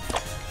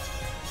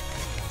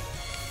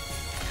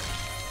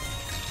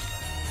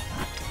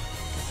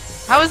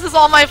 How is this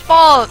all my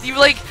fault? You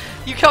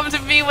come to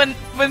me when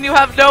you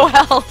have no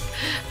health,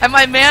 and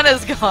my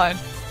mana's gone.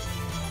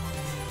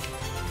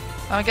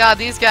 Oh my god,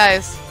 these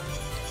guys.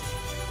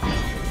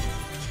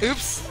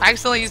 Oops, I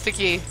accidentally used a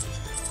key.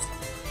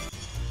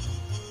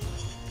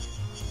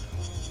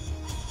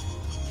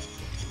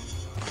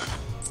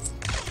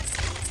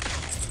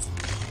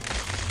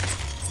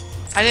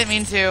 I didn't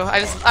mean to.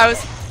 I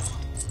was...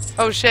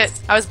 Oh shit.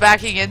 I was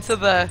backing into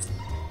the...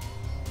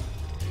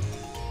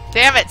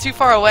 Damn it, too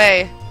far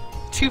away.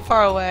 Too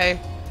far away.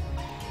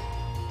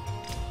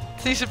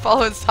 So you should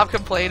follow and stop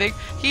complaining.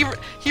 He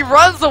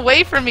runs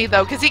away from me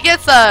though, because he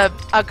gets a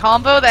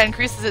combo that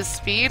increases his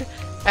speed,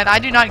 and I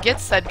do not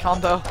get said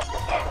combo.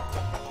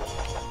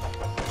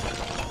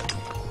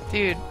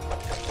 Dude.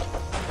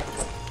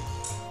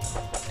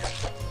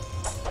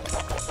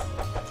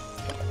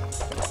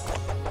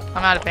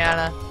 I'm out of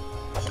mana.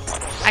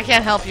 I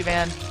can't help you,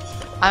 man.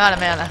 I'm out of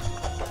mana.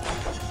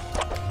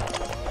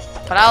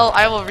 But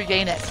I will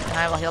regain it, and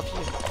I will help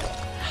you.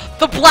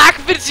 The Black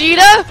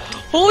Vegeta?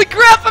 Holy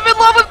crap, I'm in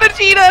love with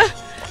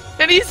Vegeta!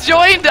 And he's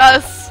joined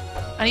us!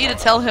 I need to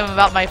tell him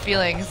about my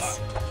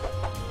feelings.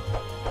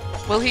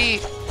 Will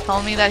he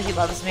tell me that he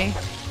loves me?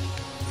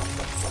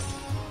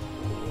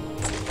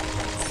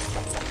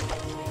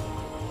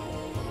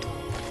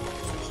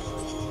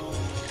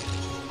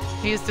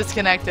 He's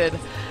disconnected.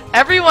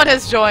 Everyone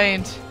has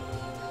joined!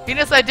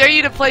 Venus, I dare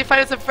you to play Five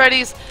Nights at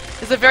Freddy's.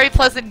 It's a very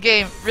pleasant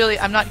game. Really,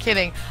 I'm not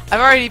kidding.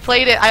 I've already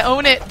played it. I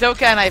own it,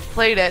 Doka, and I've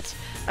played it.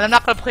 And I'm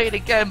not going to play it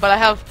again, but I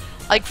have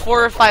like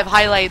 4 or 5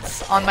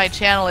 highlights on my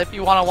channel if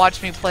you want to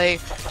watch me play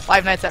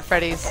Five Nights at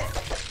Freddy's.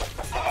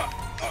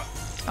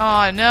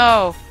 Oh,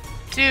 no.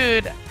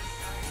 Dude.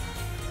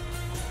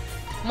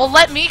 Well,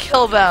 let me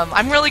kill them.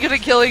 I'm really good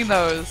at killing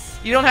those.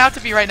 You don't have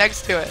to be right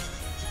next to it.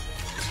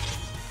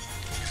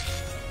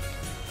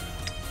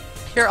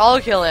 Here, I'll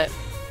kill it.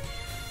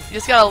 You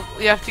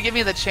have to give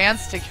me the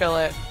chance to kill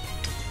it.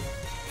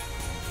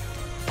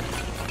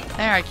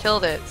 There, I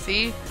killed it.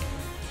 See?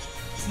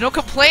 There's no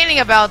complaining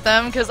about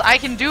them, because I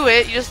can do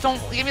it. You just don't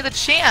give me the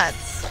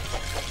chance.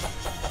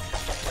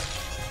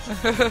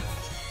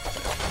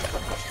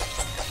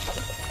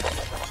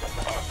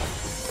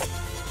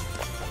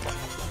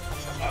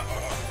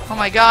 Oh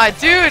my god,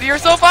 dude, you're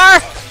so far!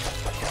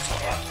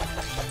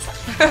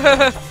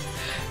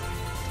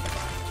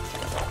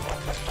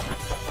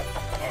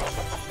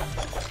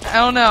 I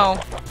don't know.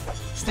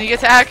 Sneak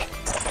attack?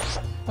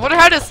 I wonder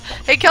how does...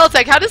 Hey,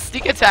 Keltec, how does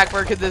sneak attack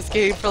work in this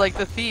game for, like,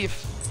 the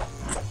thief?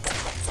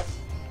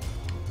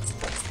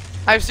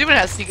 I assume it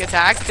has sneak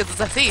attack, because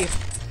it's a thief.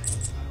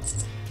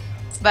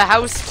 The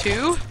house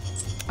too?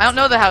 I don't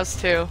know the house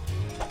too.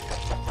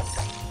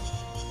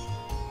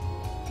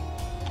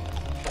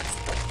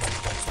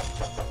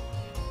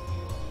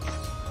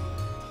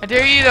 I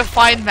dare you to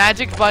find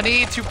Magic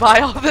Bunny to buy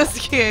all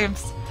these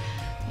games.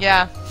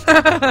 Yeah.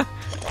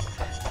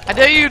 I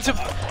dare you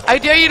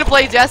to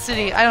play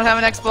Destiny. I don't have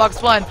an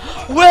Xbox One.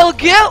 Well,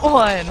 get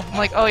one! I'm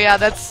like, oh yeah,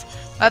 that's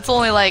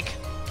only like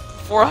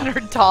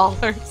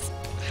 $400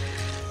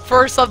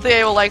 for something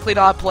I will likely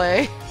not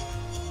play.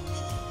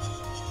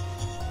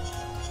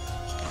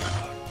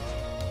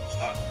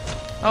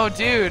 Oh,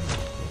 dude.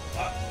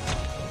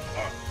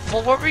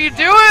 Well, what were you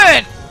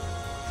doing?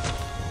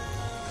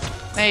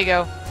 There you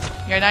go.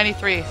 You're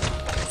 93. Be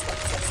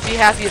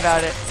happy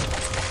about it.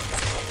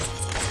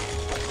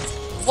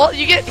 Well,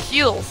 you get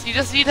heals. You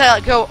just need to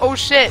go, oh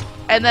shit.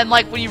 And then,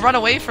 like, when you run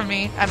away from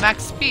me at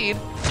max speed.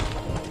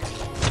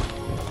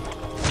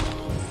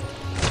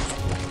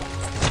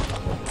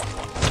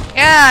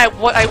 Yeah,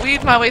 I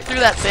weaved my way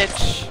through that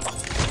bitch.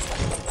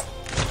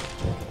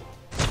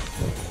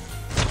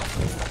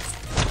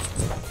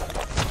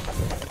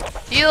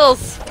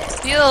 Heals!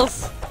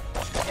 Heals!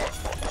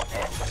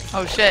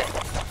 Oh shit.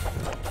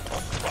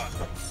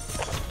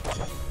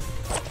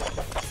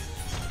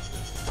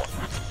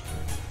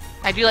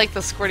 I do like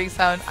the squirting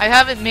sound. I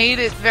haven't made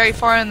it very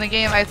far in the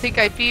game. I think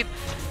I beat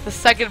the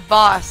second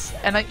boss,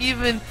 and I'm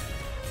even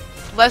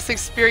less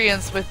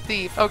experienced with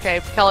Thief. Okay,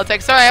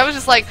 Kelitech. Sorry, I was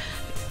just like,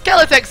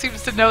 Kelitech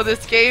seems to know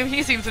this game.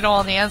 He seems to know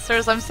all the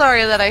answers. I'm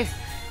sorry that I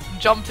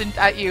jumped in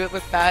at you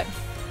with that.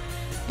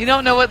 You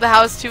don't know what the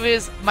house 2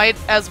 is, might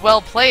as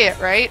well play it,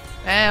 right?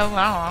 I don't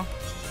know.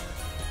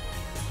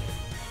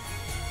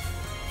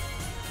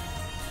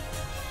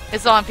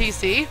 It's on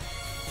PC.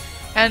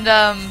 And,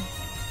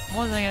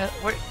 what was I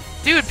gonna...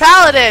 Dude,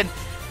 Paladin!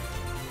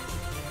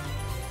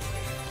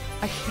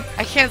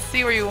 I can't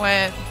see where you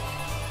went.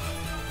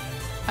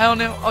 I don't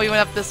know. Oh, you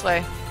went up this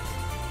way.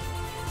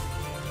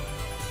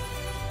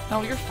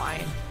 No, you're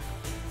fine.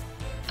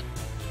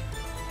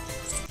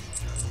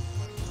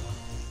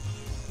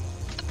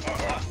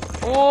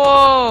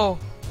 Whoa!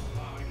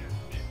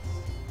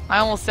 I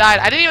almost died.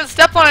 I didn't even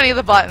step on any of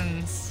the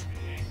buttons.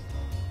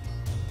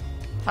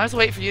 I'm just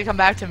waiting for you to come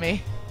back to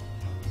me.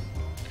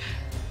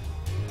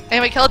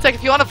 Anyway, Kelitech,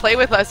 if you want to play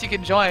with us, you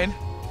can join.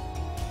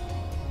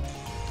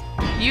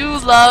 You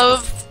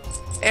love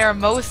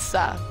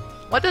Hermosa.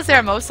 What does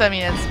Hermosa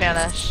mean in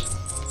Spanish?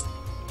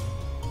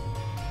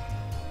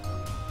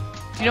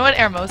 Do you know what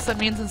Hermosa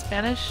means in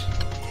Spanish?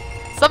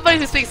 Somebody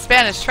who speaks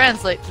Spanish,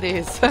 translate,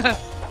 please.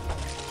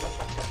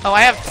 Oh,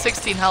 I have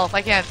 16 health.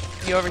 I can't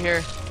be over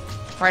here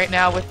right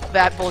now with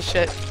that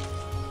bullshit.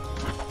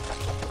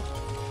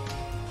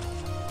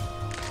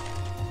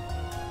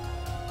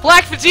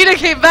 Black Vegeta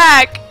came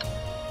back!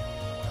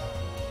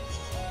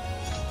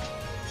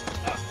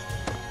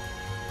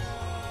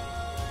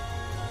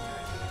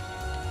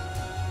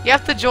 You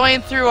have to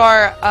join through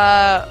our,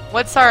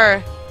 what's our...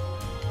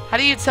 How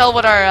do you tell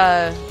what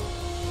our,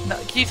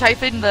 can you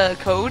type in the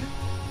code?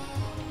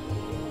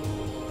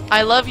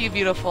 I love you,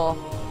 beautiful.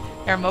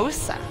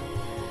 Hermosa.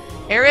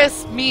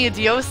 Eres mi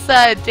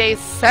diosa de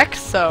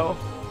sexo.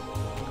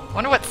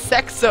 Wonder what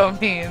sexo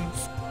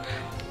means.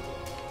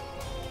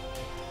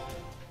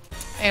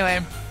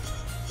 Anyway.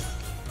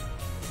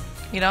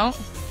 You know?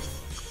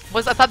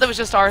 I thought that was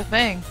just our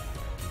thing.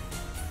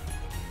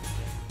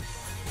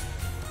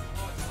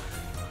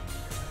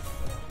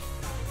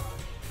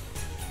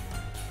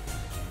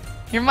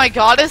 You're my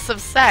goddess of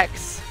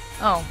sex.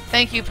 Oh,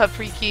 thank you,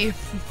 Papriki.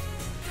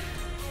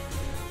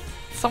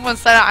 Someone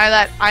said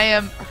that I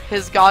am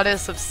his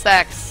goddess of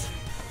sex.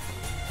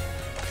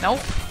 Nope.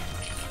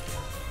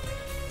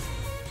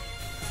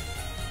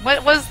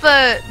 What was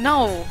the...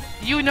 No.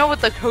 You know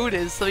what the code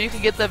is, so you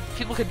can get the...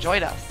 People can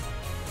join us.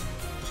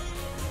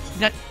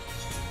 No.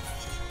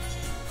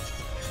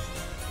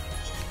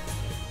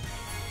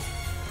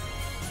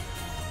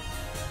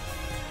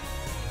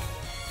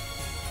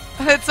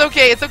 It's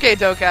okay,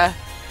 Doka.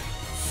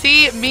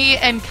 See me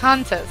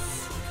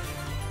Encantus.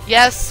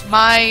 Yes,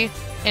 my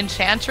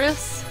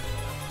enchantress?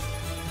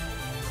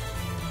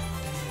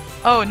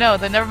 Oh no,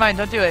 then never mind,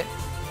 don't do it.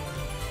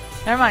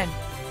 Never mind.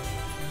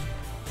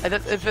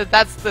 If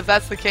that's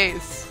the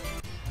case.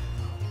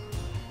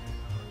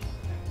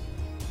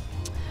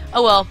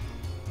 Oh well.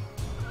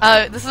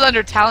 This is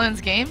under Talon's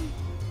game?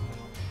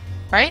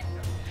 Right?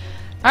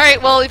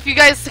 Alright, well if you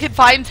guys can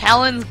find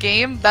Talon's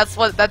game, that's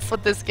what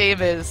this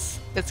game is.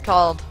 It's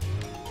called.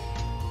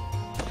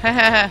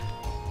 I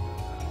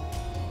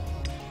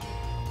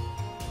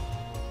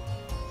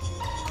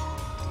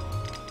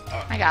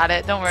got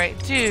it, don't worry.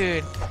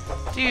 Dude.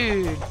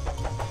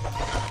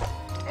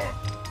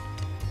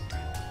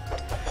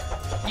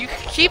 You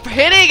keep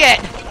hitting it!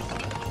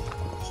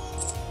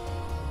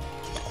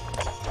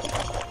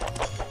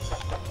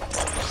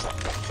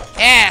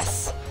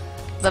 Yes!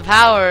 The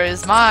power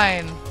is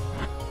mine.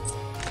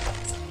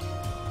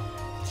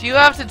 Do you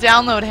have to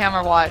download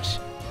HAMMERWATCH?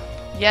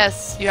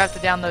 Yes, you have to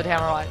download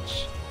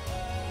HAMMERWATCH.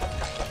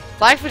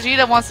 Black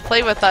Vegeta wants to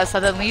play with us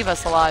and then leave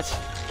us a lot.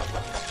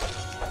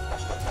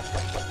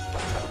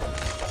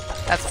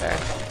 That's fair.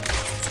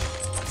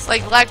 It's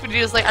like Black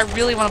Vegeta's like, I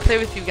really want to play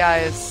with you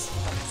guys.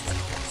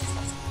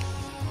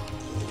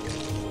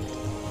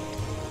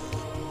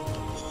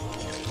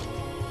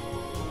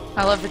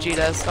 I love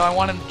Vegeta, so I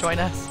want him to join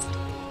us.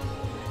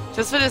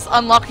 Just finished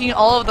unlocking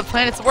all of the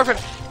planets of Warfare.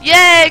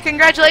 Yay!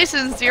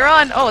 Congratulations! You're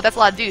on! Oh, that's a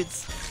lot of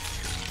dudes.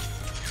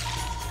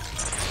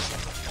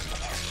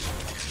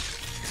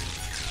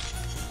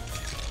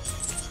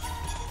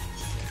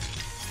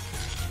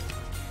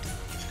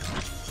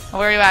 Oh,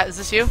 where are you at? Is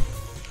this you?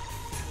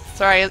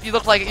 Sorry, you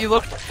looked like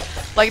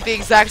the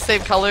exact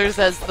same colors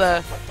as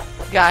the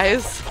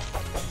guys.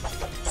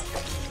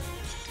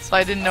 So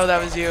I didn't know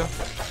that was you.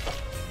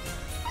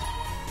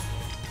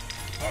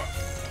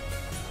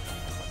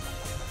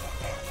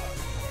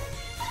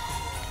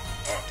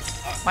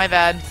 My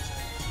bad.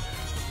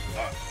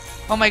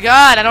 Oh my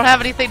god, I don't have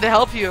anything to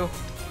help you.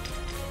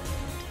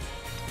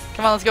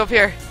 Come on, let's go up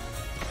here.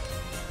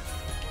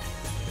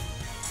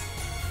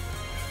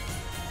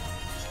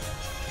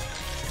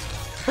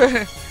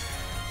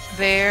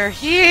 They're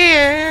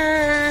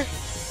here!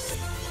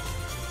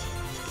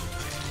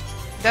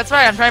 That's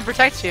right, I'm trying to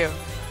protect you.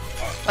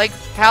 Like,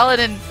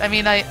 paladin,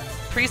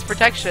 priest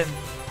protection.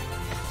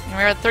 And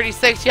we're at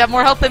 36, you have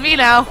more health than me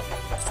now!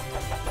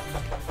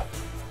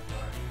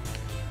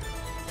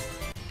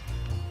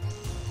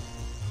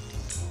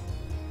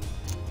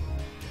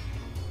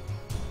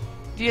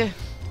 Yeah.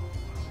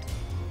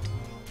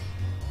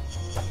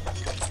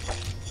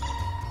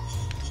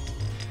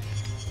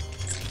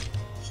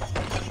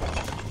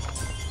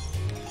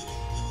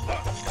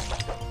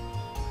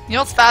 You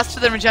know what's faster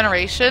than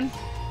regeneration?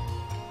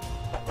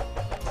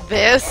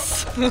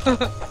 This.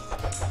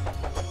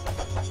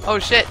 Oh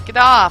shit, get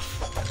off.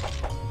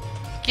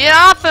 Get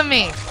off of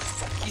me!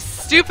 You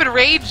stupid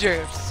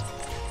ragers.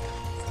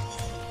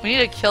 We need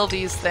to kill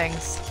these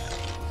things.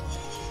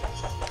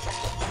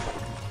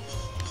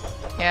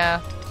 Yeah.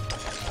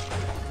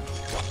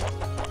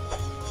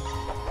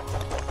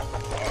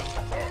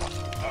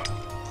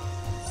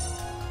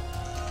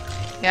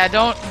 Yeah,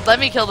 don't let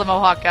me kill the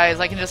Mohawk guys.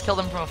 I can just kill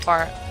them from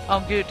afar. Oh,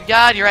 good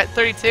God, you're at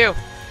 32.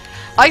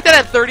 I like that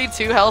at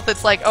 32 health,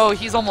 it's like, oh,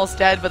 he's almost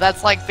dead, but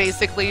that's like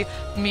basically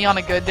me on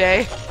a good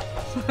day.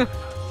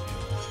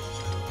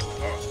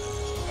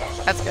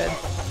 That's good.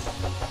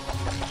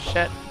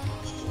 Shit.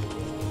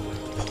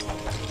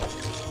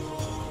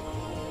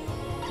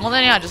 Well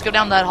then, yeah, just go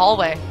down that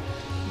hallway.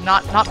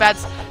 Not bad.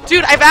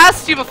 Dude, I've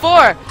asked you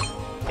before!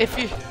 If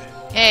you...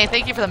 Hey,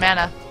 thank you for the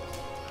mana.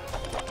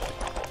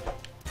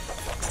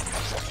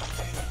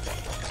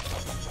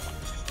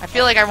 I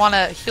feel like I want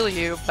to heal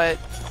you, but...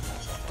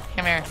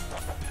 Come here.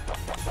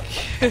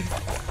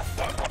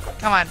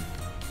 Come on.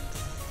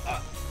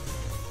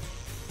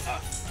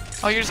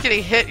 Oh, you're just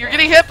getting hit. You're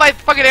getting hit by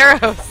fucking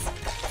arrows!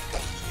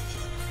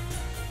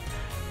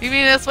 You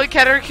mean that's what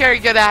Keter are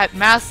good at?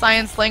 Math,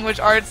 science,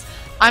 language, arts.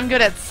 I'm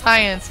good at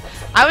science.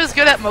 I was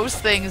good at most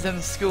things in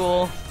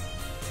school.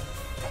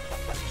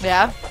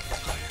 Yeah?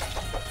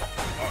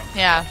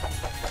 Yeah.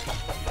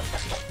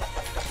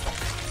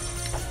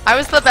 I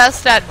was the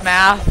best at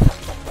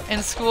math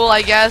in school,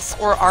 I guess,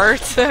 or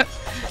art,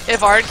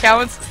 if art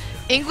counts.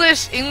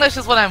 English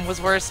is what I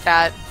was worst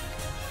at.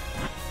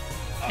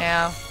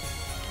 Yeah.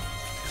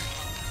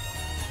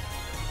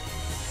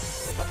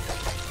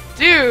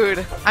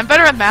 Dude, I'm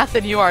better at math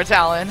than you are,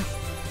 Talon.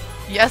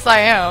 Yes, I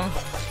am.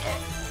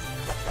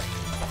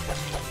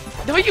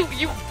 No,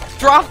 you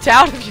dropped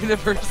out of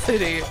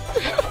university.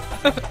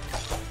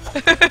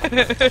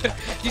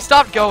 You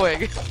stopped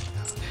going.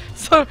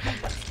 So,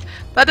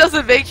 that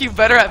doesn't make you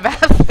better at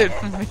math than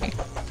me.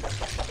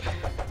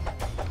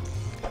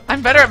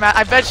 I'm better at math.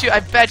 I bet you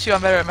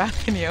I'm better at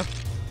math than you.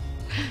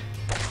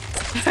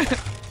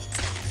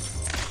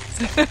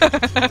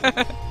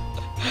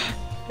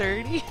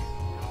 30?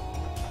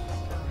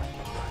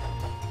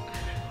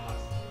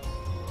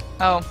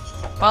 Oh.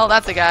 Well,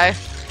 that's a guy.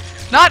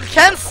 Not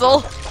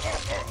cancel!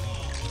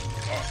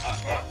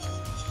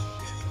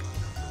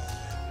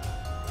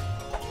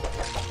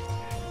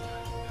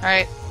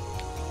 Alright.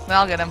 Then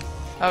I'll get him.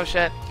 Oh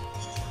shit.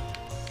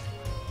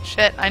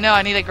 Shit, I know,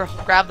 I need to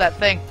grab that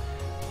thing.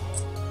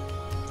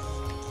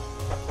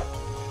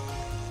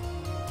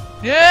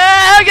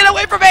 Yeah, get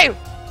away from me!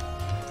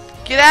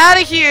 Get out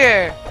of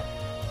here!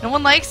 No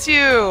one likes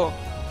you!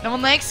 No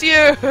one likes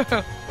you!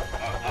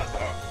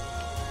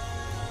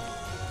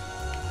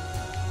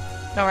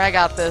 Don't worry, I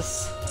got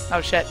this.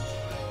 Oh shit.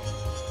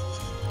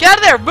 Get out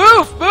of there!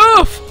 Move!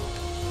 Move!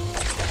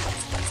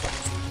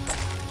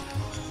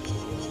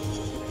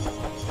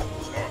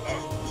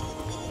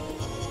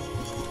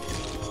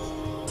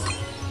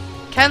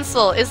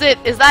 Cancel. Is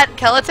that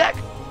Keletech?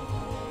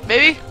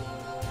 Maybe?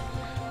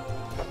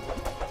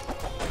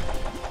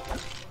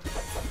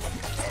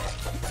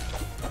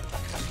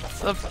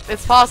 So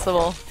it's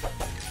possible.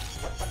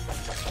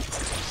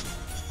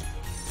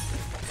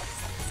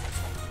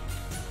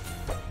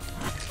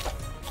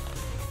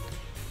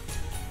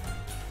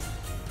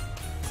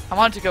 I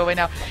want it to go away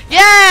now.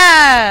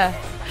 Yeah!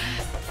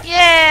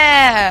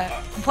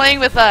 Yeah! I'm playing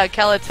with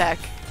Kelatek.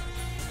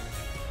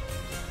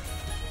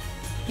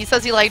 He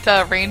says he liked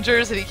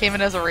Rangers and he came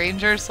in as a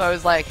Ranger, so I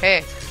was like,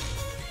 hey.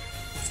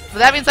 But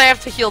that means I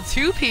have to heal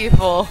 2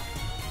 people.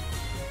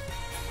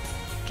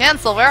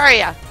 Cancel, where are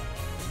ya?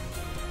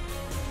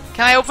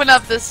 Can I open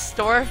up this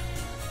store?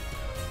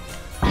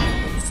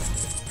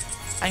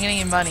 I'm gonna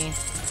need money,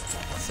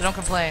 so don't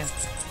complain.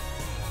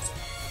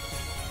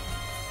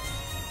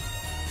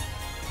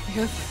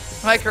 Am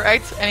I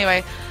correct?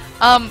 Anyway,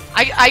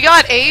 I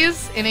got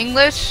A's in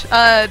English,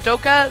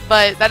 Doka,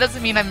 but that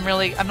doesn't mean I'm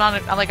not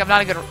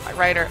a good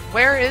writer.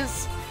 Where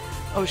is?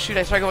 Oh shoot!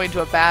 I started going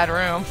into a bad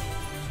room.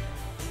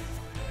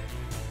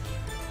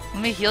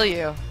 Let me heal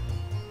you.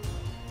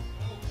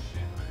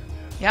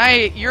 Yeah,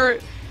 you're,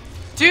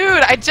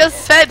 dude. I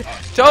just said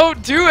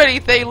don't do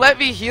anything. Let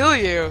me heal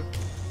you.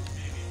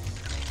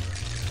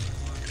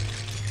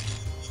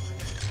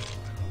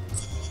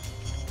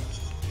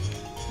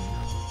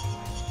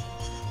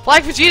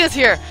 Black Vegeta's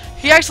here!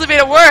 He actually made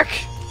it work!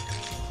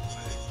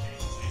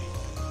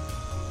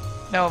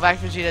 No, Black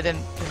Vegeta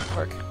didn't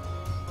work.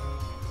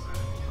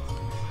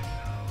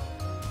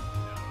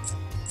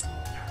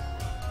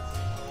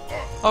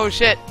 Oh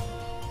shit.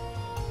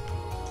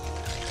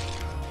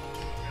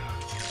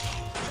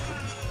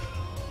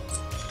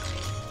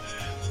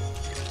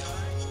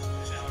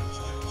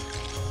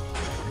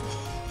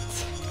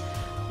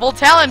 Well,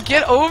 Talon,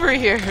 get over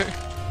here!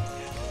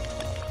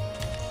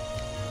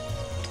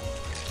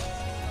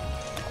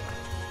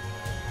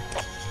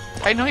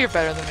 I know you're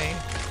better than me.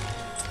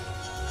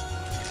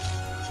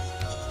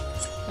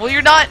 Well,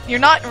 you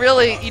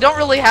don't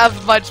really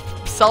have much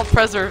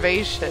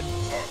self-preservation.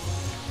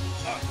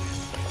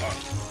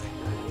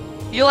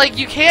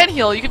 You can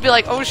heal. You could be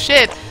like, oh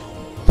shit,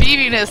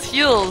 BBness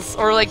heals,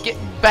 or like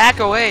back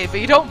away, but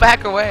you don't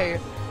back away.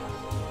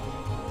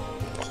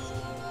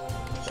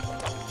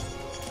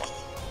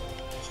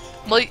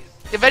 Well,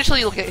 eventually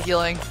you'll get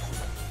healing.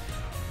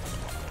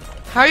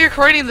 How are you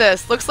recording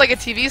this? Looks like a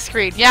TV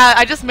screen. Yeah,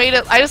 I just made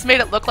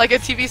it look like a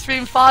TV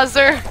screen,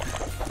 Fozzer.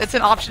 It's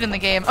an option in the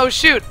game. Oh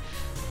shoot!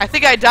 I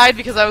think I died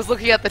because I was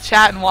looking at the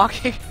chat and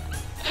walking.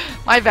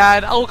 My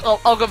bad. I'll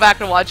go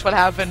back and watch what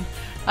happened.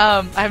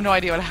 I have no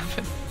idea what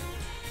happened.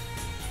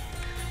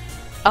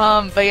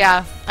 But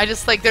yeah, I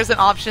just there's an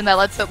option that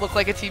lets it look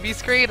like a TV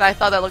screen. I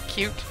thought that looked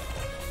cute,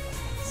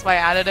 so I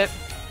added it.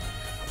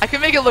 I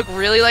could make it look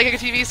really like a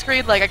TV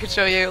screen. Like I could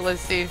show you. Let's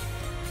see.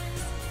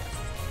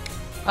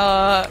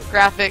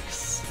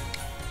 Graphics.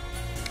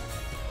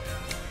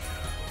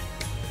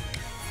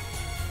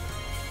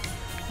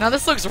 Now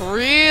this looks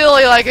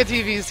really like a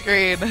TV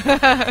screen.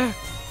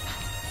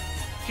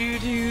 Do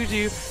do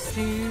do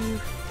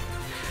do.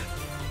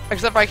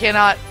 Except I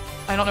cannot.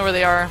 I don't know where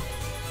they are.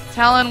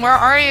 Talon, where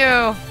are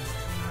you?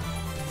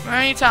 Where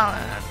are you,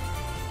 Talon?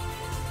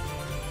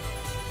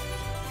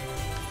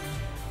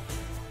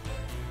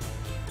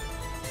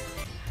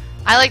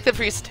 I like the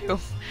priest too.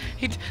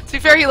 To be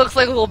fair, he looks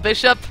like a little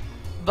bishop.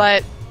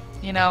 But,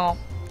 you know,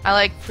 I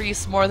like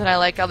priests more than I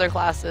like other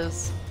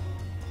classes.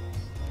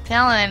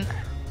 Talon,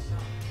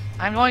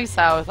 I'm going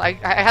south. I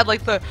had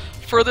like the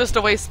furthest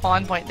away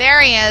spawn point.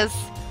 There he is!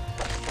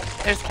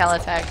 There's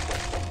Kelatek.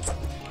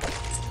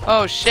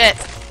 Oh shit.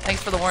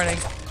 Thanks for the warning.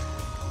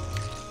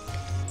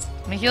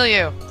 Let me heal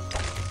you.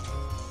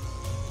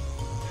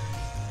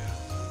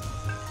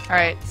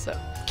 Alright, so...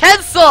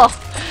 Cancel!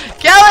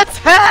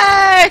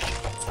 Kelatek!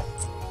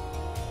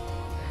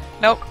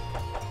 Nope.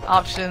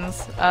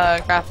 Options,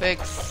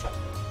 graphics,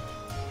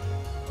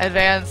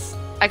 advanced.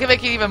 I can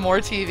make it even more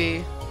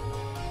TV.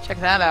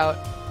 Check that out.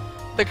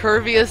 The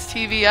curviest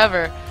TV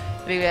ever.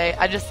 Anyway,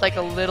 I just like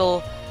a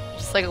little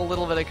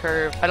bit of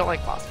curve. I don't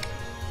like boss.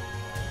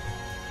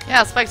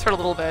 Yeah, spikes hurt a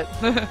little bit.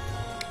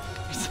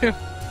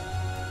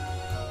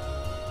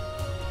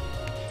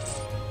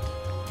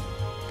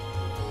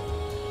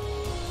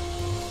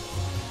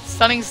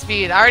 Stunning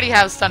speed. I already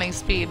have stunning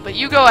speed, but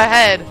you go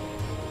ahead.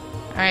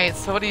 Alright,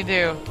 so what do you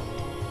do?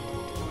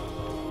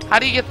 How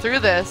do you get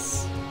through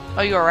this?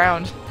 Oh, you go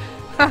around.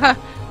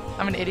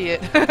 I'm an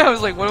idiot. I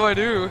was like, what do I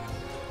do?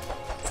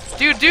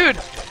 Dude!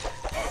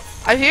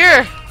 I'm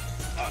here!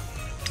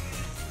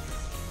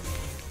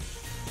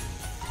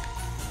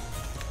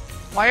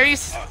 Why are you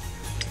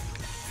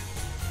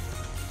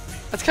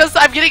That's because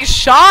I'm getting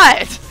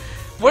shot!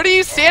 What are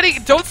you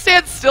standing? Don't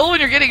stand still when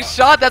you're getting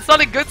shot. That's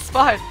not a good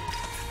spot.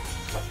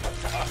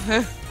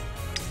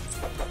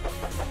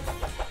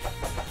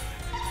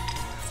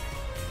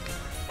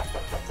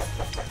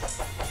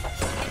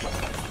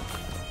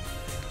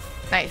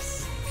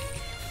 Nice.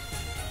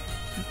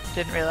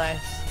 Didn't realize.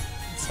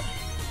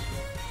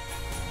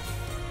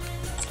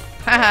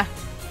 Haha.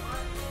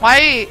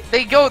 Why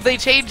they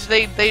change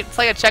it's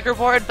like a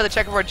checkerboard, but the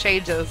checkerboard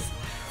changes.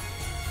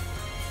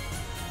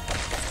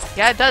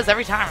 Yeah, it does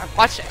every time.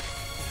 Watch it.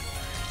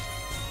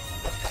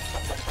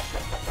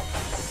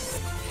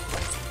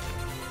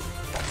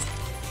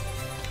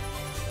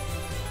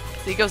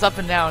 See, it goes up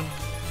and down.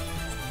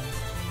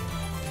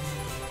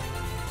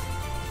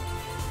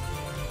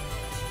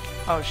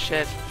 Oh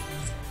shit.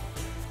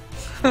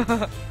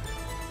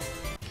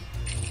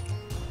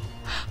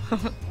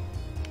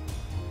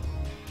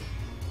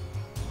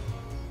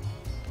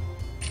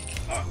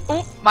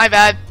 Oh, my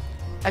bad.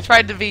 I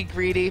tried to be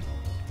greedy.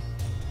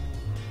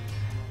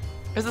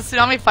 There's a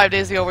tsunami 5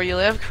 days ago where you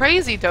live.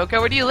 Crazy, Doka.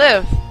 Where do you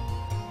live?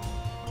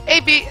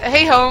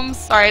 Hey, Holmes.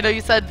 Sorry, I know you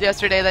said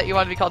yesterday that you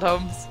wanted to be called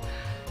Holmes.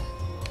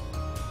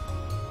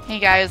 Hey,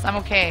 guys. I'm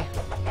okay.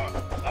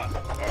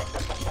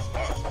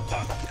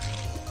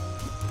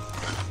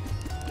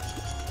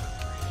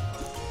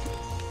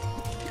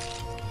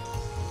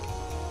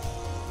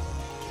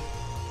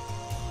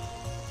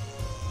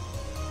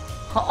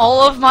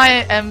 All of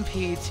my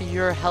MP to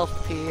your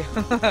health P.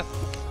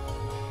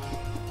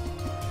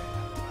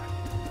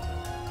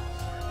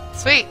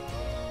 Sweet.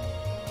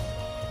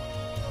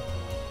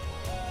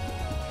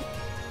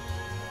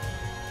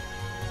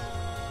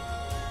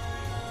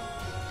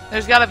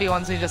 There's gotta be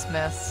ones we just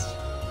missed.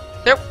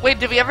 Wait,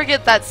 did we ever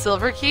get that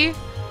silver key?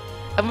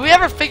 Did we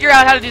ever figure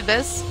out how to do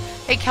this?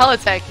 Hey,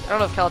 Kelitech. I don't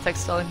know if Kelitech's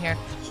still in here.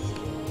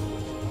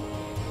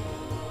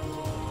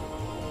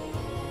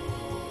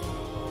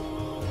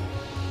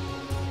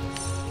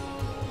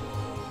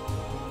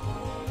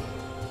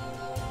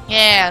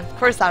 Yeah, of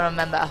course I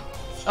remember.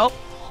 Oh,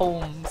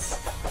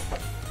 Holmes.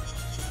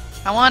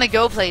 I want to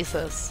go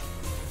places.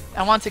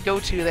 I want to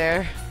go to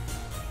there.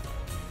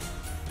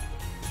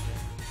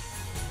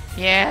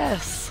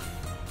 Yes.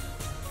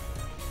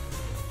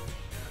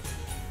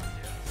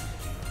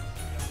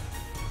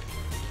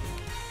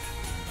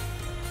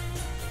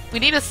 We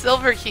need a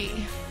silver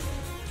key.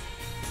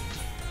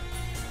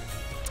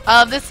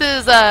 This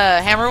is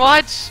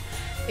HAMMERWATCH.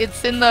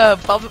 It's in the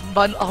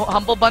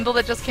Humble bundle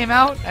that just came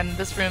out, and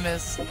this room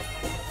is...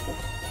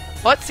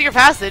 What? Secret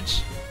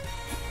passage?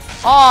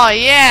 Oh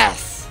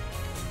yes!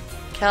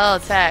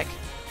 Kelitech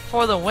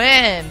for the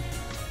win!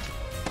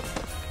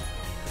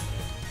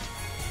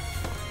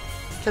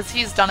 Because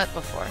he's done it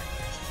before.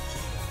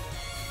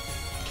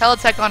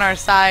 Kelitech on our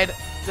side,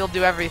 we'll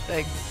do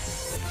everything.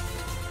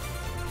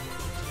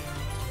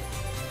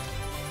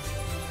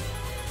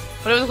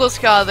 When it was a close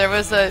call, there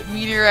was a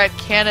meteor at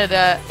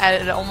Canada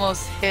and it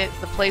almost hit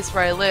the place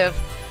where I live.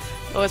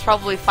 It was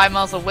probably 5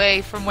 miles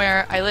away from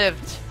where I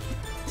lived.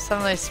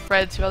 Suddenly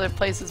spread to other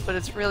places, but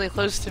it's really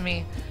close to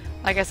me.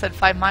 Like I said,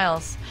 5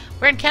 miles.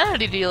 Where in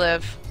Canada do you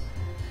live?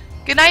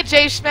 Good night,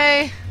 Jay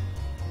Schmay!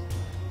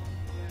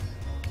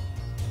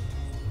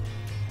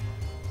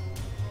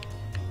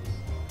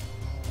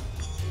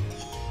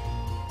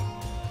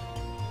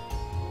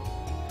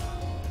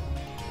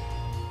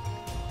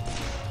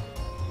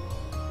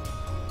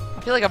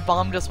 I feel like a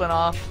bomb just went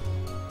off.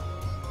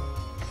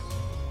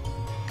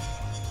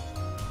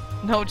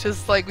 No,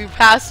 just like we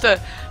passed a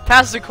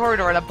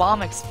corridor and a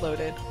bomb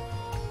exploded.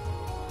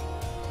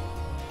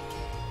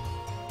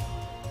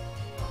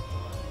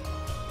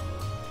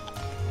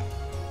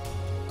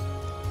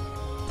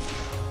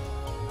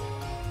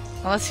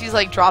 Unless he's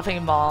like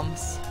dropping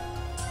bombs.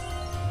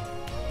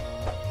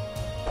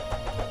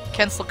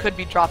 Kensel could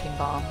be dropping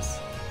bombs.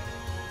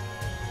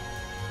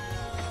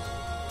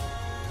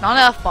 Not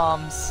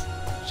F-bombs.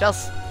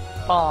 Just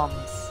bombs.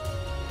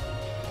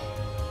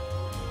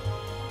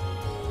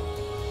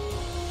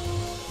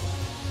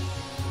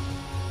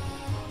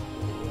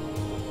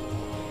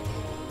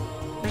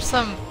 There's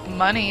some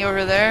money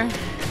over there.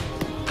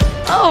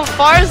 Oh,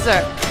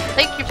 Farzer!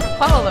 Thank you for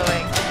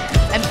following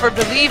and for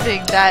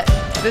believing that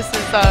this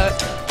is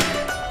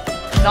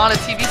not a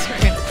TV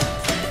screen.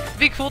 It'd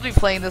be cool to be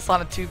playing this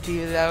on a tube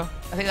TV though.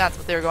 I think that's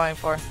what they were going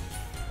for.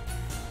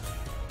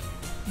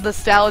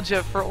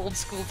 Nostalgia for old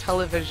school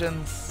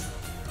televisions.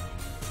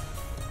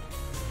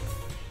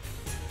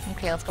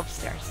 Okay, let's go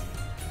upstairs.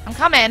 I'm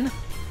coming!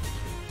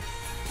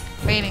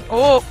 Waiting.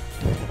 Oh!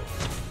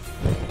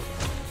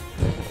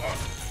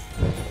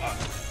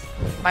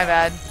 My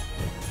bad.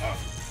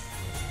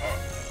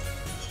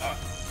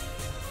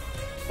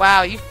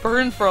 Wow, you've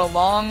burned for a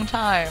long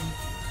time.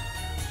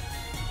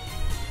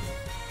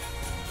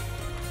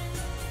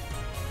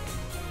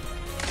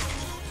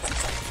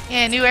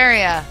 Yeah, new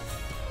area.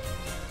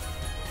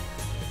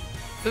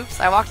 Oops,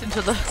 I walked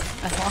into the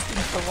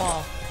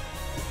wall.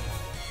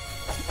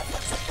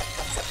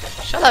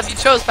 Shut up, you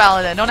chose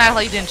Paladin. Don't act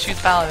like you didn't choose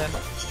Paladin.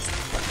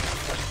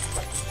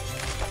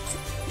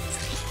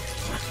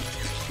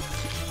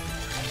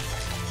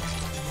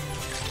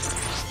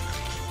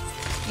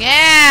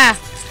 Yeah!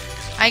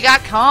 I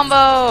got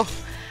combo!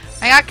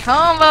 I got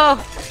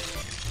combo!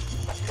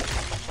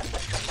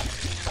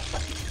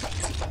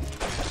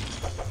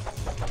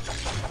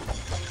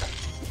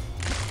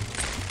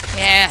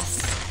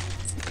 Yes!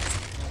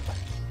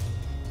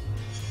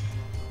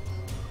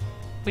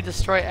 We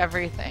destroy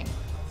everything.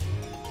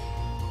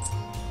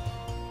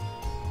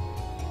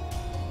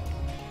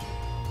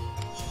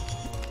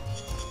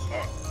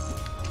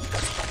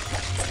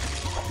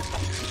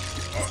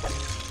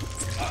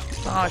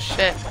 Oh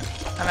shit,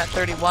 I'm at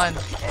 31.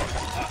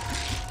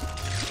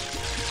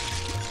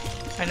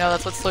 I know,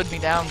 that's what slowed me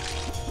down.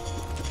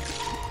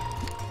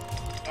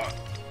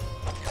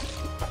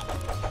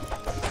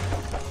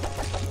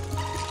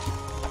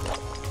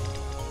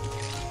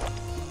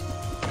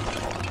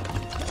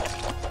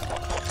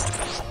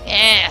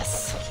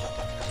 Yes!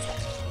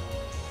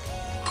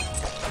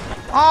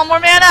 Oh, more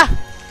mana!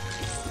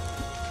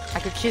 I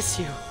could kiss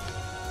you.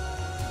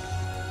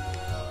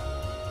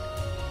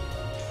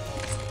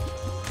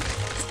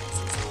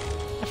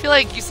 I feel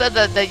like you said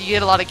that you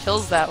get a lot of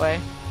kills that way.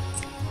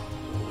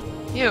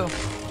 You.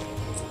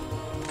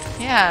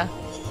 Yeah.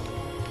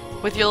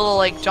 With your little,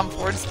 like, jump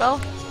forward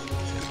spell?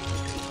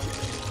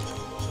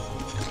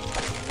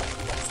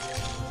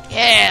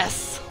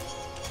 Yes!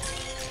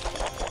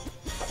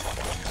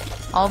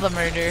 All the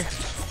murder.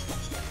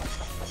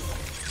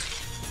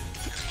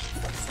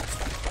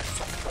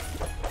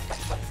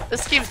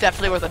 This game's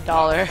definitely worth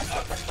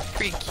 $1.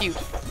 Pretty cute.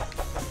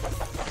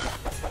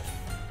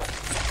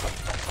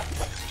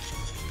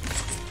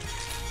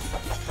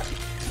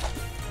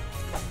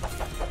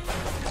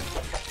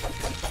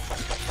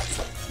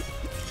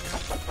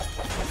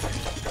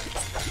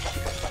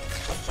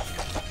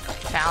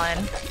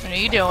 Talon, what are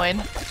you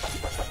doing?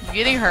 You're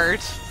getting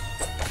hurt.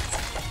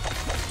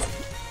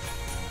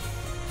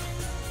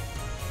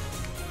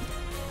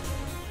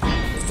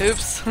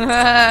 Oops.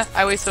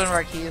 I wasted one of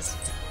our keys.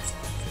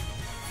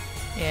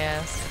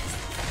 Yes.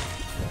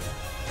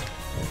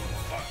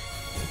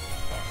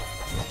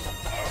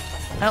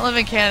 I don't live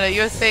in Canada.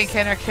 USA and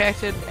Canada are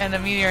connected and a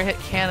meteor hit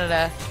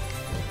Canada.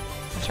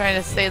 I'm trying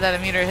to say that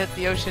a meteor hit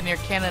the ocean near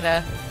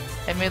Canada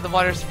and made the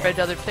water spread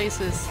to other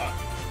places.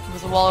 It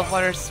was a wall of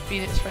water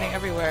spreading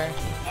everywhere.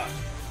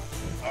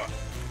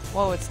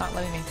 Whoa, it's not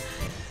letting me.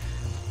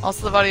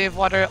 Also, the body of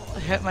water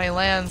hit my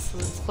land, so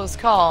it's a close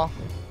call.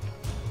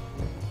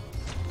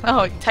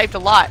 Oh, you typed a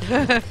lot.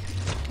 I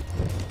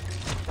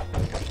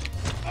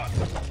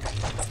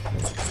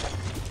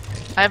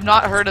have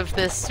not heard of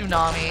this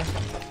tsunami.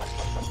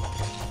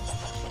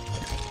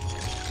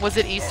 Was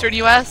it Eastern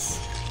US?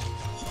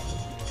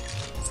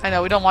 I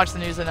know, we don't watch the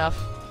news enough.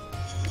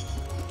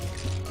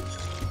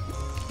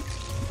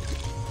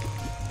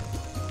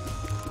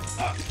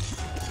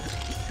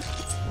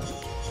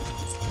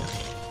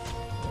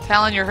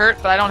 Talon, you're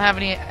hurt, but I don't have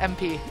any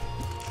MP.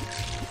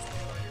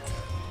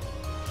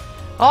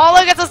 Oh,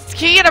 look, it's a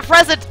key and a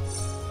present!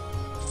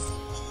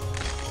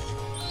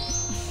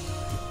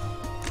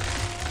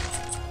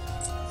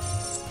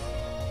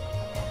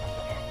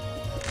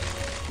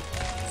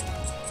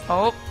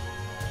 Oh.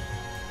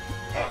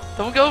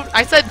 Don't go.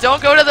 I said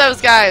don't go to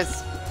those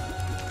guys.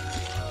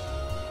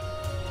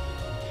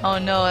 Oh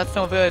no, that's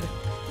no good.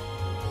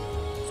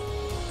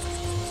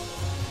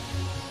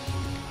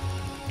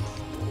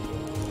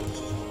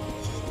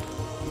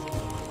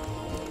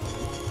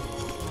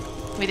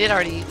 We did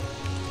already eat.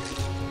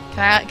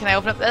 Can I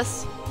open up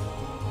this?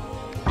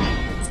 I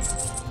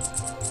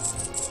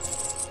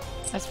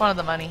just wanted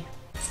the money.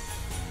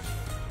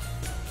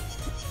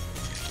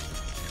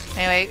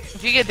 Anyway,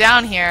 if you get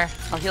down here,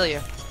 I'll heal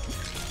you.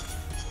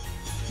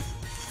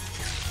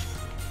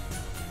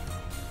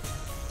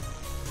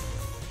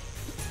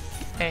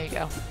 There you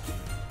go.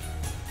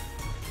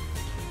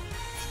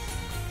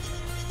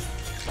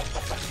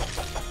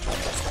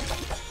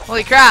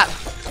 Holy crap!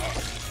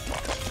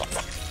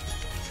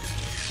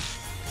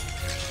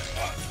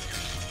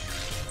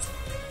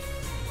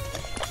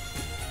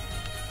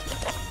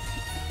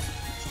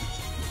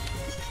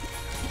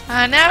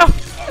 No!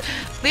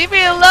 Leave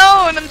me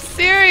alone! I'm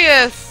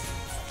serious!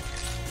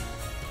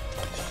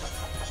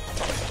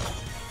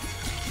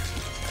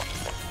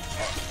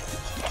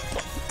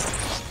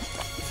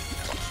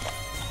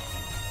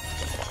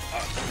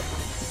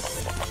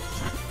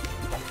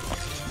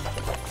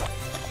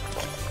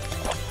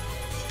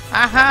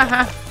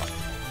 I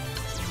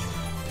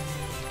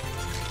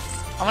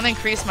want to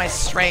increase my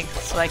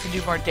strength so I can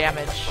do more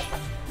damage.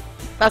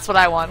 That's what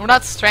I want. Well,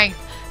 not strength,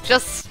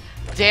 just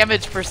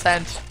damage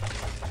percent.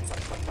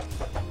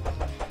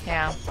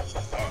 Yeah.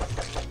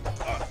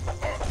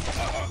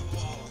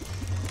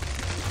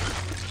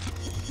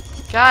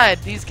 God,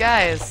 these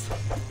guys.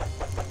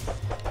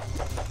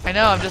 I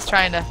know, I'm just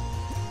trying to...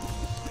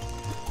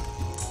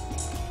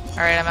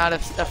 Alright, I'm out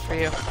of stuff for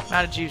you. I'm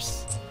out of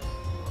juice.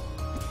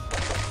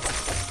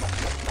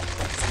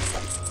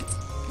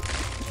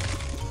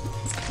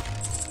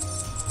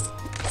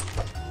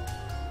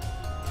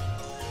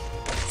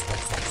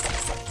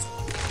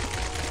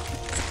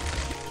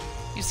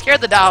 You scared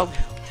the dog.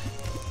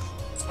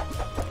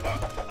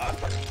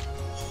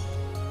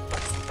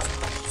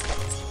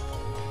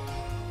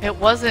 It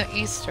wasn't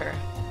Easter.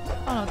 I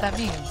don't know what that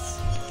means.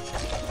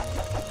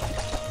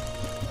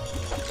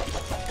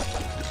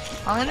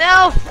 Oh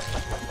no!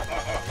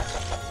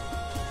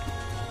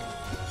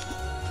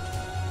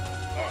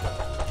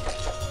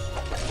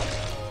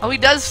 Oh, he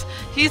does.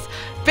 He's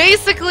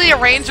basically a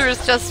ranger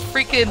is just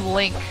freaking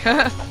Link.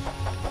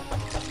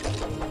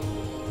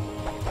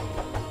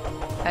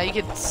 Now you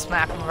can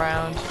smack him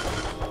around.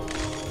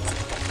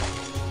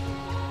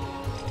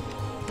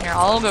 Here,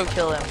 I'll go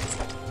kill him.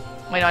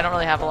 Wait, no, I don't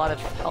really have a lot of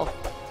health.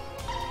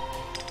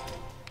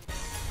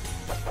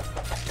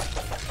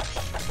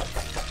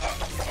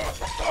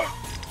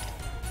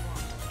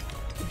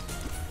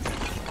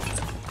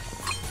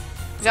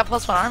 You got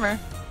 +1 armor.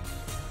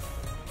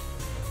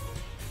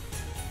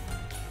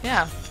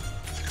 Yeah.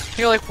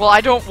 You're like, well, I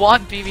don't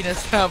want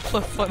BBness to have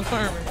 +1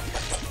 armor.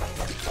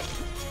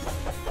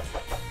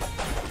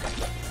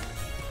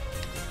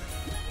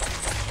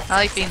 I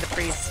like being the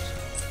priest.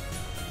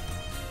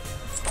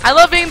 I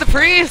love being the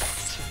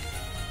priest!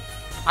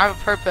 I have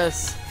a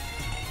purpose.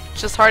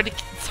 It's just hard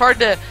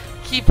to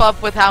keep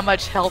up with how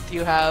much health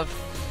you have.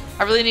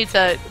 I really need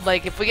to,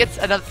 like, if we get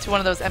to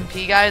one of those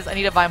MP guys, I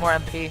need to buy more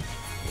MP.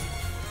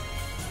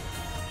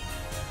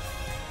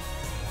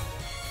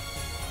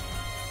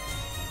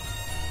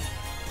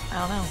 I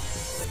don't know.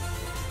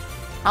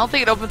 I don't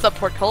think it opens up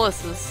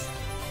portcullises.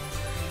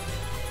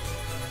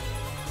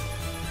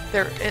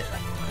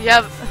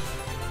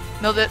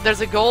 No,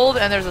 there's a gold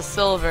and there's a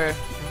silver.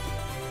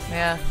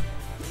 Yeah.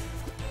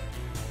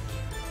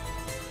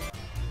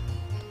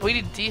 We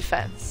need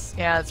defense.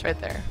 Yeah, it's right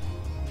there.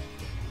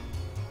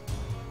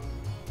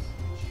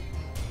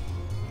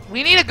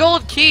 We need a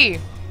gold key.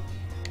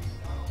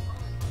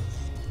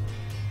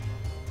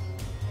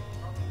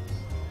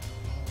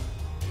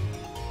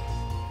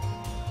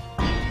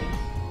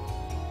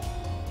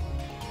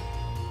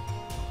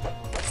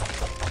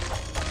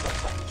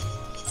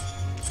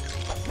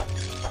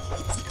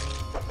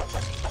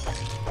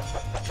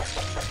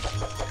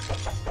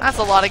 That's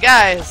a lot of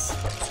guys.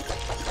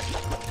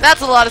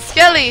 That's a lot of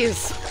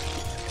skellies.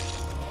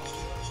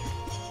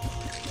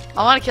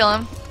 I want to kill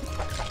him.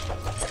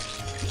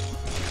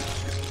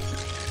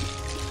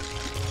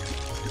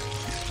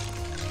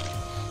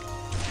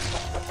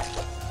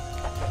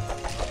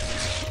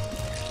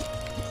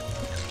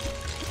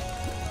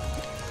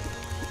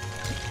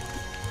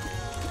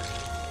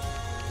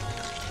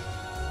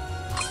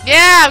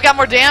 Yeah, I've got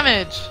more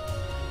damage.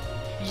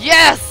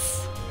 Yes.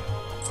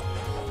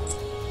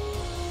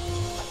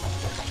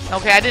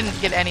 Okay, I didn't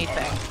get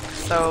anything,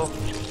 so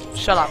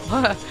shut up.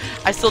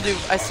 I still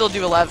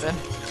do 11.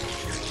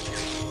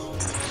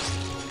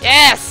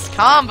 Yes,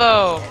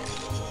 combo.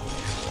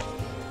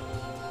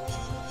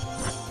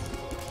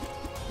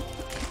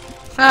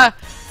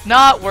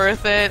 Not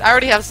worth it. I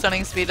already have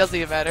stunning speed. Doesn't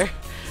even matter.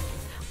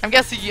 I'm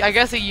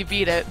guessing you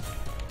beat it.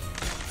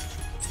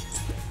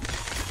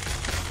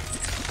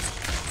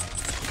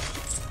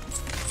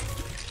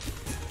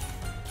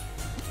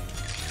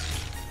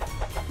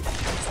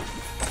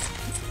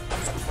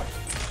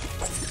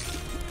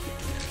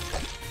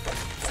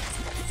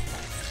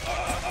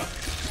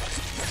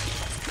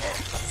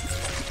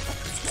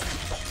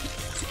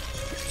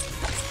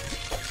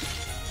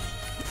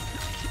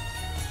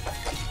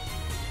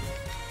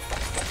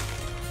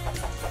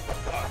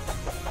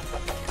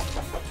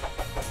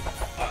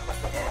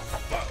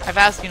 I've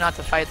asked you not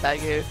to fight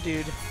that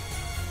dude.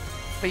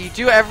 But you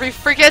do every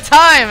freaking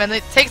time, and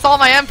it takes all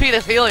my MP to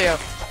heal you.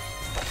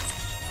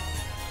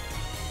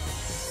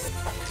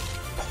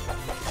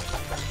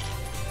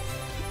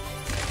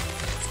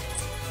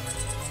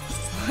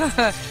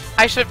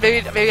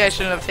 Maybe I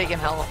shouldn't have taken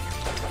health.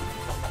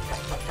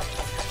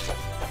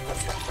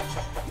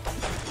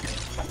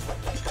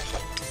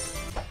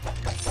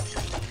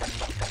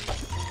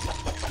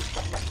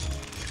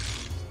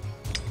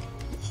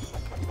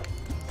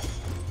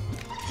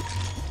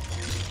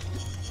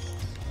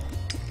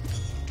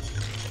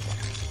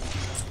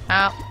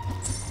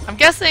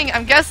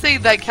 I'm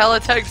guessing that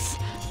Kelitech's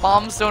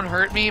bombs don't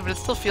hurt me, but it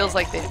still feels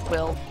like they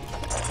will.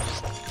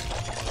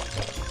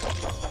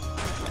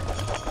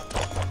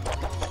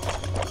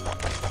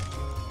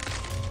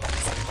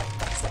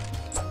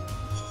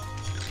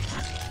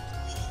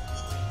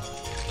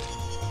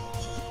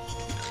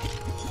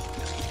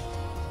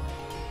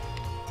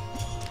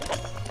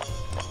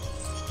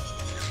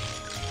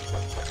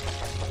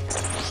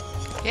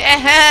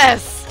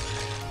 Yes!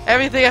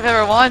 Everything I've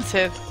ever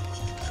wanted.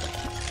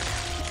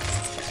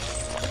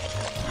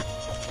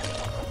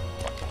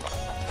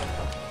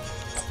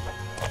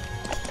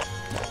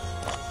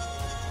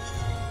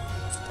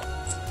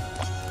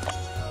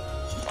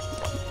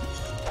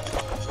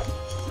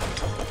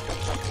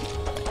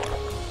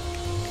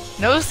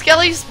 No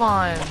skelly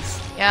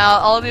spawns! Yeah,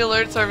 all the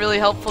alerts are really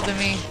helpful to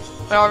me.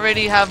 I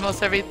already have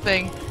most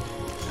everything.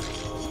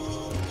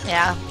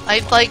 Yeah,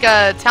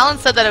 Talon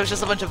said that it was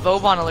just a bunch of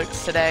Vobon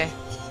alerts today.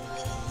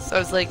 So I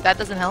was like, that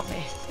doesn't help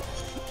me.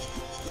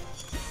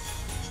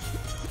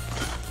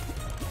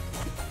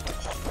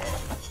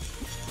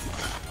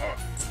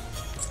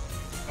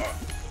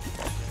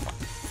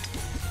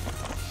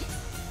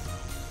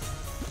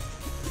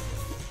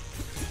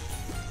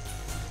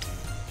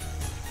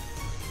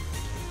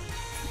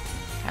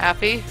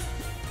 Happy?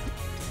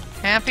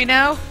 Happy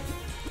now?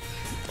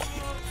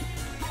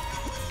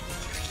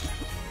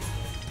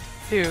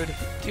 Dude,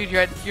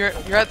 you're at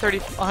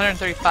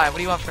 135. What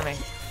do you want from me?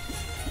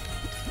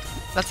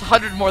 That's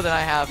 100 more than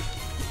I have.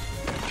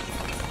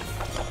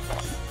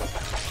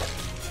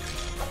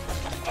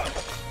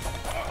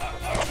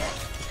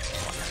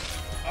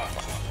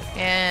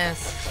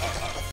 Yes.